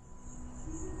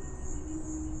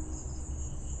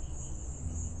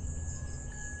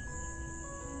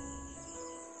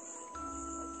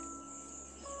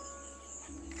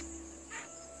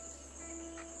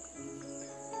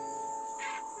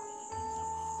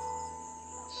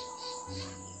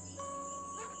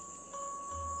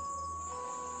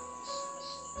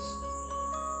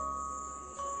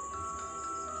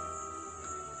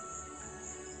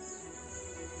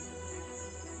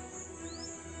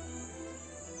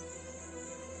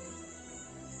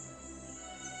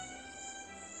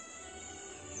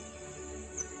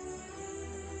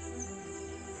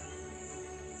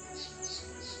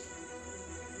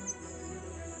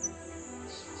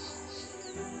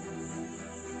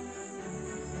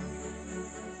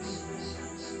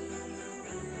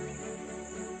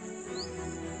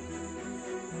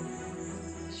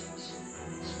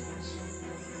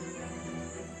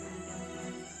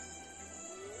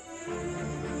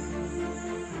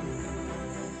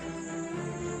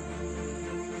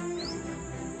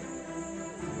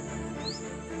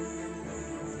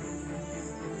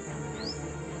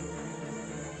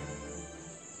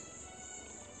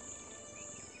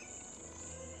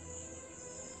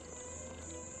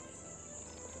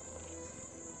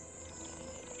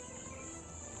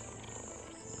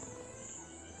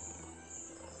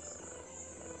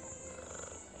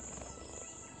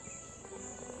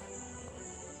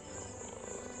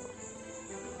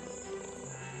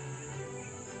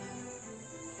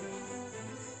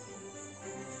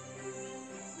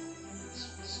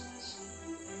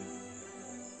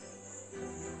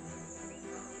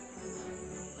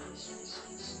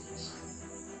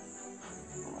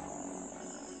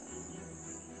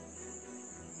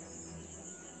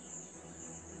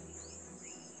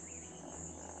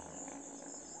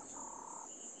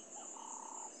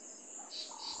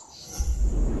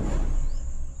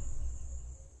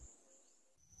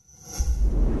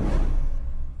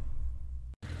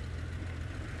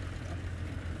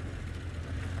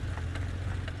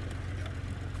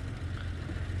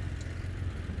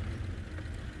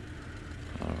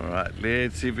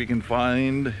 Let's see if we can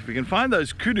find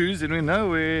those kudus, and we know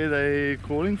where they're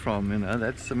calling from. You know,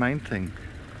 that's the main thing.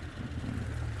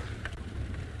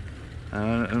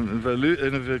 And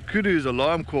if a kudu's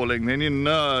alarm calling, then you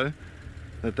know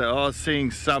that they are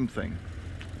seeing something.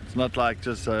 It's not like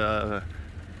just a,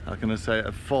 how can I say,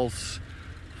 a false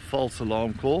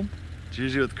alarm call. It's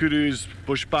usually with kudus,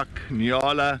 bushbuck,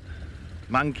 nyala,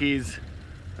 monkeys.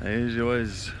 They usually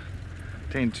always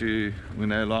tend to, when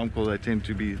they alarm call, they tend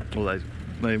to be, well,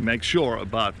 they make sure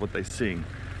about what they're seeing.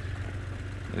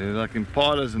 Like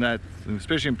impalas and that,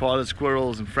 especially impalas,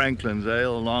 squirrels and franklins,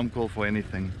 they'll alarm call for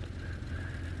anything.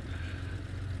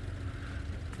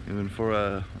 Even for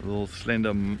a little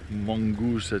slender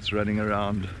mongoose that's running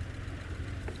around.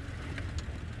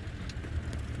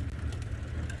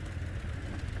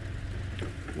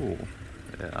 Oh,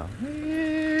 yeah.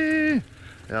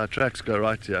 Yeah, tracks go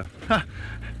right here.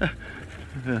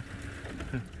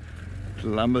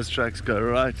 Columbus tracks go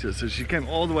right here. So she came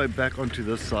all the way back onto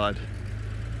this side.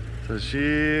 So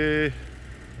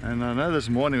and I know this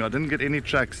morning I didn't get any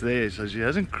tracks there, so she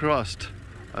hasn't crossed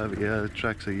over here. The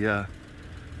tracks are here.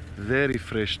 Very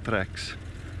fresh tracks.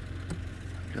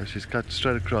 Okay, she's cut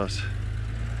straight across.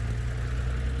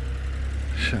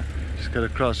 She's cut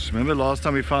across. Remember last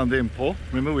time we found them, Paul?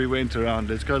 Remember we went around.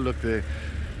 Let's go look there.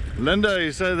 Linda,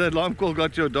 you say that alarm call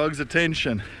got your dog's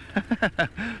attention.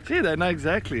 See, they know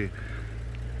exactly.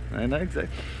 They know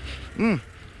exactly. That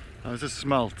was a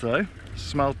smelt, eh?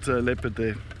 Smelt leopard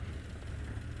there.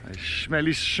 A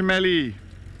smelly.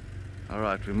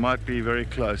 Alright, we might be very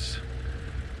close.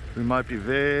 We might be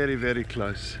very, very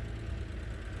close.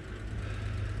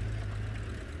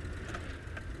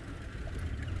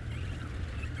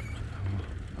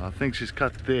 I think she's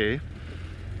cut there.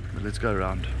 But let's go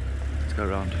around. Let's go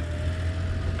around.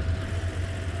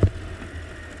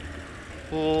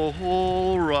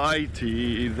 Alrighty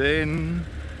then.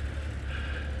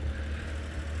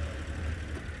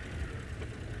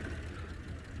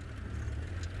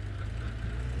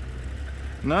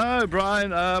 No,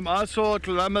 Brian. I saw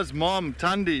Tlama's mom,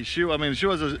 Tandi. She was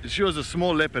a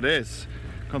small leopardess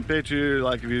compared to,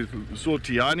 like, if you saw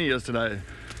Tiani yesterday.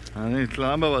 I think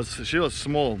Tlama she was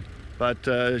small, but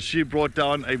she brought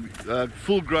down a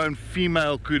full-grown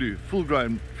female kudu.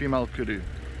 Full-grown female kudu.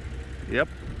 Yep,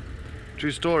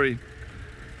 true story.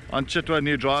 On Chitwa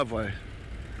New Driveway.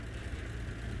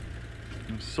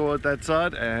 Saw it that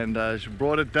side, and she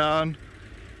brought it down.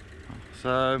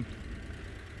 So.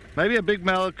 Maybe a big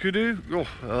male kudu.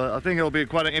 I think it'll be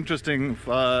quite an interesting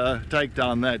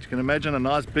takedown that. You can imagine a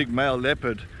nice big male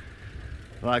leopard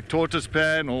like tortoise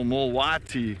pan or more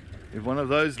whitey. If one of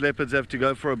those leopards have to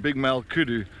go for a big male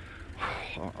kudu,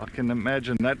 I can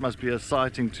imagine that must be a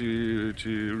sighting to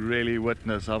really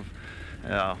witness.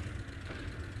 Yeah,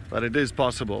 but it is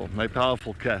possible. They're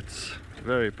powerful cats,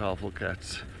 very powerful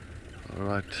cats. All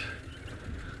right,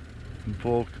 and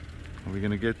Paul, are we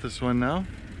going to get this one now?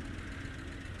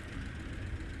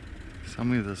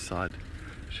 Somewhere this side.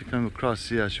 She come across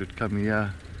here, she would come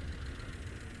here.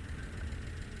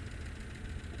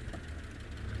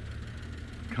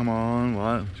 Come on,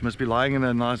 well, she must be lying in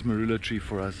a nice marula tree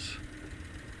for us.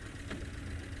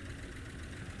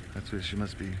 That's where she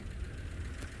must be,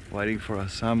 waiting for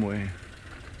us somewhere.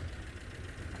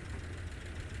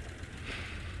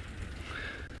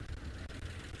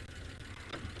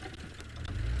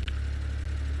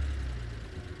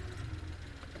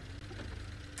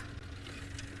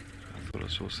 I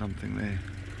saw something there.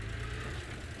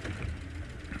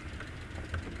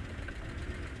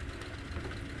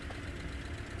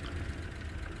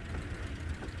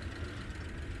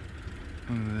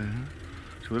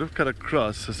 She would have cut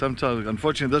across. So sometimes,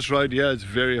 unfortunately, this road here is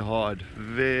very hard,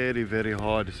 very, very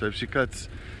hard. So if she cuts,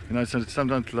 you know,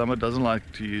 sometimes Lama doesn't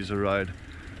like to use a road,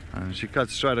 and she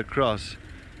cuts straight across.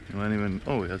 You won't even.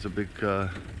 Oh, that's a big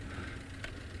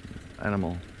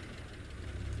animal.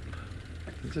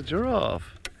 It's a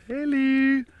giraffe.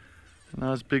 Hello! A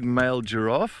nice big male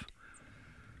giraffe.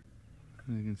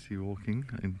 You can see walking.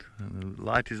 And the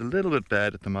light is a little bit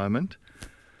bad at the moment.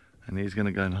 And he's going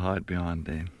to go and hide behind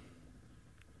there.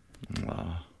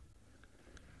 Wow.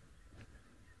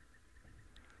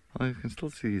 Oh, you can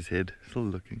still see his head. Still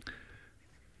looking.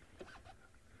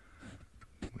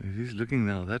 He's looking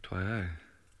now that way, eh?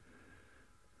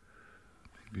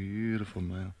 Beautiful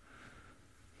male.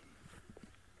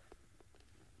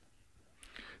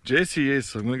 Jesse,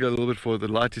 yes, I'm going to go a little bit forward. The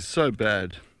light is so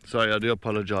bad. Sorry, I do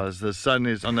apologize. The sun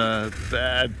is on a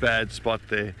bad spot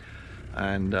there.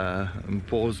 And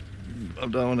Paul's, I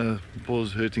don't want to,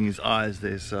 Paul's hurting his eyes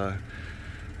there. So,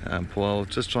 Paul, I'll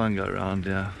just try and go around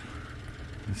here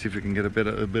and see if we can get a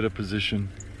better position.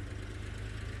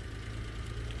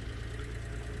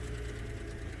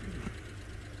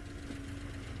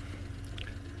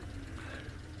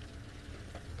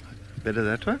 Better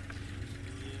that way?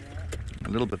 A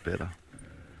little bit better.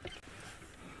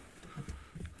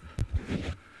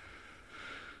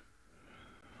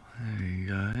 There you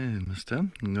go, mister.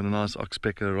 We've got a nice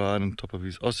oxpecker right on top of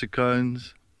his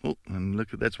ossicones. Oh, and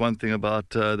look, that's one thing about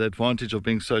the advantage of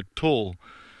being so tall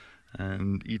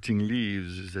and eating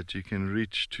leaves is that you can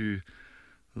reach to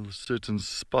certain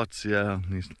spots here,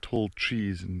 these tall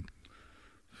trees, and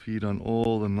feed on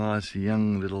all the nice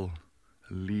young little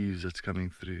leaves that's coming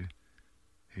through.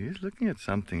 He's looking at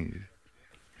something.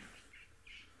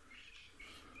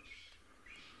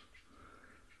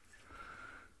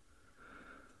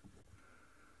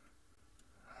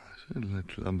 Let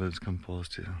lumbers come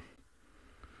past here.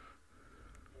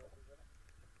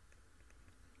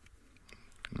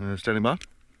 Standing by.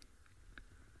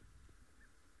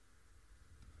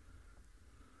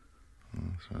 Oh,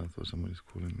 sorry, I thought somebody's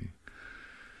calling me.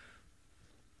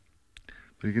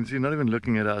 But you can see, not even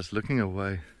looking at us, looking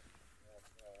away.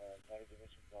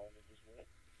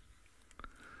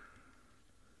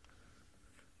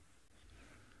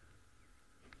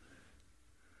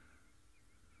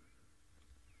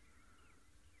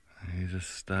 He's a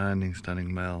stunning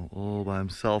male, all by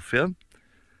himself here.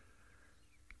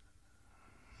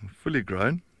 Fully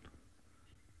grown.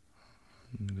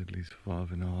 At least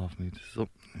 5.5 meters. Oh,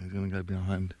 he's going to go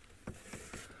behind.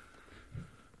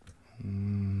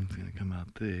 He's going to come out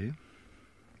there.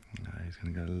 No, he's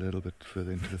going to go a little bit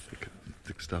further into the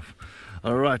thick stuff.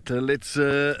 All right, let's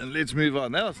move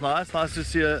on. That was nice. Nice to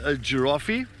see a giraffe.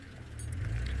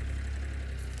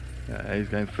 Yeah, he's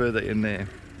going further in there.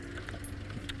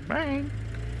 Bang.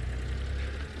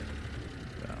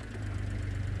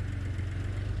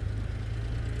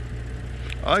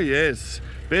 Oh yes,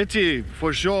 Betty,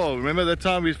 for sure. Remember the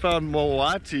time we found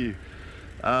Moawati?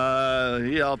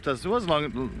 He helped us. It wasn't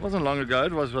long ago.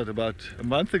 It was about a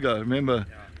month ago. Remember,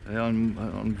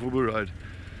 on Vubu Road,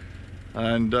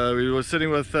 and we were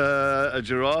sitting with a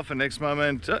giraffe. And next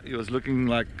moment, he was looking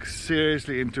like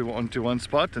seriously onto one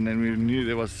spot, and then we knew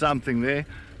there was something there.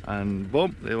 And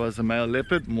boom, there was a male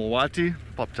leopard, Moawati,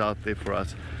 popped out there for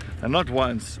us. And not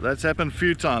once. That's happened a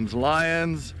few times.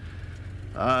 Lions.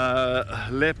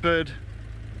 Leopard,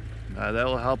 they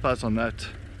will help us on that.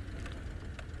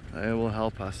 They will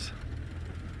help us.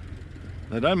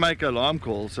 They don't make alarm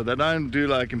calls, so they don't do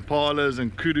like impalas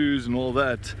and kudus and all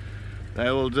that. They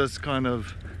will just kind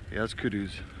of, yes,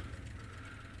 kudus.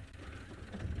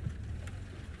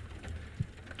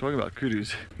 Talking about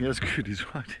kudus, yes, kudus,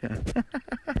 right here.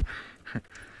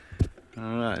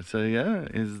 Alright, so yeah,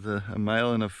 is a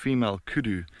male and a female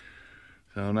kudu.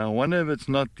 So now I wonder if it's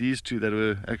not these two that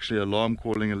were actually alarm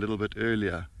calling a little bit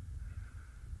earlier.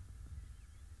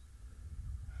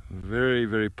 Very,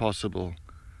 very possible.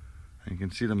 And you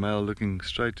can see the male looking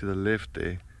straight to the left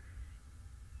there.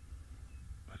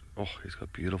 But, oh, he's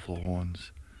got beautiful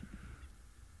horns.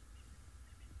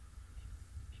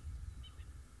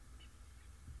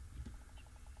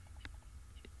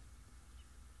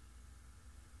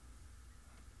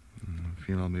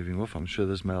 Female moving off. I'm sure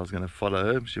this male is going to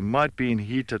follow her. She might be in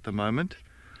heat at the moment.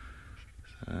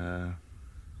 So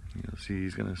you'll see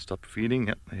he's going to stop feeding.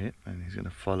 Yep, there, and he's going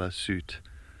to follow suit.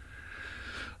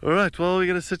 Alright, well, we're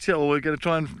going to sit here, or we're going to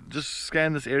try and just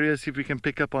scan this area, see if we can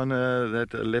pick up on that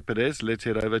leopardess. Let's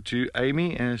head over to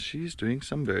Amy, and she's doing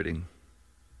some birding.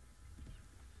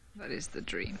 That is the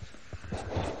dream.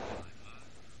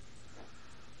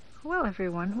 Well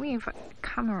everyone, we've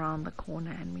come around the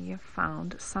corner and we have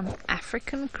found some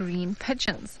African green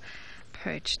pigeons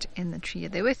perched in the tree.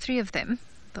 There were 3 of them.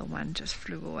 The one just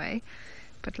flew away,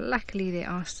 but luckily there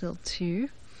are still 2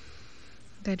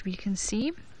 that we can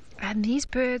see. And these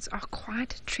birds are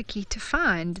quite tricky to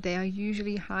find. They are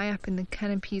usually high up in the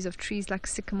canopies of trees like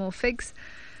sycamore figs.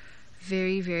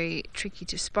 Very, very tricky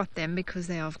to spot them because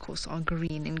they of course are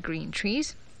green in green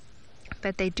trees.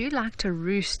 But they do like to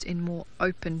roost in more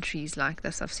open trees like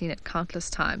this. I've seen it countless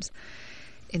times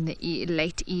in the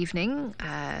late evening,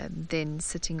 then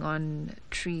sitting on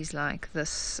trees like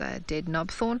this dead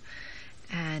knobthorn,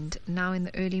 and now in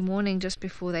the early morning just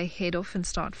before they head off and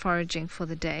start foraging for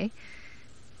the day.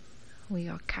 We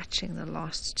are catching the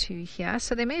last 2 here,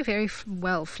 so they may very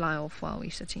well fly off while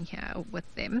we're sitting here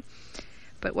with them.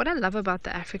 But what I love about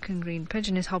the African green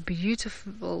pigeon is how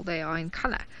beautiful they are in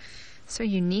color. So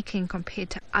unique in compared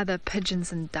to other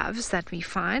pigeons and doves that we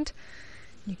find.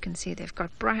 You can see they've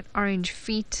got bright orange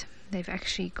feet. They've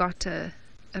actually got a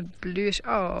bluish,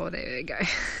 oh, there we go.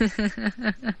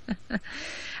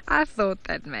 I thought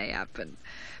that may happen,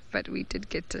 but we did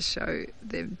get to show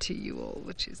them to you all,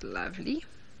 which is lovely.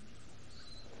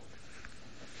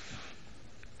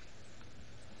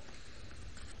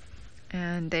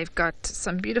 And they've got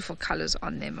some beautiful colors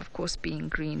on them, of course, being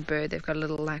green bird. They've got a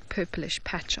little like purplish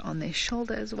patch on their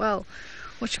shoulder as well,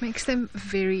 which makes them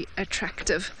very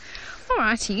attractive.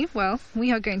 Alrighty, well,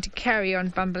 we are going to carry on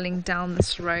bumbling down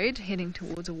this road, heading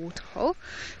towards a waterhole,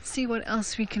 see what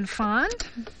else we can find.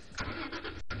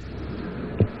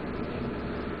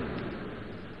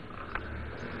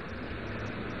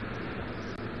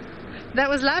 That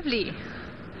was lovely.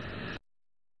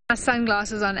 My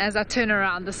sunglasses on as I turn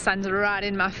around, the sun's right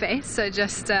in my face, so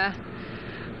just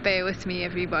bear with me,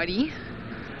 everybody.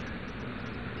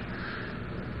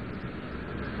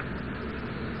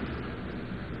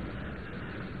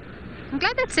 I'm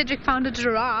glad that Cedric found a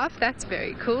giraffe. That's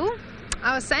very cool.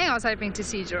 I was saying I was hoping to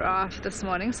see a giraffe this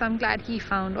morning, so I'm glad he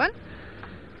found one.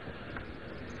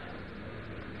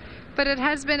 But it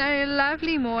has been a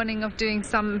lovely morning of doing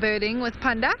some birding with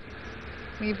Panda.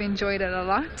 We've enjoyed it a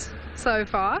lot so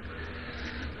far.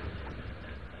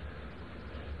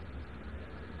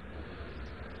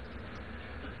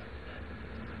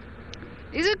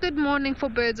 It's a good morning for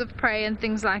birds of prey and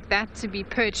things like that to be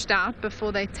perched out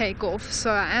before they take off. So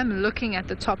I am looking at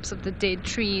the tops of the dead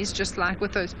trees, just like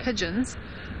with those pigeons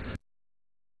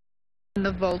and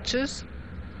the vultures.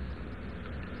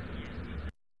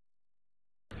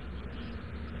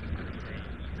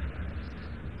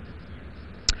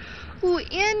 Oh,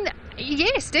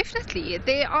 yes, definitely.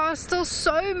 There are still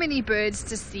so many birds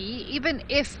to see, even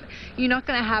if you're not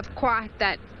going to have quite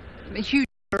that huge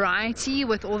variety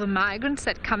with all the migrants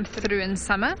that come through in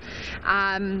summer.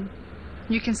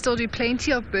 You can still do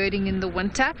plenty of birding in the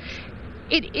winter.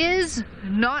 It is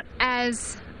not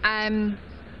as,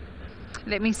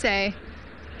 let me say,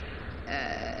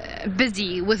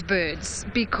 busy with birds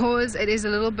because it is a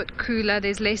little bit cooler.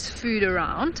 There's less food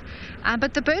around,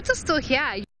 but the birds are still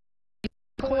here.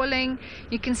 Calling,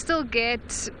 you can still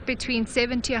get between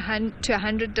 70 to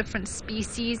 100 different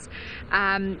species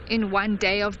in one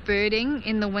day of birding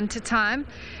in the winter time.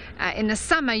 In the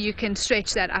summer you can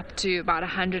stretch that up to about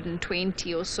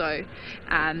 120 or so,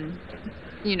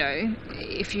 you know,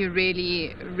 if you're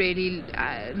really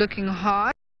looking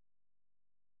hard.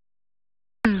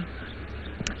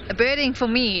 Birding for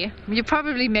me, you're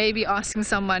probably maybe asking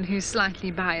someone who's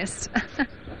slightly biased.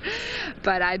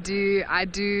 But I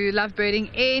do love birding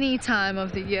any time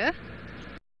of the year.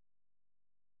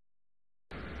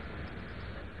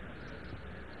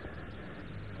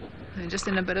 I'm just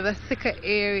in a bit of a thicker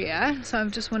area, so I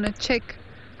just want to check.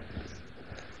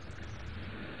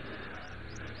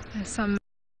 There's some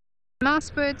mouse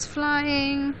birds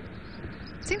flying.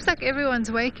 Seems like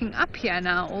everyone's waking up here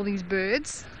now, all these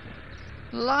birds.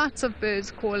 Lots of birds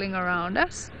calling around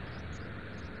us.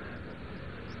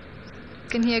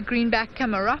 You can hear greenback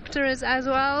cameropterus as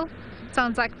well.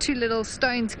 Sounds like two little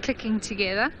stones clicking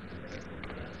together.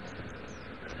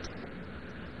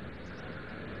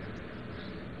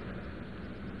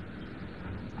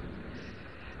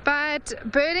 But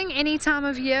birding any time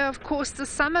of year, of course, the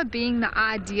summer being the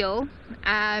ideal,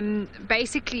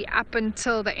 basically up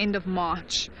until the end of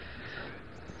March.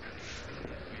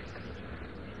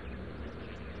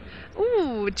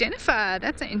 Ooh, Jennifer,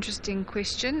 that's an interesting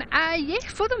question. Yeah,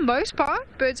 for the most part,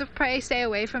 birds of prey stay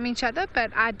away from each other,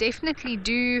 but I definitely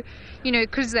do, you know,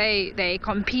 because they're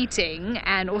competing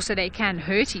and also they can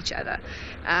hurt each other.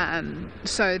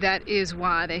 So that is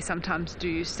why they sometimes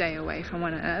do stay away from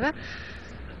one another.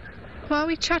 While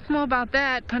we chat more about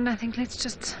that, Panda, I think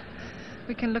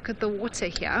we can look at the water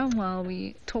here while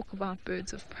we talk about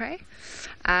birds of prey.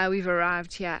 We've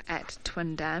arrived here at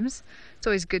Twin Dams. It's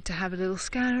always good to have a little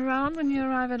scan around when you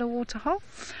arrive at a waterhole.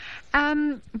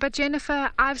 But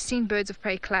Jennifer, I've seen birds of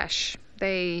prey clash.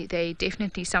 They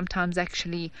definitely sometimes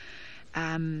actually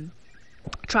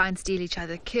try and steal each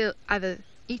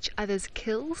other's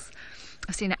kills.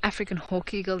 I've seen an African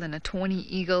hawk eagle and a tawny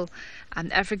eagle.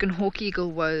 The African hawk eagle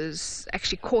was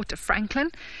actually caught a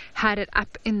francolin, had it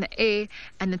up in the air,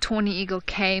 and the tawny eagle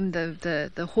came.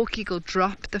 The hawk eagle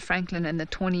dropped the francolin, and the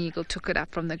tawny eagle took it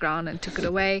up from the ground and took it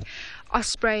away.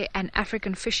 Osprey and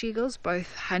African fish eagles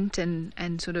both hunt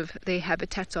and sort of their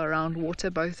habitats are around water,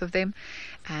 both of them,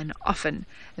 and often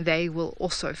they will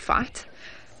also fight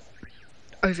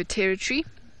over territory.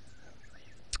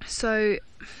 So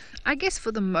I guess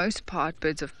for the most part,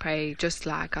 birds of prey, just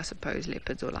like I suppose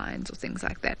leopards or lions or things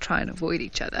like that, try and avoid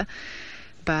each other.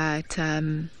 But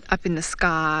up in the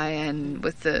sky and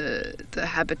with the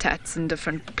habitats in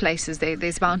different places,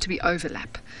 there's bound to be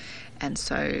overlap. And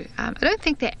so I don't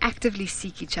think they actively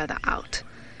seek each other out.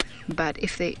 But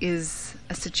if there is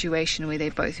a situation where they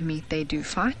both meet, they do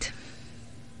fight.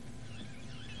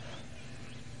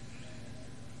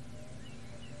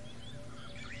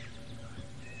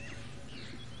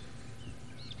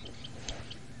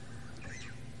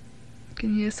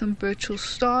 can hear some Birchall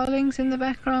starlings in the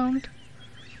background.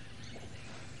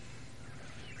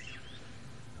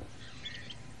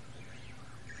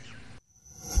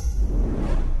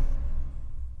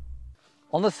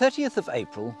 On the 30th of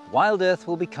April, Wild Earth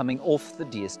will be coming off the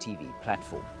DSTV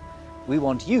platform. We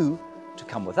want you to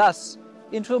come with us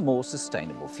into a more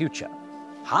sustainable future.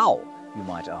 How, you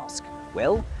might ask?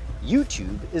 Well,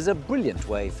 YouTube is a brilliant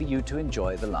way for you to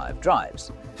enjoy the live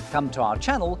drives. Come to our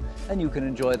channel and you can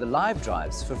enjoy the live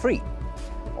drives for free.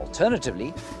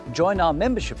 Alternatively, join our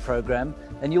membership program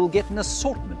and you'll get an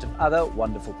assortment of other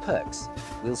wonderful perks.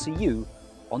 We'll see you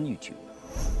on YouTube.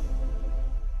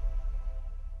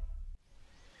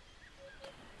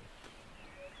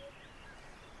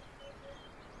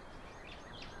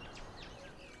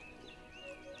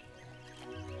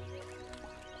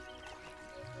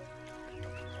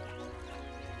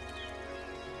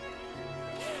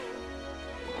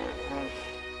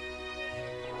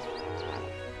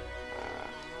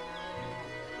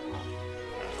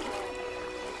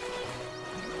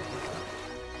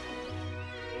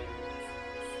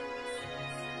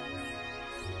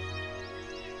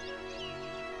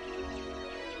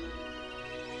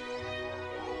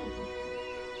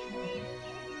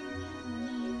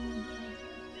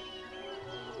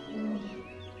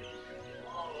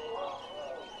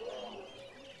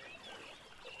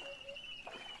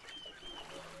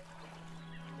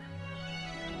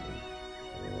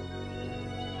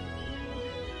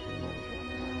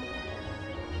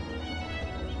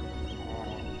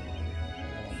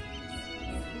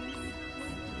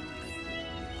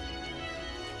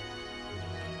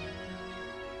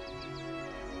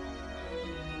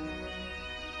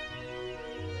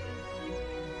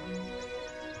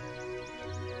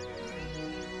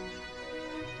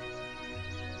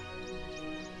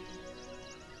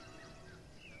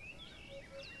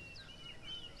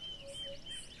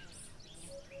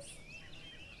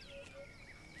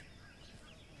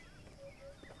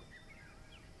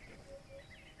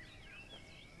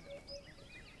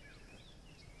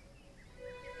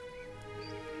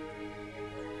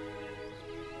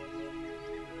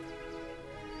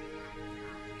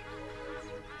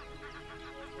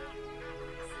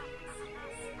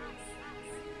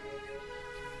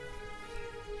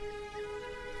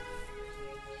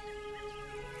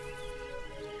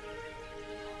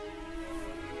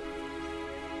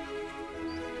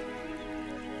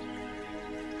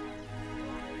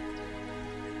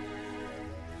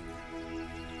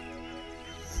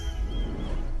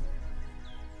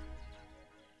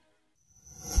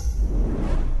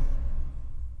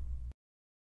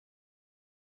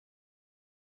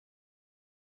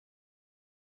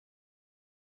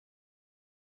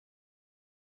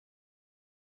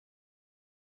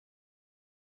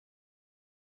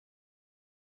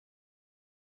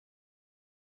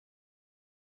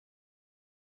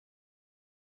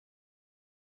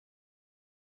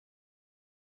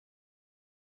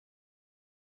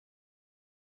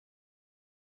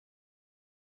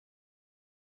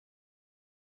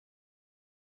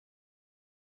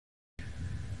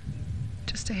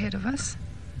 Just ahead of us,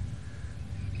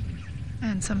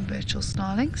 and some Birchall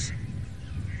starlings.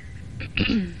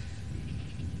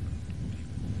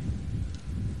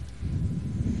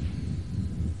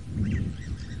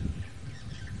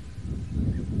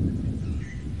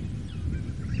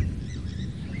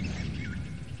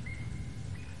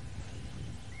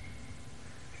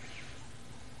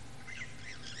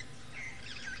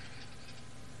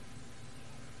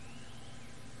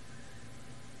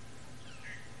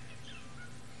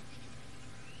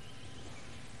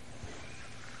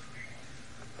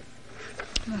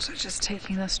 I'm also just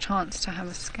taking this chance to have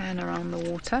a scan around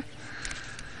the water.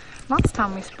 Last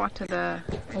time we spotted a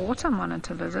water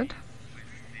monitor lizard.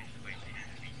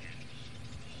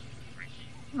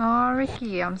 Oh,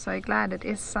 Ricky, I'm so glad. It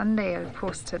is Sunday, of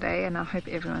course, today, and I hope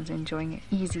everyone's enjoying an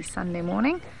easy Sunday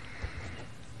morning.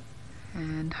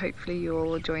 And hopefully you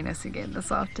all will join us again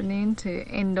this afternoon to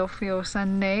end off your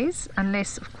Sundays,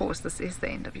 unless, of course, this is the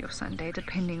end of your Sunday,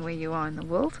 depending where you are in the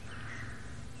world.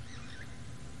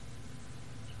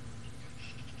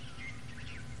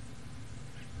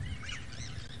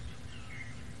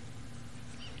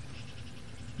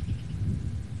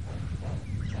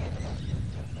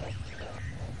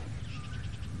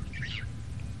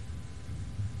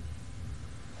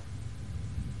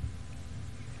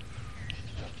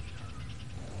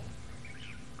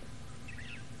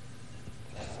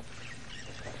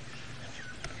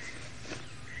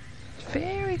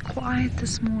 Very quiet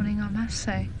this morning, I must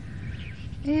say.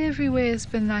 Everywhere's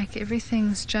been like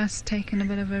everything's just taken a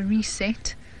bit of a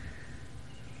reset,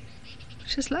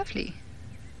 which is lovely.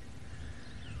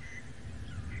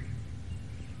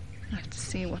 Let's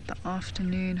see what the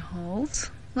afternoon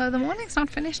holds. Although the morning's not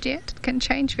finished yet, it can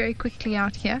change very quickly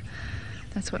out here.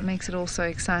 That's what makes it all so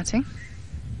exciting.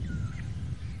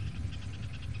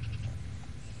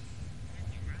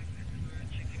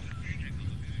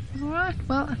 Alright,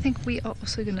 well, I think we are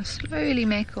also going to slowly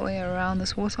make our way around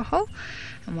this waterhole.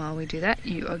 And while we do that,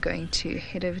 you are going to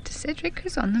head over to Cedric,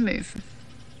 who's on the move.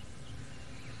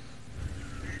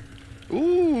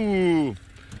 Ooh!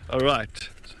 Alright.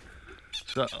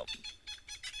 So,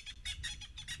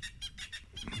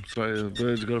 sorry, the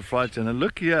bird's got a fright. And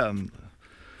look here.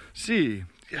 See,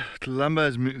 yeah, Columba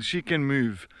has she can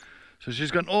move. So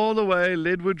she's gone all the way,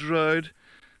 Leadwood Road.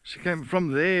 She came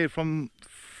from there, from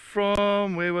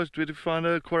where did we find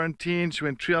her? Quarantine. She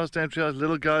went Treehouse down, Treehouse,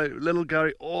 Little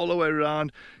Gary, all the way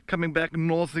around, coming back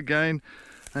north again.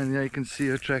 And yeah, you can see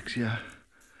her tracks here.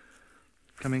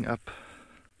 Coming up.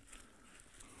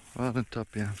 Right on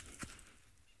top here.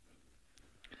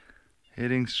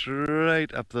 Heading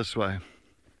straight up this way.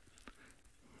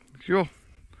 Sure.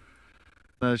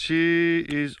 Now she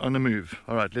is on the move.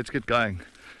 Alright, let's get going.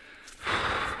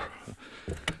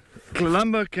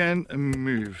 Columba can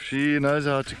move. She knows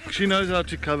how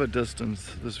to cover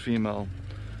distance. This female,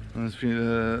 this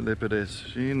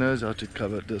leopardess, she knows how to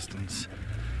cover distance.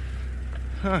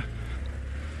 Huh.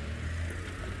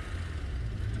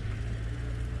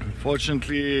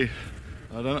 Unfortunately,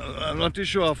 I'm not too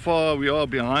sure how far we are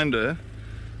behind her.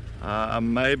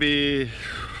 Maybe,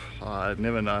 I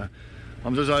never know.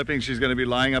 I'm just hoping she's going to be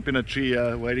lying up in a tree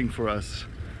waiting for us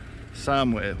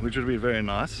somewhere, which would be very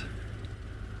nice.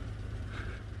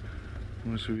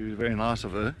 Which would be very nice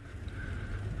of her.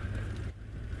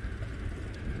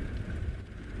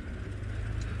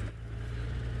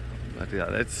 But yeah,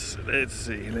 let's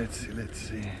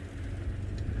see.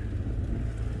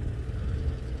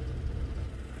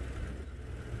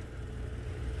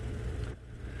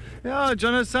 Yeah,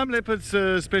 Jonas, some leopards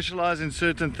specialize in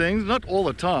certain things, not all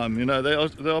the time, you know, they're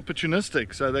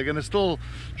opportunistic, so they're going to still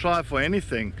try for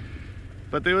anything.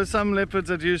 But there were some leopards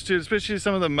that used to, especially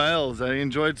some of the males, they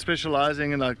enjoyed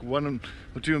specializing in, like one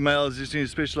or two males used to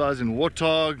specialize in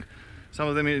warthog, some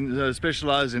of them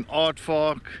specialize in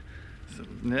aardvark. So,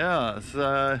 yeah,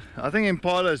 so I think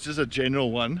impala is just a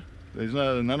general one. There's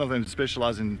none of them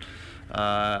specialize in,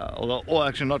 or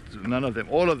actually not none of them,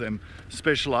 all of them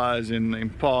specialize in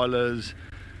impalas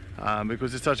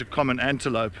because it's such a common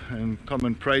antelope and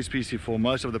common prey species for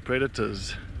most of the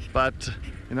predators. But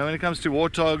you know, when it comes to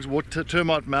warthogs,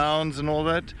 termite mounds and all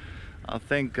that, I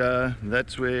think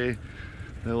that's where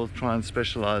they will try and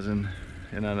specialize in,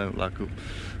 you know, like the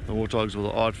warthogs or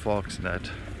the aardvarks and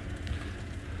that.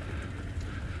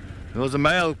 There was a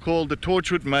male called the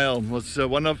Torchwood male, was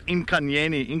one of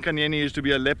Inkanyeni. Inkanyeni used to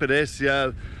be a leopardess,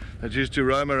 yeah, that used to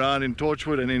roam around in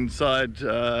Torchwood and inside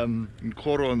in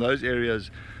Koro and those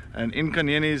areas. And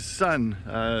Inkanyeni's son,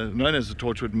 known as the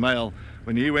Torchwood male,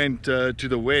 when he went to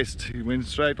the west, he went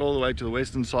straight all the way to the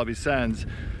western Sabi Sands,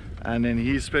 and then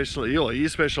he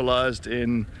specialized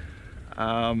in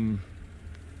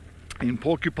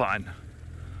porcupine.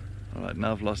 All right,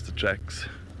 now I've lost the tracks.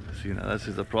 So, you know, this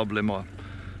is the problem.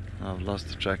 I've lost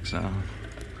the tracks now.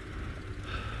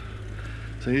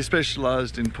 So he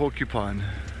specialized in porcupine.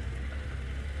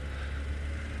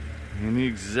 And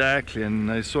exactly,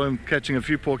 and I saw him catching a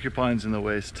few porcupines in the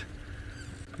west.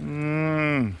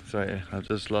 Sorry, I've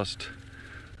just lost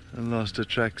the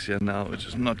tracks here now, which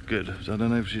is not good. So I don't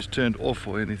know if she's turned off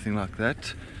or anything like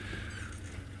that.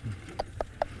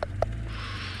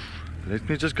 Let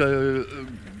me just go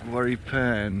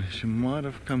Guaripan. She might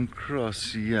have come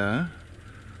across here.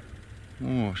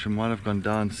 Oh, she might have gone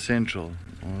down central.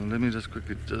 Well, let me just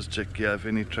quickly check here if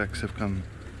any tracks have come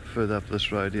further up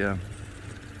this road here.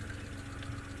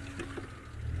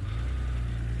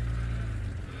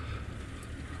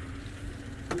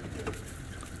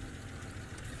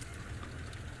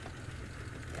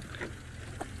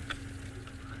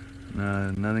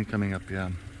 No, nothing coming up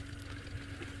here.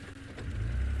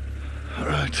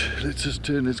 Alright, let's just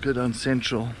turn, let's go down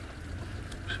central.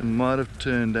 She might have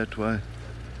turned that way.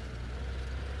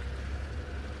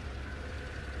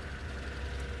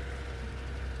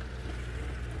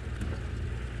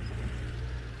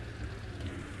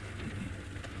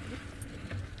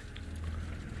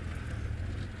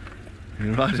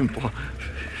 You're right in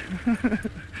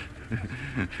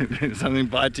There's something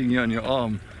biting you on your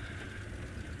arm.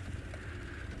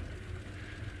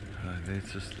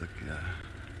 Let's just look here.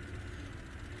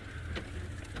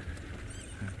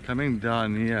 Coming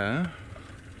down here.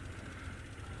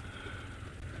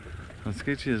 Well,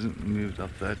 Sketchy hasn't moved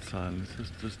up that side.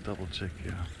 Let's just double check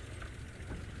here.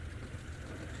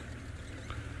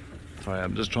 Sorry,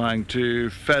 I'm just trying to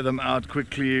fathom out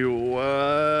quickly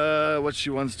what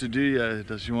she wants to do here.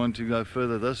 Does she want to go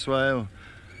further this way, or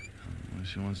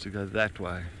she wants to go that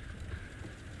way?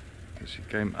 Because she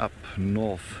came up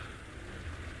north.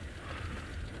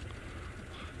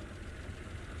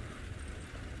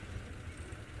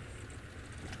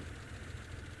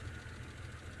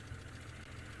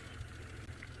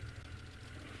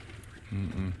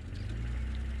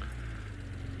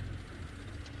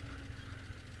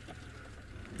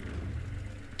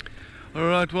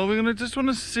 Alright, well, we're going to just want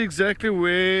to see exactly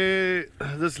where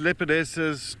this leopardess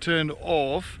has turned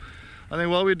off. I think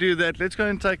while we do that, let's go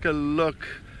and take a look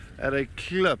at a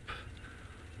clip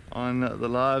on the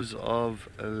lives of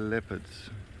leopards.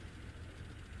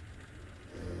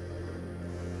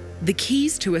 The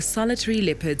keys to a solitary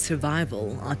leopard's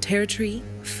survival are territory,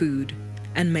 food,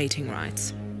 and mating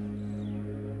rights.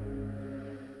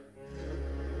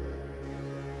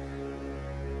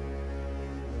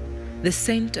 The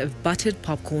scent of buttered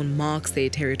popcorn marks their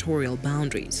territorial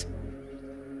boundaries.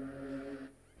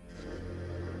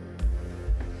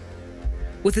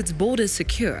 With its borders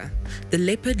secure, the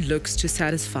leopard looks to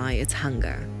satisfy its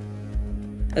hunger.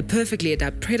 A perfectly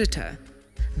adept predator,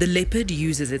 the leopard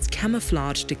uses its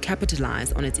camouflage to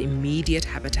capitalize on its immediate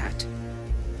habitat.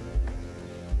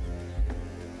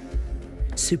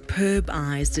 Superb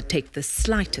eyes detect the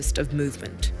slightest of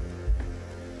movement.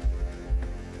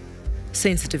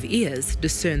 Sensitive ears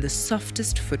discern the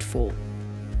softest footfall.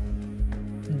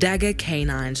 Dagger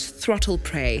canines throttle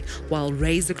prey while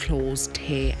razor claws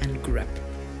tear and grip.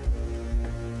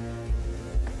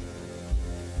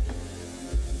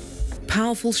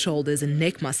 Powerful shoulders and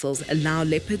neck muscles allow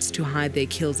leopards to hide their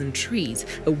kills in trees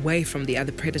away from the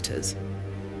other predators.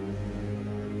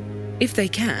 If they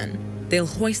can, they'll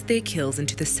hoist their kills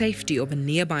into the safety of a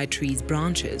nearby tree's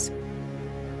branches.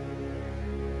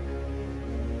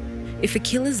 If a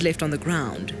kill is left on the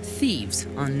ground, thieves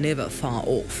are never far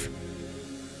off.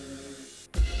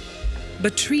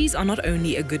 But trees are not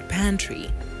only a good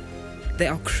pantry, they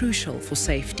are crucial for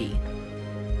safety.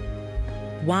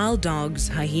 Wild dogs,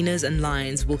 hyenas and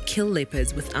lions will kill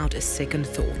leopards without a second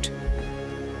thought.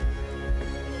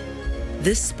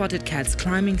 This spotted cat's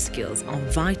climbing skills are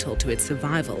vital to its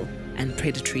survival and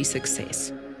predatory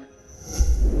success.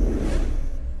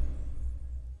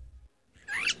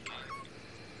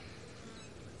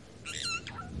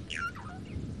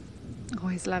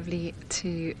 Always lovely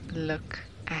to look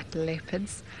at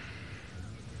leopards.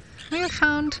 We have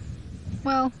found,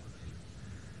 well,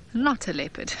 not a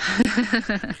leopard,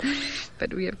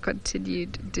 but we have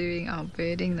continued doing our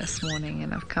birding this morning,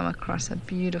 and I've come across a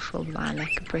beautiful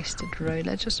lilac-breasted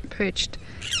roller just perched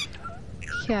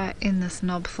here in this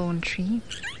knobthorn tree,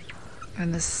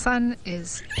 and the sun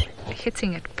is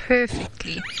hitting it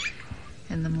perfectly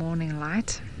in the morning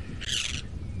light.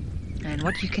 And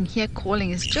what you can hear calling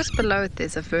is just below it,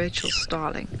 there's a virtual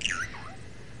starling.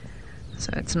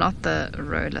 So it's not the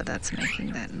roller that's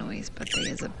making that noise, but there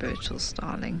is a virtual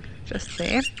starling just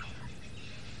there.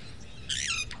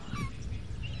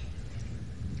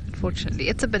 Unfortunately,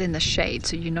 it's a bit in the shade,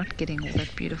 so you're not getting all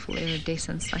that beautiful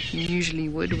iridescence like you usually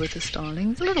would with the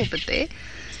starlings. A little bit there,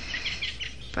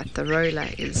 but the roller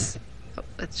is... oh,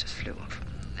 it just flew off.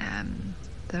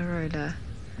 The roller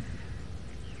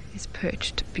is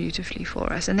perched beautifully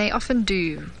for us, and they often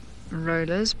do.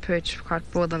 Rollers perch quite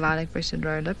broad, the lilac-breasted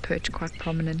roller perch quite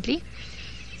prominently.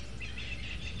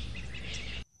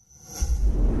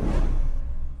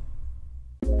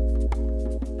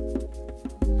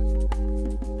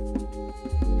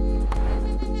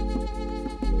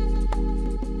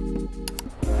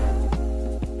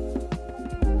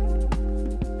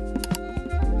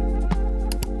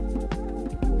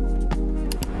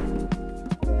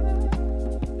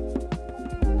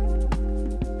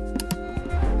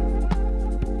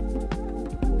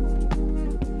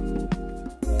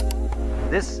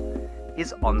 This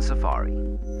is On Safari.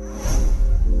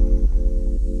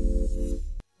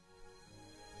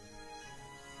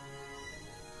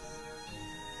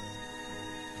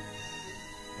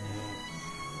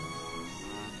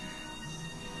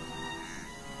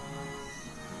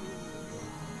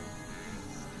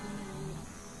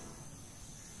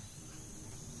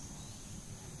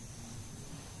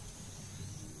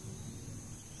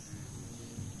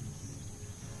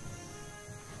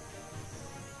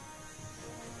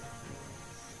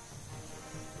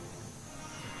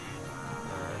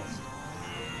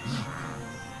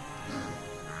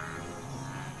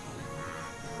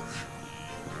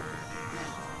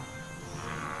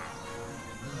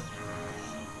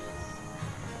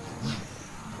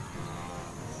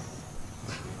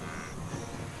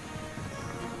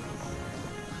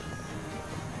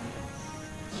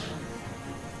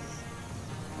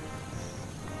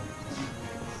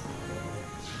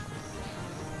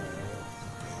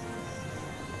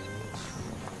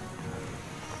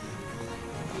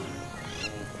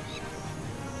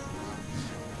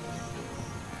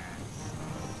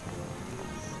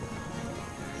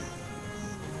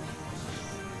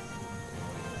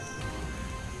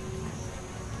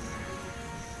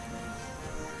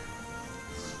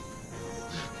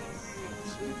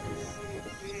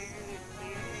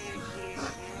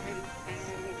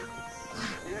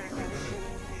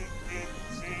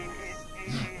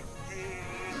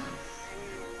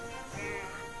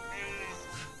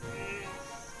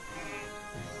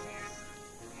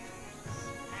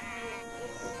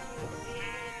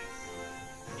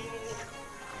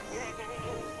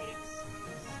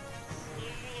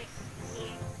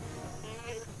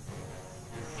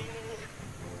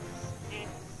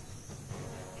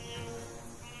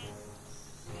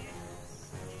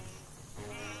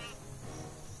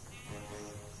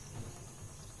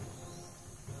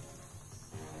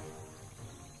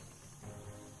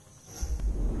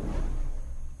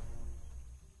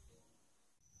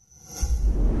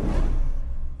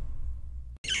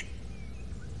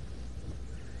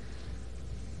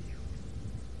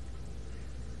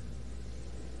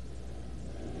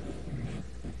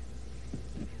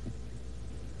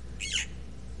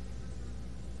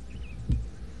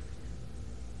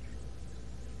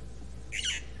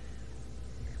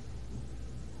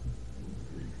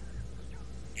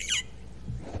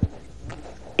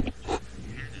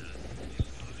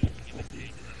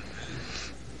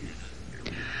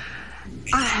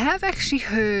 have actually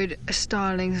heard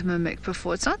starlings mimic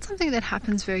before. It's not something that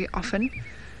happens very often.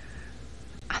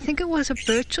 I think it was a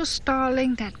Birchall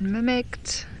starling that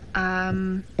mimicked,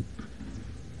 what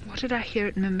did I hear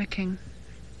it mimicking?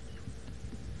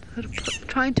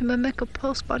 Trying to mimic a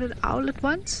pearl-spotted owlet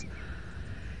once.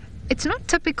 It's not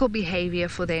typical behavior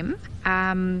for them,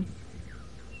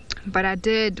 but I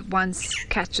did once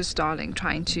catch a starling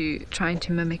trying to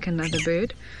mimic another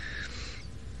bird.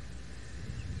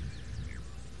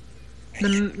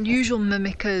 The usual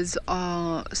mimickers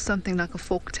are something like a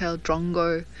fork-tailed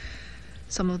drongo,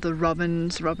 some of the robin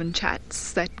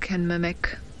chats that can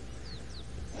mimic.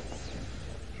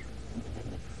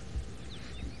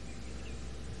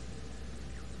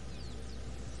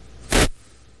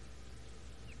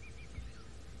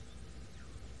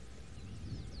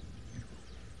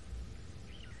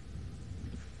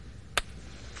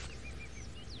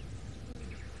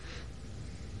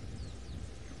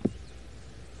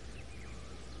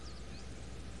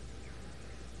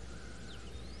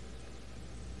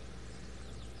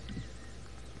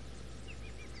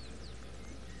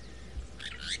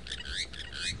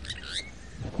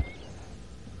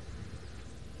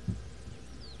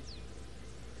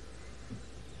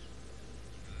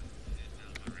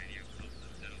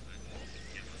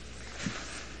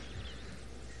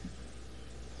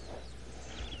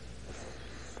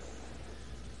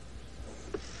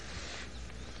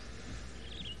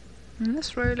 And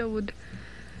this roller would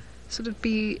sort of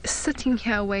be sitting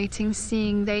here waiting,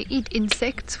 seeing they eat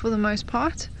insects for the most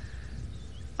part.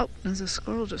 Oh, there's a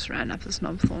squirrel just ran up this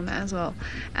knobthorn as well,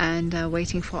 and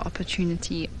waiting for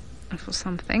opportunity for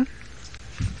something.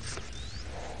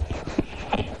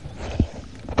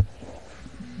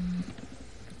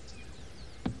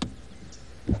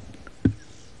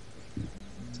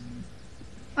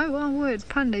 Oh, well, word,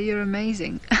 Panda, you're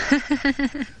amazing.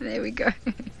 There we go.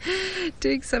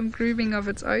 Doing some grooming of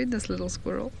its own, this little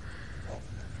squirrel.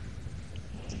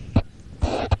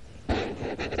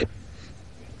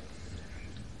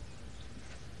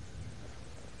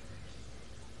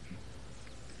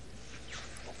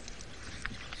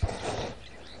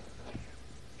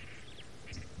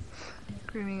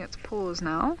 Grooming its paws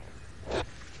now.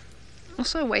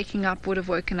 Also waking up, would have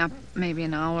woken up maybe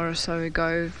an hour or so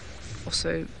ago.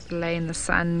 Also lay in the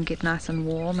sun, get nice and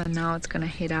warm, and now it's going to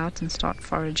head out and start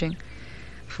foraging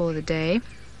for the day.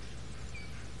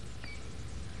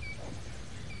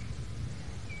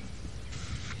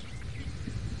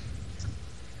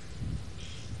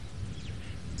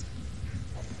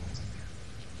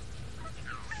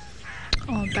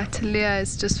 Oh, Batelia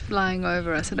is just flying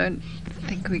over us. I don't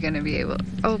think we're going to be able...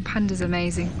 Oh, Panda's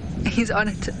amazing. He's on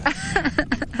it.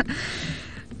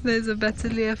 There's a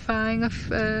Batelia flying,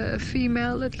 a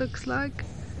female, it looks like.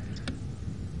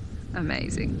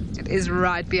 Amazing. It is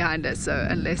right behind us, so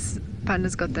unless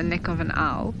Panda's got the neck of an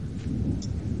owl.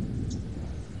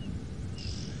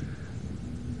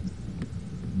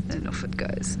 And off it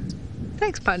goes.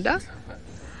 Thanks, Panda.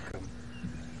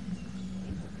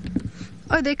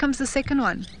 Oh, there comes the second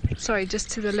one. Sorry,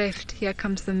 just to the left. Here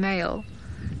comes the male.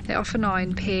 They often are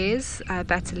in pairs,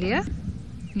 Batelia,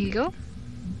 eagle.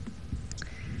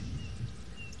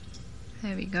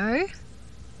 There we go.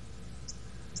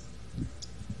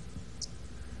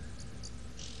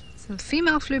 So the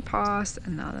female flew past,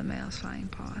 and now the male's flying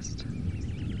past.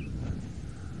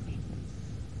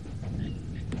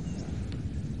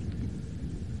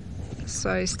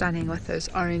 So stunning with those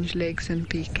orange legs and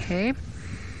beak hair.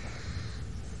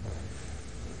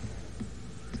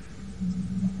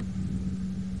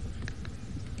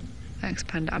 Thanks,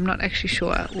 Panda. I'm not actually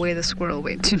sure where the squirrel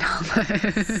went to now,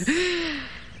 though.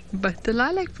 But the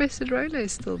lilac-breasted roller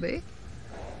is still there.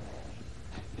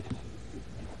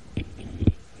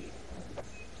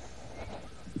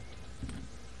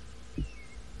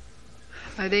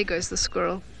 Oh, there goes the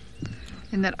squirrel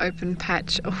in that open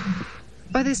patch. Oh,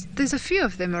 there's a few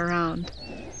of them around.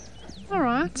 All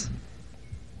right.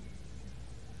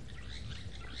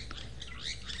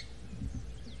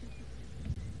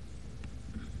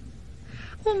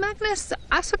 Well, Magnus,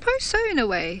 I suppose so in a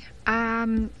way.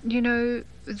 You know,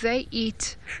 they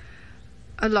eat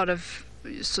a lot of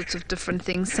sorts of different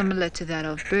things similar to that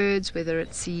of birds, whether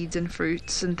it's seeds and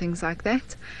fruits and things like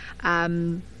that.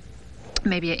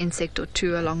 Maybe an insect or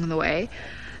two along the way.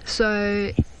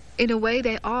 So in a way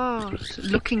they are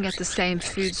looking at the same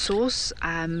food source,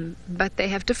 but they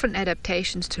have different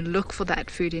adaptations to look for that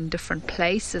food in different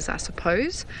places, I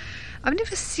suppose. I've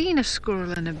never seen a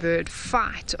squirrel and a bird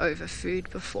fight over food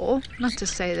before. Not to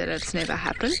say that it's never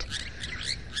happened.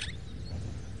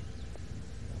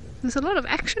 There's a lot of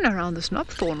action around this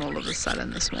knobthorn all of a sudden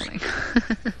this morning.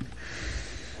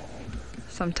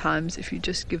 sometimes if you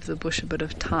just give the bush a bit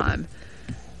of time,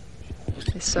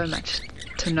 there's so much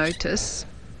to notice.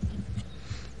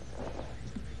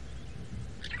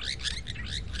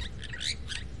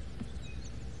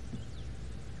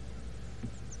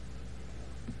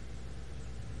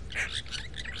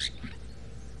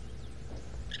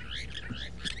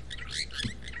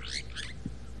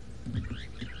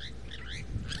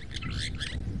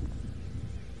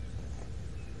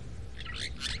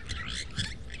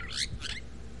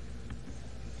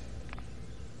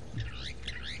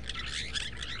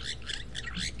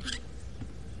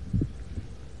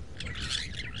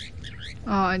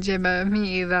 Oh, Gemma,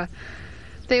 me either.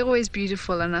 They're always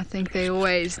beautiful, and I think they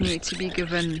always need to be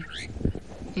given,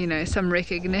 you know, some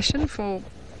recognition for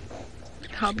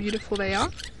how beautiful they are.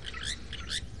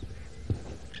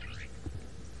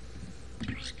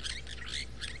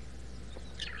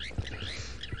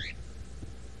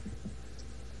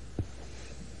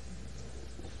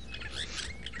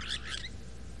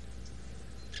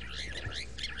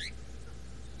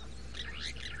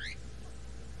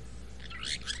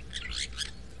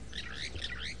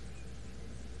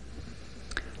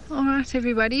 Alright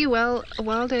everybody, well,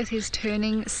 Wild Earth is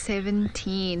turning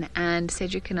 17 and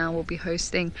Cedric and I will be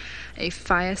hosting a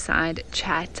fireside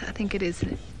chat. I think it is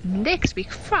next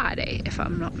week, Friday, if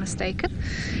I'm not mistaken.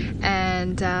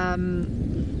 And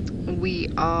we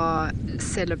are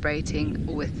celebrating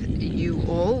with you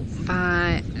all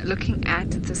by looking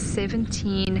at the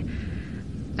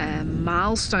 17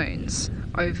 milestones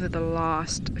over the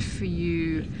last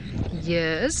few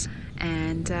years.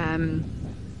 And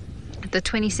the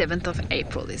 27th of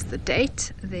April is the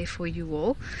date there for you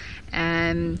all,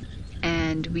 and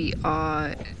we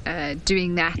are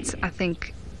doing that, I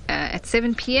think, at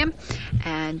 7 p.m.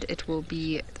 and it will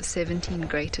be the 17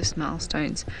 greatest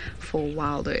milestones for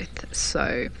Wild Earth.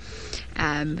 So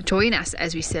join us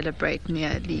as we celebrate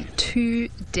nearly 2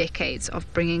 decades of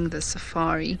bringing the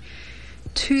safari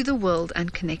to the world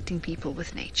and connecting people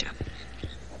with nature.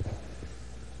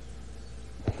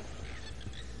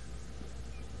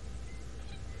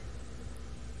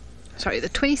 Sorry, the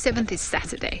 27th is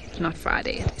Saturday, not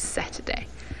Friday, it is Saturday.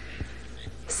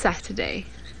 Saturday,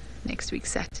 next week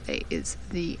Saturday, is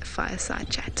the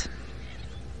fireside chat.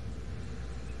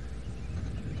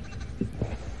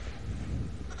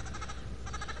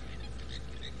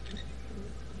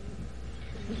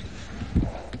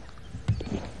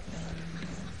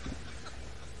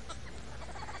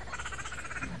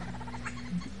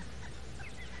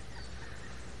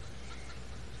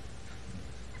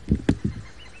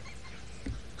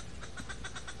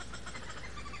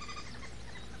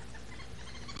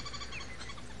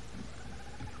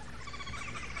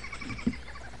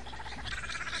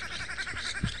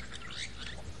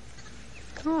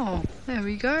 Oh, there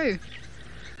we go.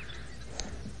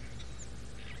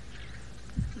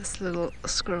 This little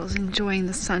squirrel's enjoying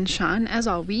the sunshine, as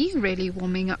are we, really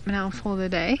warming up now for the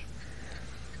day.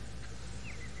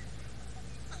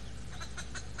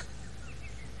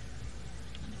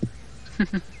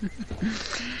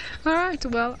 Alright,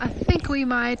 well, I think we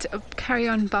might carry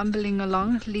on bumbling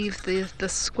along, leave the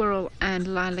squirrel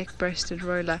and lilac-breasted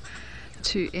roller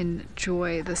to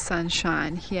enjoy the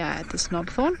sunshine here at the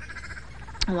Snobthorn.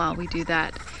 While we do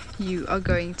that, you are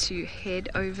going to head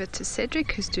over to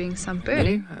Cedric, who's doing some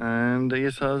birding. And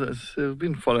yes, I've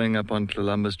been following up on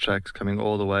Columbus tracks coming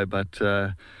all the way, but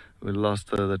we lost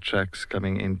the tracks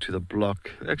coming into the block.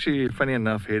 Actually, funny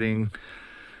enough, heading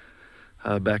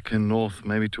back in north,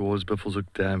 maybe towards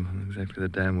Buffelshoek Dam, exactly the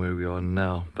dam where we are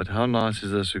now. But how nice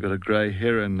is this? We've got a grey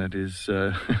heron that is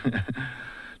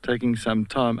taking some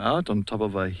time out on top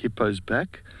of a hippo's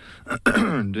back,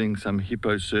 doing some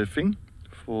hippo surfing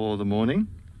for the morning.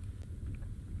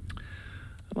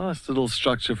 A nice little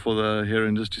structure for the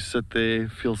heron just to sit there,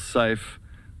 feel safe.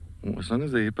 As long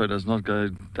as the hippo does not go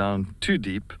down too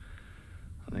deep,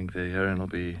 I think the heron will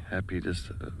be happy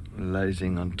just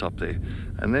lazing on top there.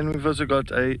 And then we've also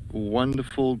got a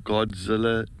wonderful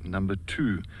Godzilla number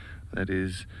 2 that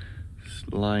is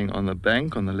lying on the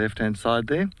bank on the left hand side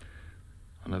there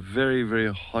on a very,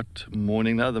 very hot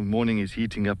morning. Now the morning is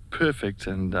heating up perfect,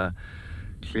 and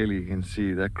clearly you can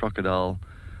see that crocodile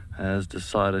has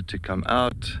decided to come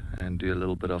out and do a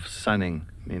little bit of sunning,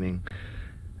 meaning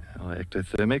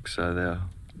ectothermic, so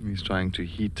he's trying to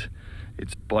heat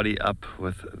its body up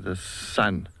with the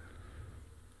sun.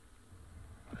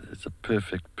 It's a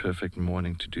perfect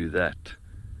morning to do that.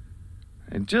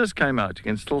 It just came out. You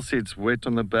can still see it's wet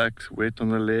on the back, wet on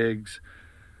the legs.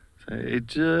 So it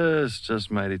just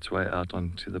made its way out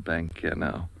onto the bank here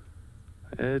now.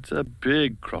 It's a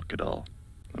big crocodile.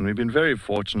 And we've been very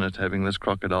fortunate having this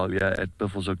crocodile here at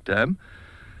Buffelshoek Dam.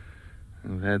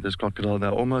 We've had this crocodile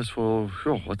now almost for,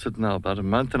 what's it now, about a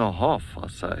month and a half, I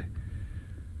say.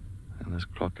 And this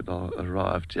crocodile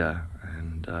arrived here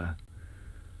and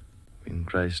been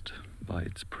graced by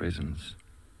its presence.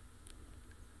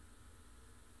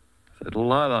 So it'll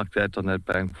lie like that on that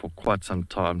bank for quite some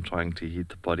time, trying to heat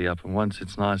the body up. And once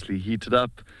it's nicely heated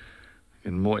up,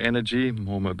 and more energy,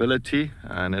 more mobility,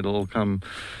 and it'll come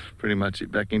pretty much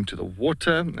back into the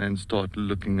water and start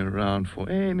looking around for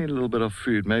any little bit of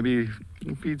food. Maybe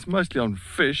it feeds mostly on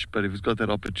fish, but if it's got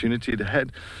that opportunity to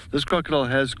head. This crocodile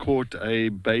has caught a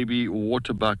baby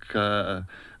waterbuck a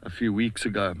few weeks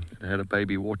ago. It had a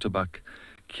baby waterbuck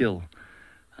kill.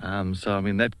 So, I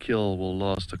mean, that kill will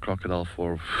last the crocodile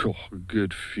for a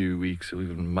good few weeks or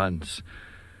even months.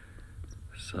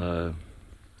 So,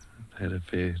 had a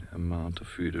fair amount of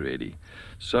food already.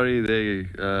 Sorry there,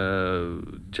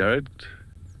 Jared.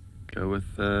 Go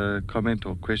with a comment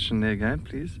or question there again,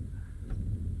 please.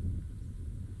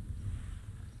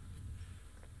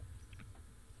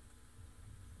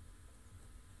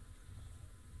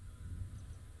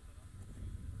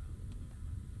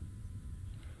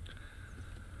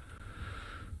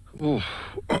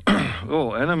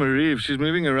 Oh, Anna Marie, if she's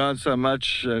moving around so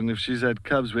much and if she's had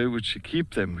cubs, where would she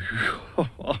keep them?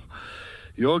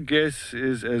 Your guess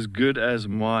is as good as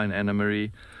mine, Anna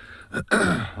Marie.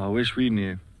 I wish we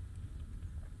knew.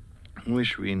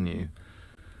 You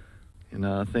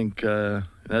know, I think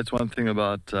that's one thing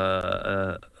about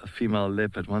a female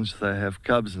leopard. Once they have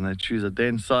cubs and they choose a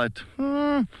den site,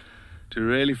 to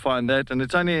really find that, and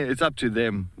it's up to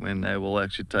them when they will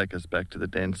actually take us back to the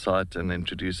den site and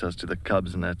introduce us to the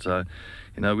cubs and that. So,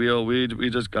 you know, we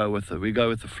just go with it. We go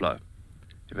with the flow.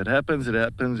 If it happens, it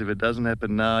happens. If it doesn't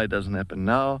happen now, it doesn't happen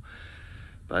now.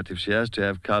 But if she has to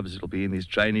have cubs, it'll be in these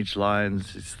drainage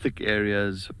lines, these thick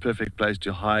areas, a perfect place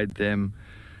to hide them.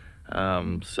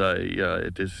 So yeah,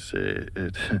 it is.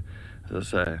 As I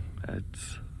say,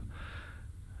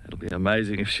 it'll be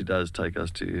amazing if she does take us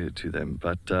to them.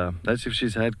 But that's if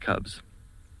she's had cubs.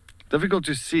 Difficult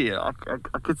to see. I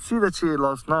could see that she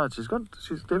last night. She's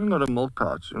definitely got a milk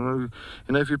pouch. You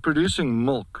know, if you're producing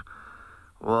milk,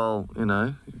 well, you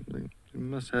know, you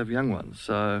must have young ones.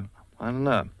 So I don't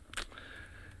know.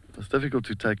 It was difficult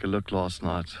to take a look last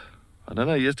night. I don't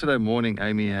know. Yesterday morning,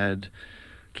 Amy had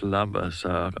Columba,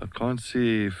 so I can't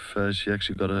see if she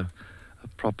actually got a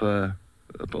proper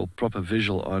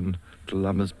visual on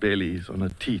Columba's bellies, on her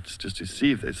teats, just to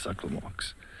see if there's suckle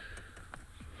marks.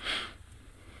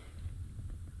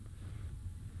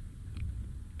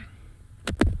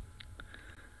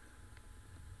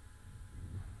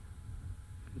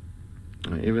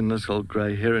 Even this old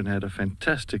grey heron had a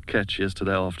fantastic catch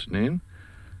yesterday afternoon.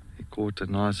 He caught a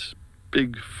nice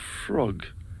big frog,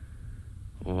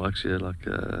 or actually it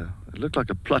looked like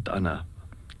a platana,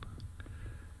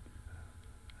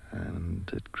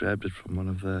 and it grabbed it from one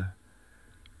of the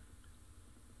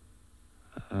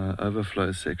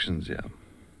overflow sections here.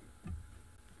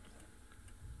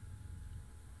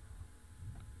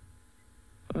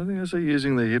 I think also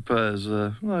using the hippo as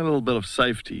a little bit of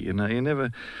safety. You know,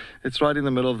 it's right in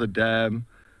the middle of the dam.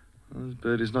 This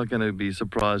bird is not going to be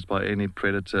surprised by any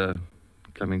predator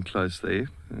coming close there,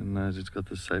 and it's got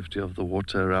the safety of the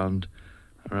water around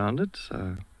it.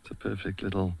 So it's a perfect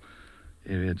little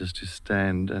area just to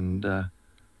stand and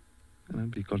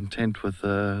be content with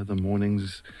the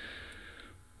morning's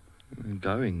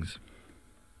goings.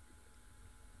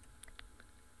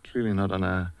 Clearly not on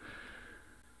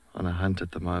a hunt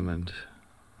at the moment.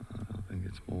 I think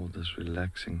it's more just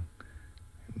relaxing,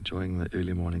 enjoying the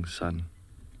early morning sun.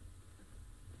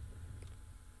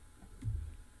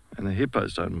 And the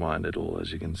hippos don't mind at all,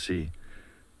 as you can see.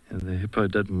 And the hippo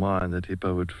didn't mind. That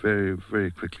hippo would very,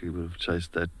 very quickly would have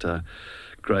chased that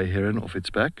grey heron off its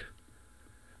back.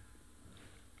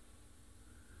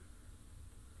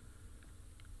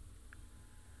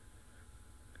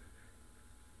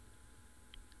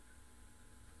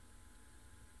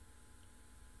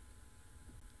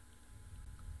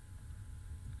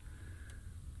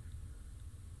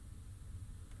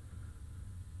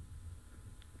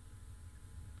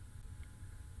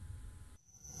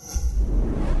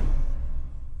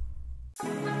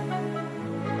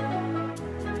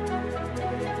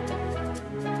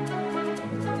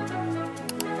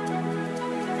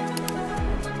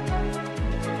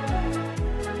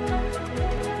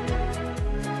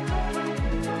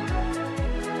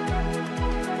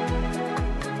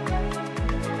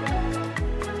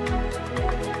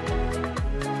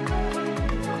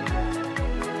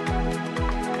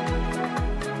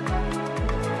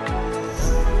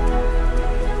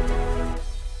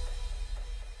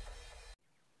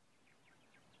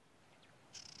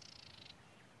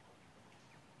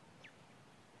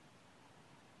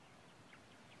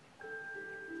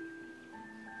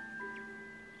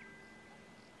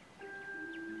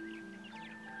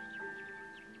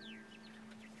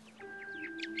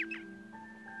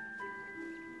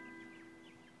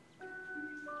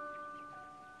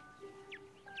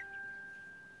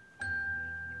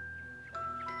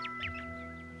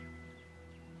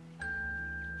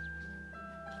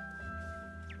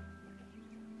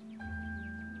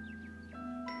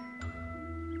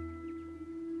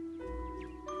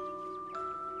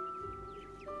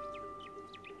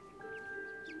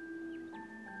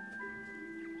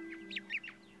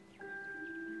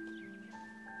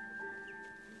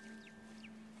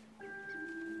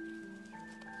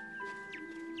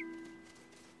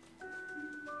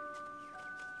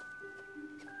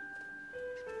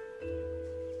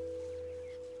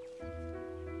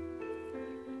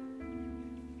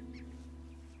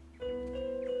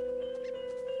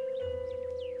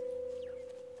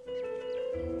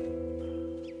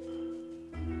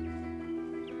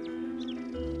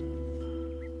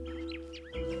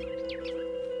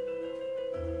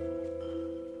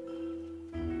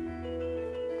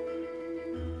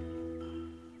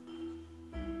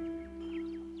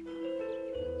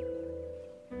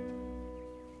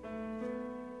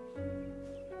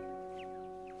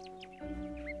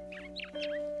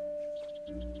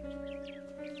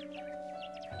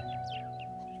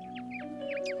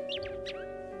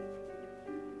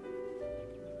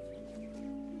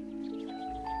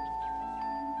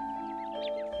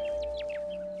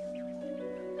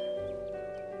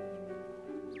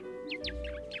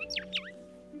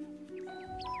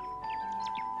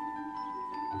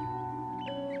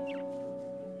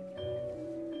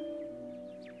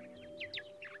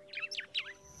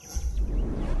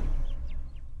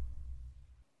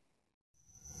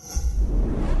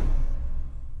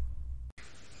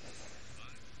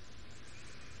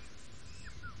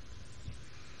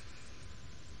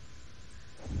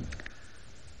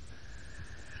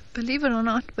 Believe it or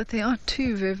not, but there are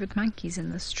 2 vervet monkeys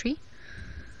in this tree.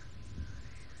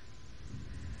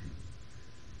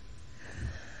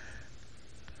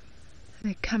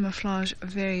 They camouflage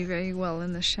very, very well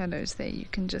in the shadows there. You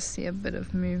can just see a bit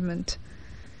of movement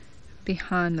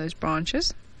behind those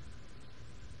branches.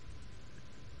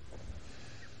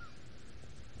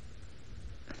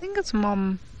 I think it's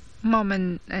mom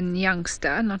and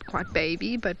youngster, not quite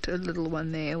baby, but a little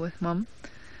one there with mom.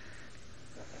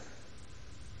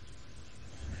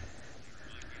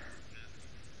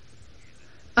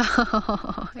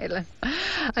 Oh, Ellen,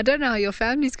 I don't know how your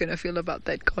family's going to feel about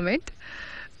that comment,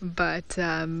 but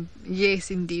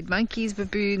yes, indeed, monkeys,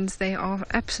 baboons, they are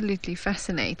absolutely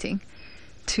fascinating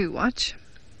to watch.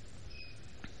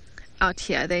 Out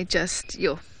here, they just,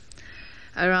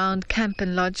 around camp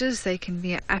and lodges, they can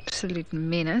be an absolute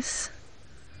menace.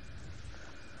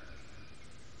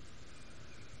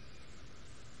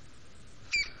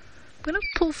 I'm going to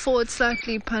pull forward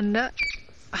slightly, Panda.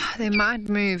 They might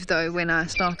move though when I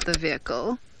start the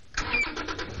vehicle.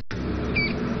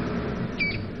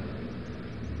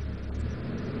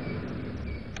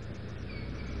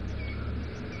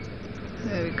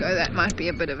 There we go, that might be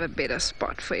a bit of a better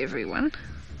spot for everyone.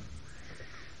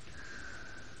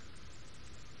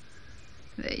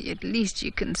 There, at least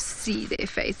you can see their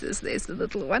faces. There's the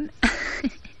little one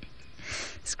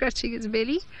scratching his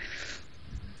belly.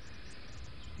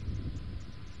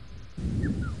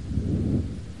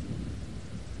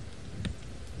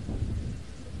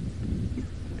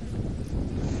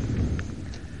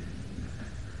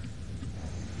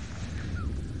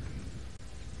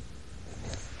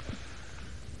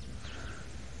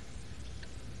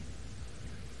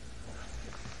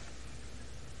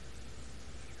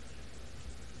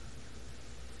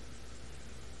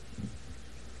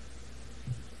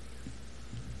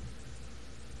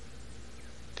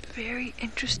 Very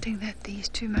interesting that these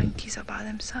 2 monkeys are by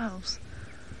themselves.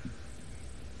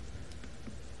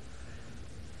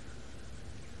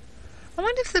 I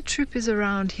wonder if the troop is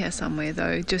around here somewhere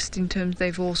though, just in terms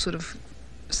they've all sort of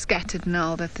scattered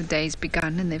now that the day's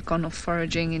begun and they've gone off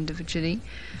foraging individually.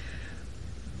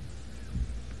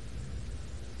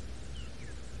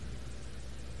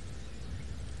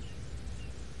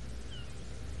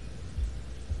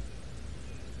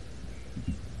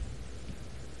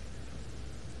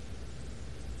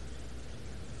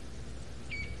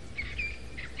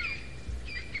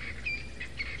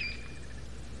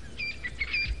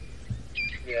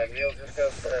 Yeah, Neil, just go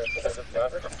for the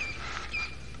driver.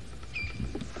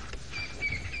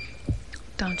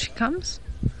 Down she comes.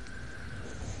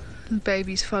 The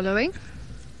baby's following.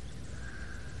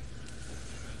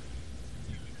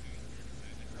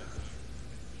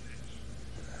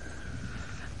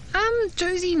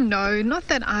 Josie, no, not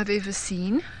that I've ever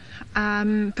seen.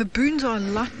 Baboons are a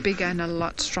lot bigger and a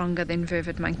lot stronger than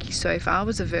vervet monkeys, so if I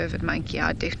was a vervet monkey,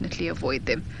 I'd definitely avoid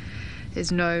them.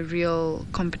 There's no real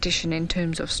competition in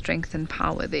terms of strength and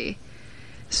power there.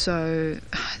 So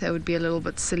that would be a little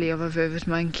bit silly of a vervet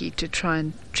monkey to try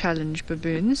and challenge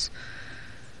baboons.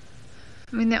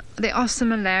 I mean, there are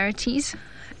similarities,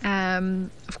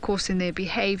 of course, in their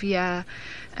behavior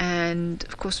and,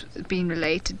 of course, being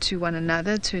related to one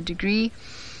another to a degree.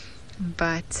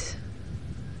 But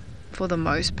for the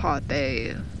most part,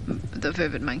 the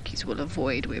vervet monkeys will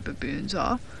avoid where baboons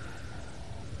are.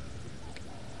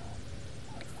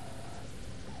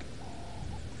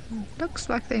 Looks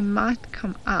like they might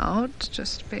come out.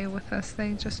 Just bear with us.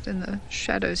 They're just in the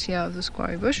shadows here of the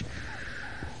squarry bush.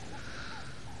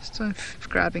 Still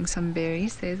grabbing some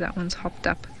berries. There's that one's hopped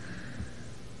up.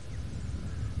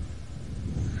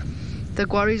 The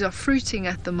guarries are fruiting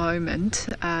at the moment.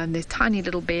 There's tiny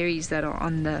little berries that are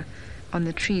on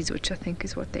the trees, which I think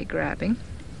is what they're grabbing.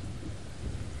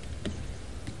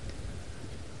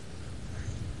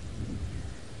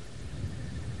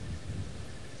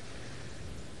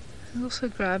 Also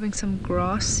grabbing some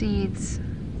grass seeds.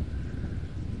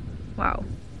 Wow.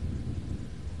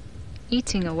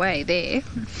 Eating away there.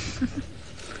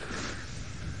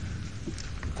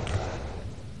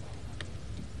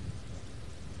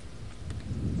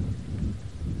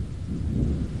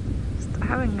 Just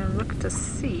having a look to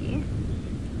see.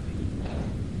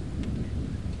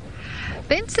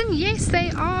 Benson, yes, they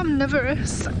are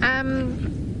omnivorous.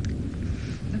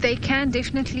 They can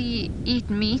definitely eat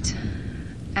meat.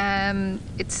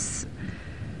 It's,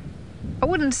 I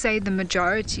wouldn't say the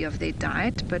majority of their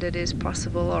diet, but it is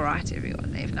possible. Alright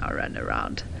everyone, they've now run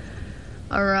around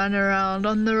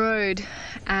on the road.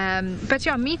 But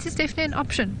yeah, meat is definitely an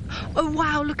option. Oh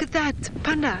wow, look at that,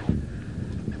 panda.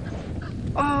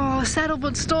 Oh,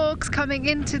 saddlebud storks coming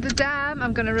into the dam.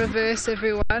 I'm going to reverse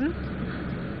everyone.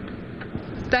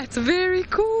 That's very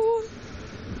cool.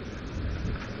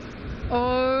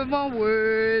 Oh my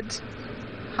word.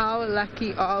 How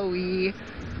lucky are we?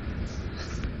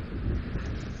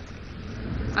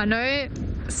 I know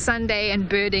Sunday and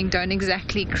birding don't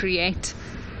exactly create,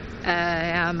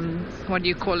 what do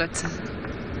you call it?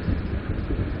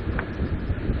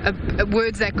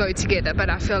 Words that go together, but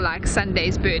I feel like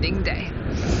Sunday's birding day.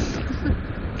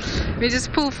 We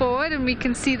just pull forward and we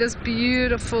can see this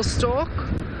beautiful stalk.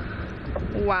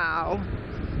 Wow.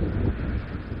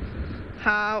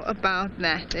 How about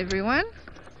that, everyone?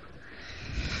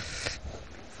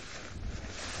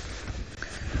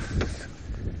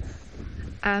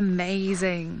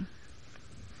 Amazing.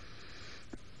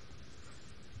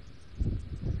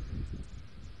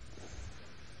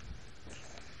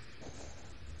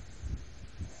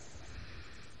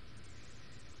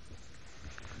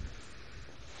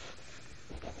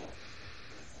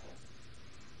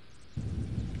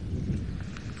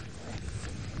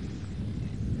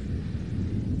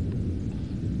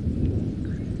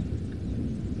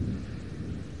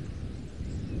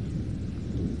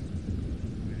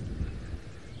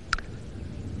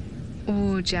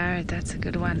 Oh, Jared, that's a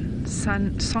good one.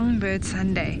 Songbird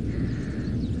Sunday.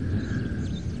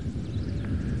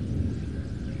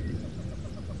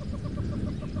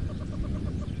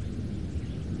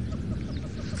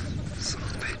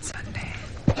 Songbird Sunday.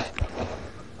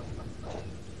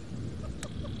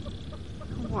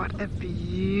 What a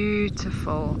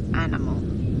beautiful animal.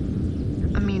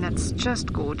 I mean, it's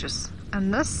just gorgeous.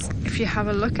 And this, if you have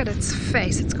a look at its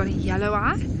face, it's got a yellow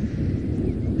eye.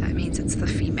 That means it's the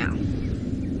female.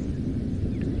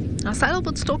 Now,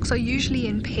 saddlebird storks are usually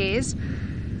in pairs.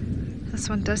 This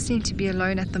one does seem to be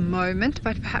alone at the moment,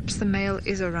 but perhaps the male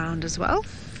is around as well.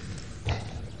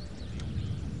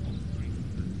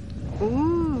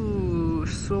 Ooh,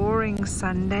 soaring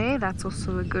Sunday, that's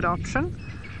also a good option.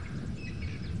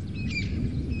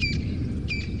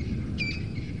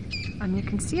 And you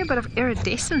can see a bit of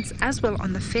iridescence as well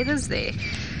on the feathers there,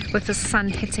 with the sun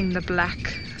hitting the black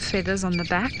feathers on the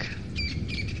back.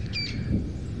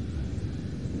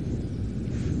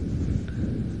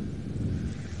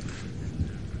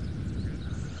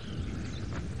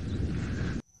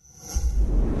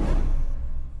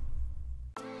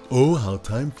 Oh, how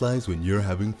time flies when you're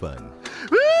having fun.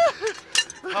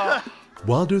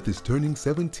 Wild Earth is turning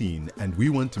 17 and we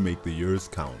want to make the years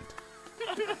count.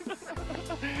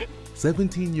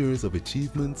 17 years of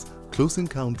achievements, close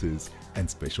encounters, and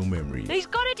special memories. He's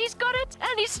got it,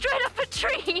 and he's straight up a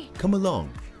tree. Come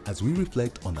along as we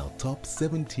reflect on our top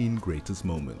 17 greatest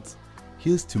moments.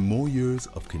 Here's to more years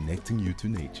of connecting you to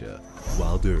nature.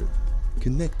 Wild Earth,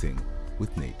 connecting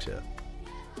with nature.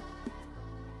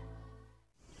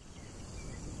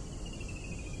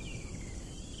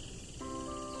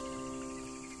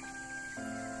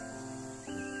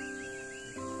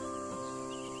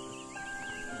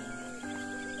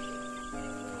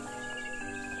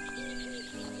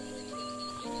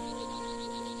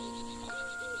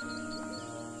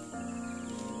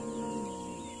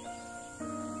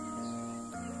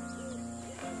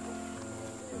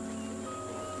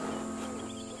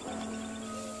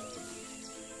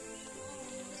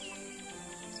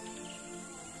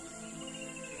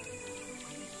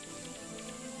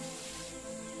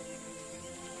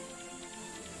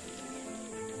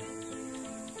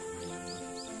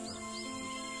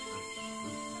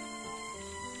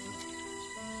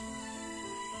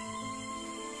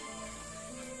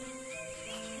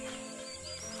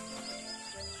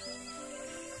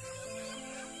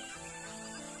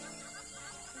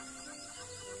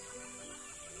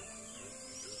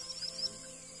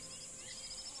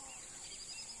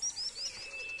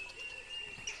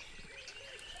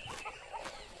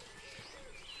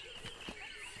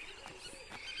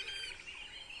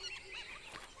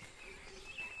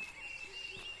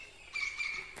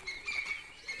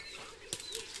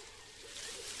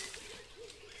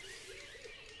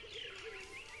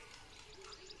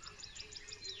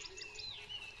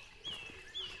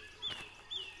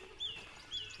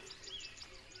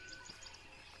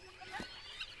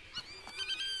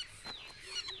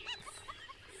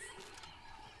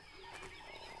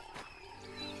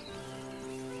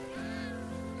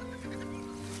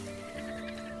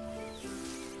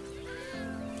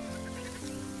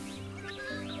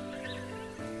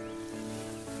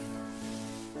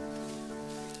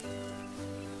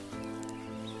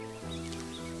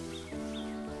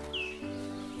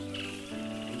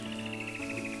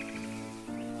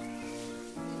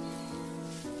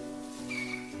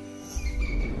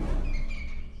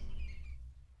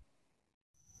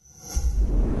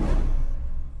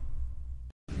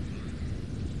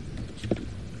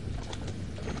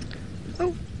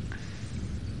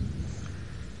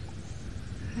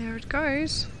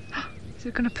 goes. Is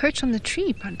it going to perch on the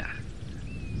tree, Panda?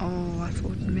 Oh, I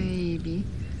thought maybe.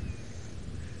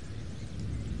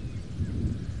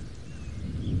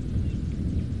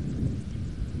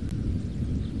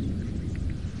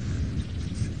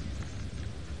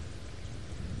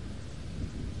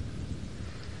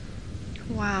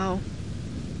 Wow,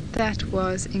 that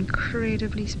was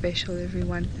incredibly special,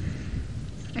 everyone.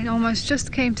 It almost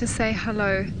just came to say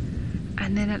hello,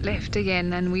 and then it left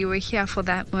again, and we were here for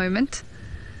that moment.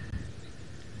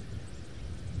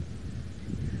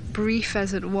 Brief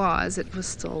as it was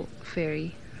still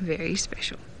very, very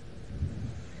special.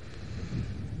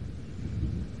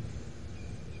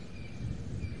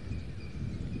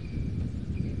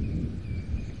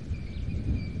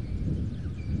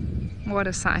 What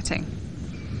a sighting.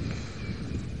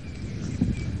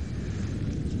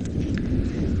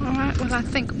 Alright, well, I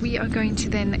think we are going to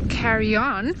then carry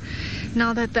on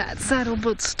now that that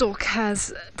saddlebutt stork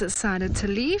has decided to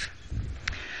leave.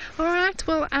 Alright,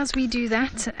 well, as we do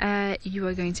that, you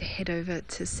are going to head over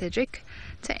to Cedric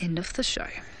to end off the show.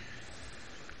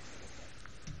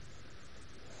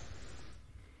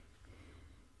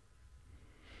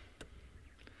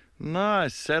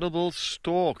 Nice, saddlebutt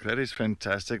stork. That is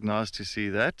fantastic. Nice to see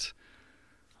that.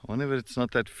 I wonder if it's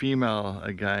not that female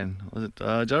again. Was it,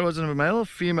 Joe, was it a male or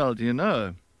female? Do you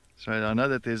know? So I know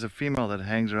that there's a female that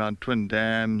hangs around Twin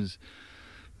Dams,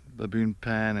 Baboon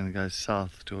Pan, and goes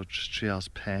south towards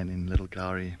Treehouse Pan in Little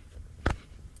Gowrie.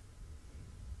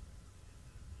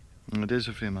 It is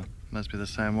a female. Must be the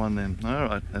same one then.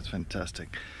 Alright, that's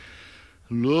fantastic.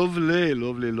 Lovely,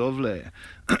 lovely, lovely.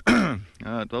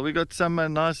 Alright, well, we got some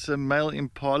nice male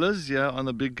impalas here on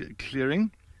the big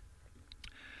clearing.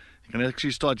 You can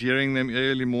actually start hearing them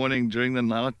early morning, during the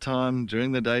night time,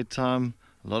 during the daytime.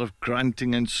 A lot of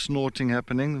grunting and snorting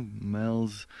happening.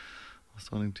 Males are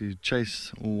starting to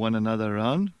chase one another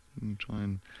around and try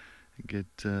and get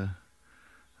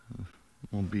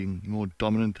being more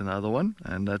dominant than the other one.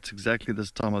 And that's exactly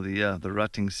this time of the year, the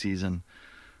rutting season.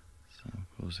 So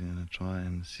of course we're going to try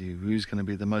and see who's going to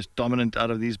be the most dominant out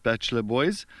of these bachelor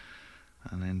boys,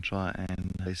 and then try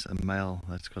and chase a male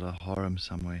that's got a harem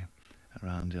somewhere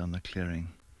around here on the clearing.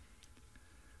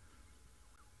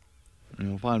 And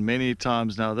you'll find many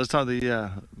times now, this time of the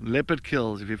year, leopard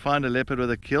kills. If you find a leopard with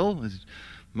a kill,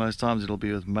 most times it'll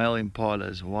be with male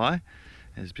impalas. Why?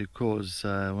 It's because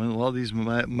while these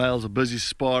males are busy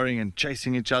sparring and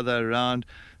chasing each other around,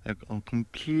 they're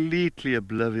completely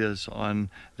oblivious on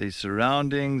their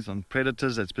surroundings, on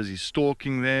predators that's busy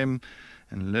stalking them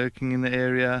and lurking in the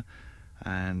area.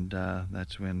 And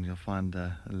that's when you'll find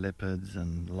leopards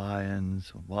and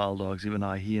lions, wild dogs, even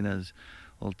hyenas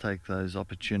will take those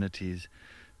opportunities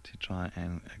to try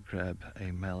and grab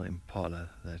a male impala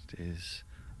that is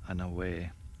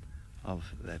unaware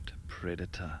of that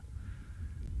predator.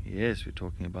 Yes, we're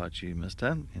talking about you,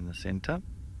 mister, in the center.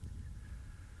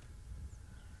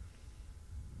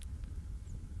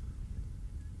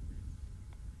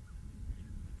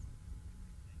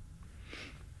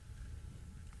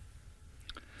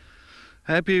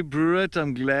 Happy Brewitt,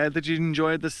 I'm glad that you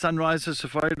enjoyed the sunrise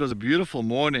safari. It was a beautiful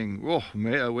morning,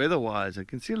 weather-wise. I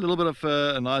can see a little bit of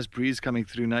a nice breeze coming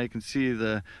through now. You can see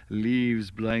the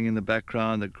leaves blowing in the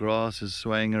background. The grass is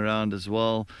swaying around as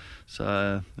well. So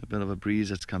a bit of a breeze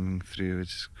that's coming through.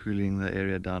 It's cooling the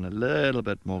area down a little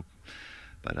bit more.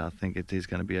 But I think it is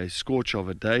going to be a scorch of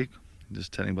a day.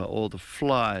 Just telling about all the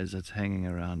flies that's hanging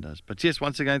around us. But yes,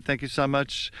 once again, thank you so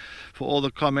much for all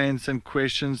the comments and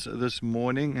questions this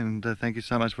morning, and thank you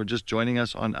so much for just joining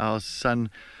us on our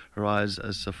sunrise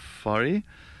safari.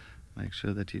 Make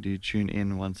sure that you do tune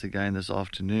in once again this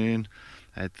afternoon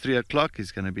at 3 o'clock.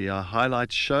 Is going to be our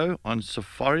highlight show on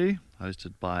safari,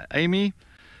 hosted by Amy.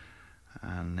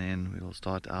 And then we will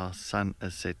start our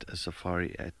sunset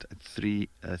safari at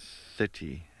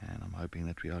 3:30, and I'm hoping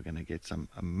that we are going to get some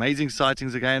amazing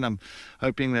sightings again. I'm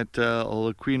hoping that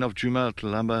the Queen of Djuma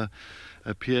Kalamba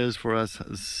appears for us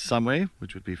somewhere,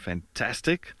 which would be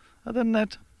fantastic. Other than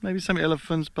that, maybe some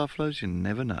elephants, buffaloes, you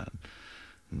never know.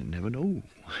 You never know.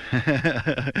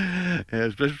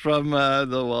 Yes, but from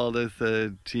the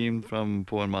Wildest team, from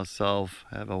Paul and myself,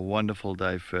 have a wonderful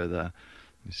day further.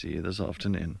 See you this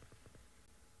afternoon.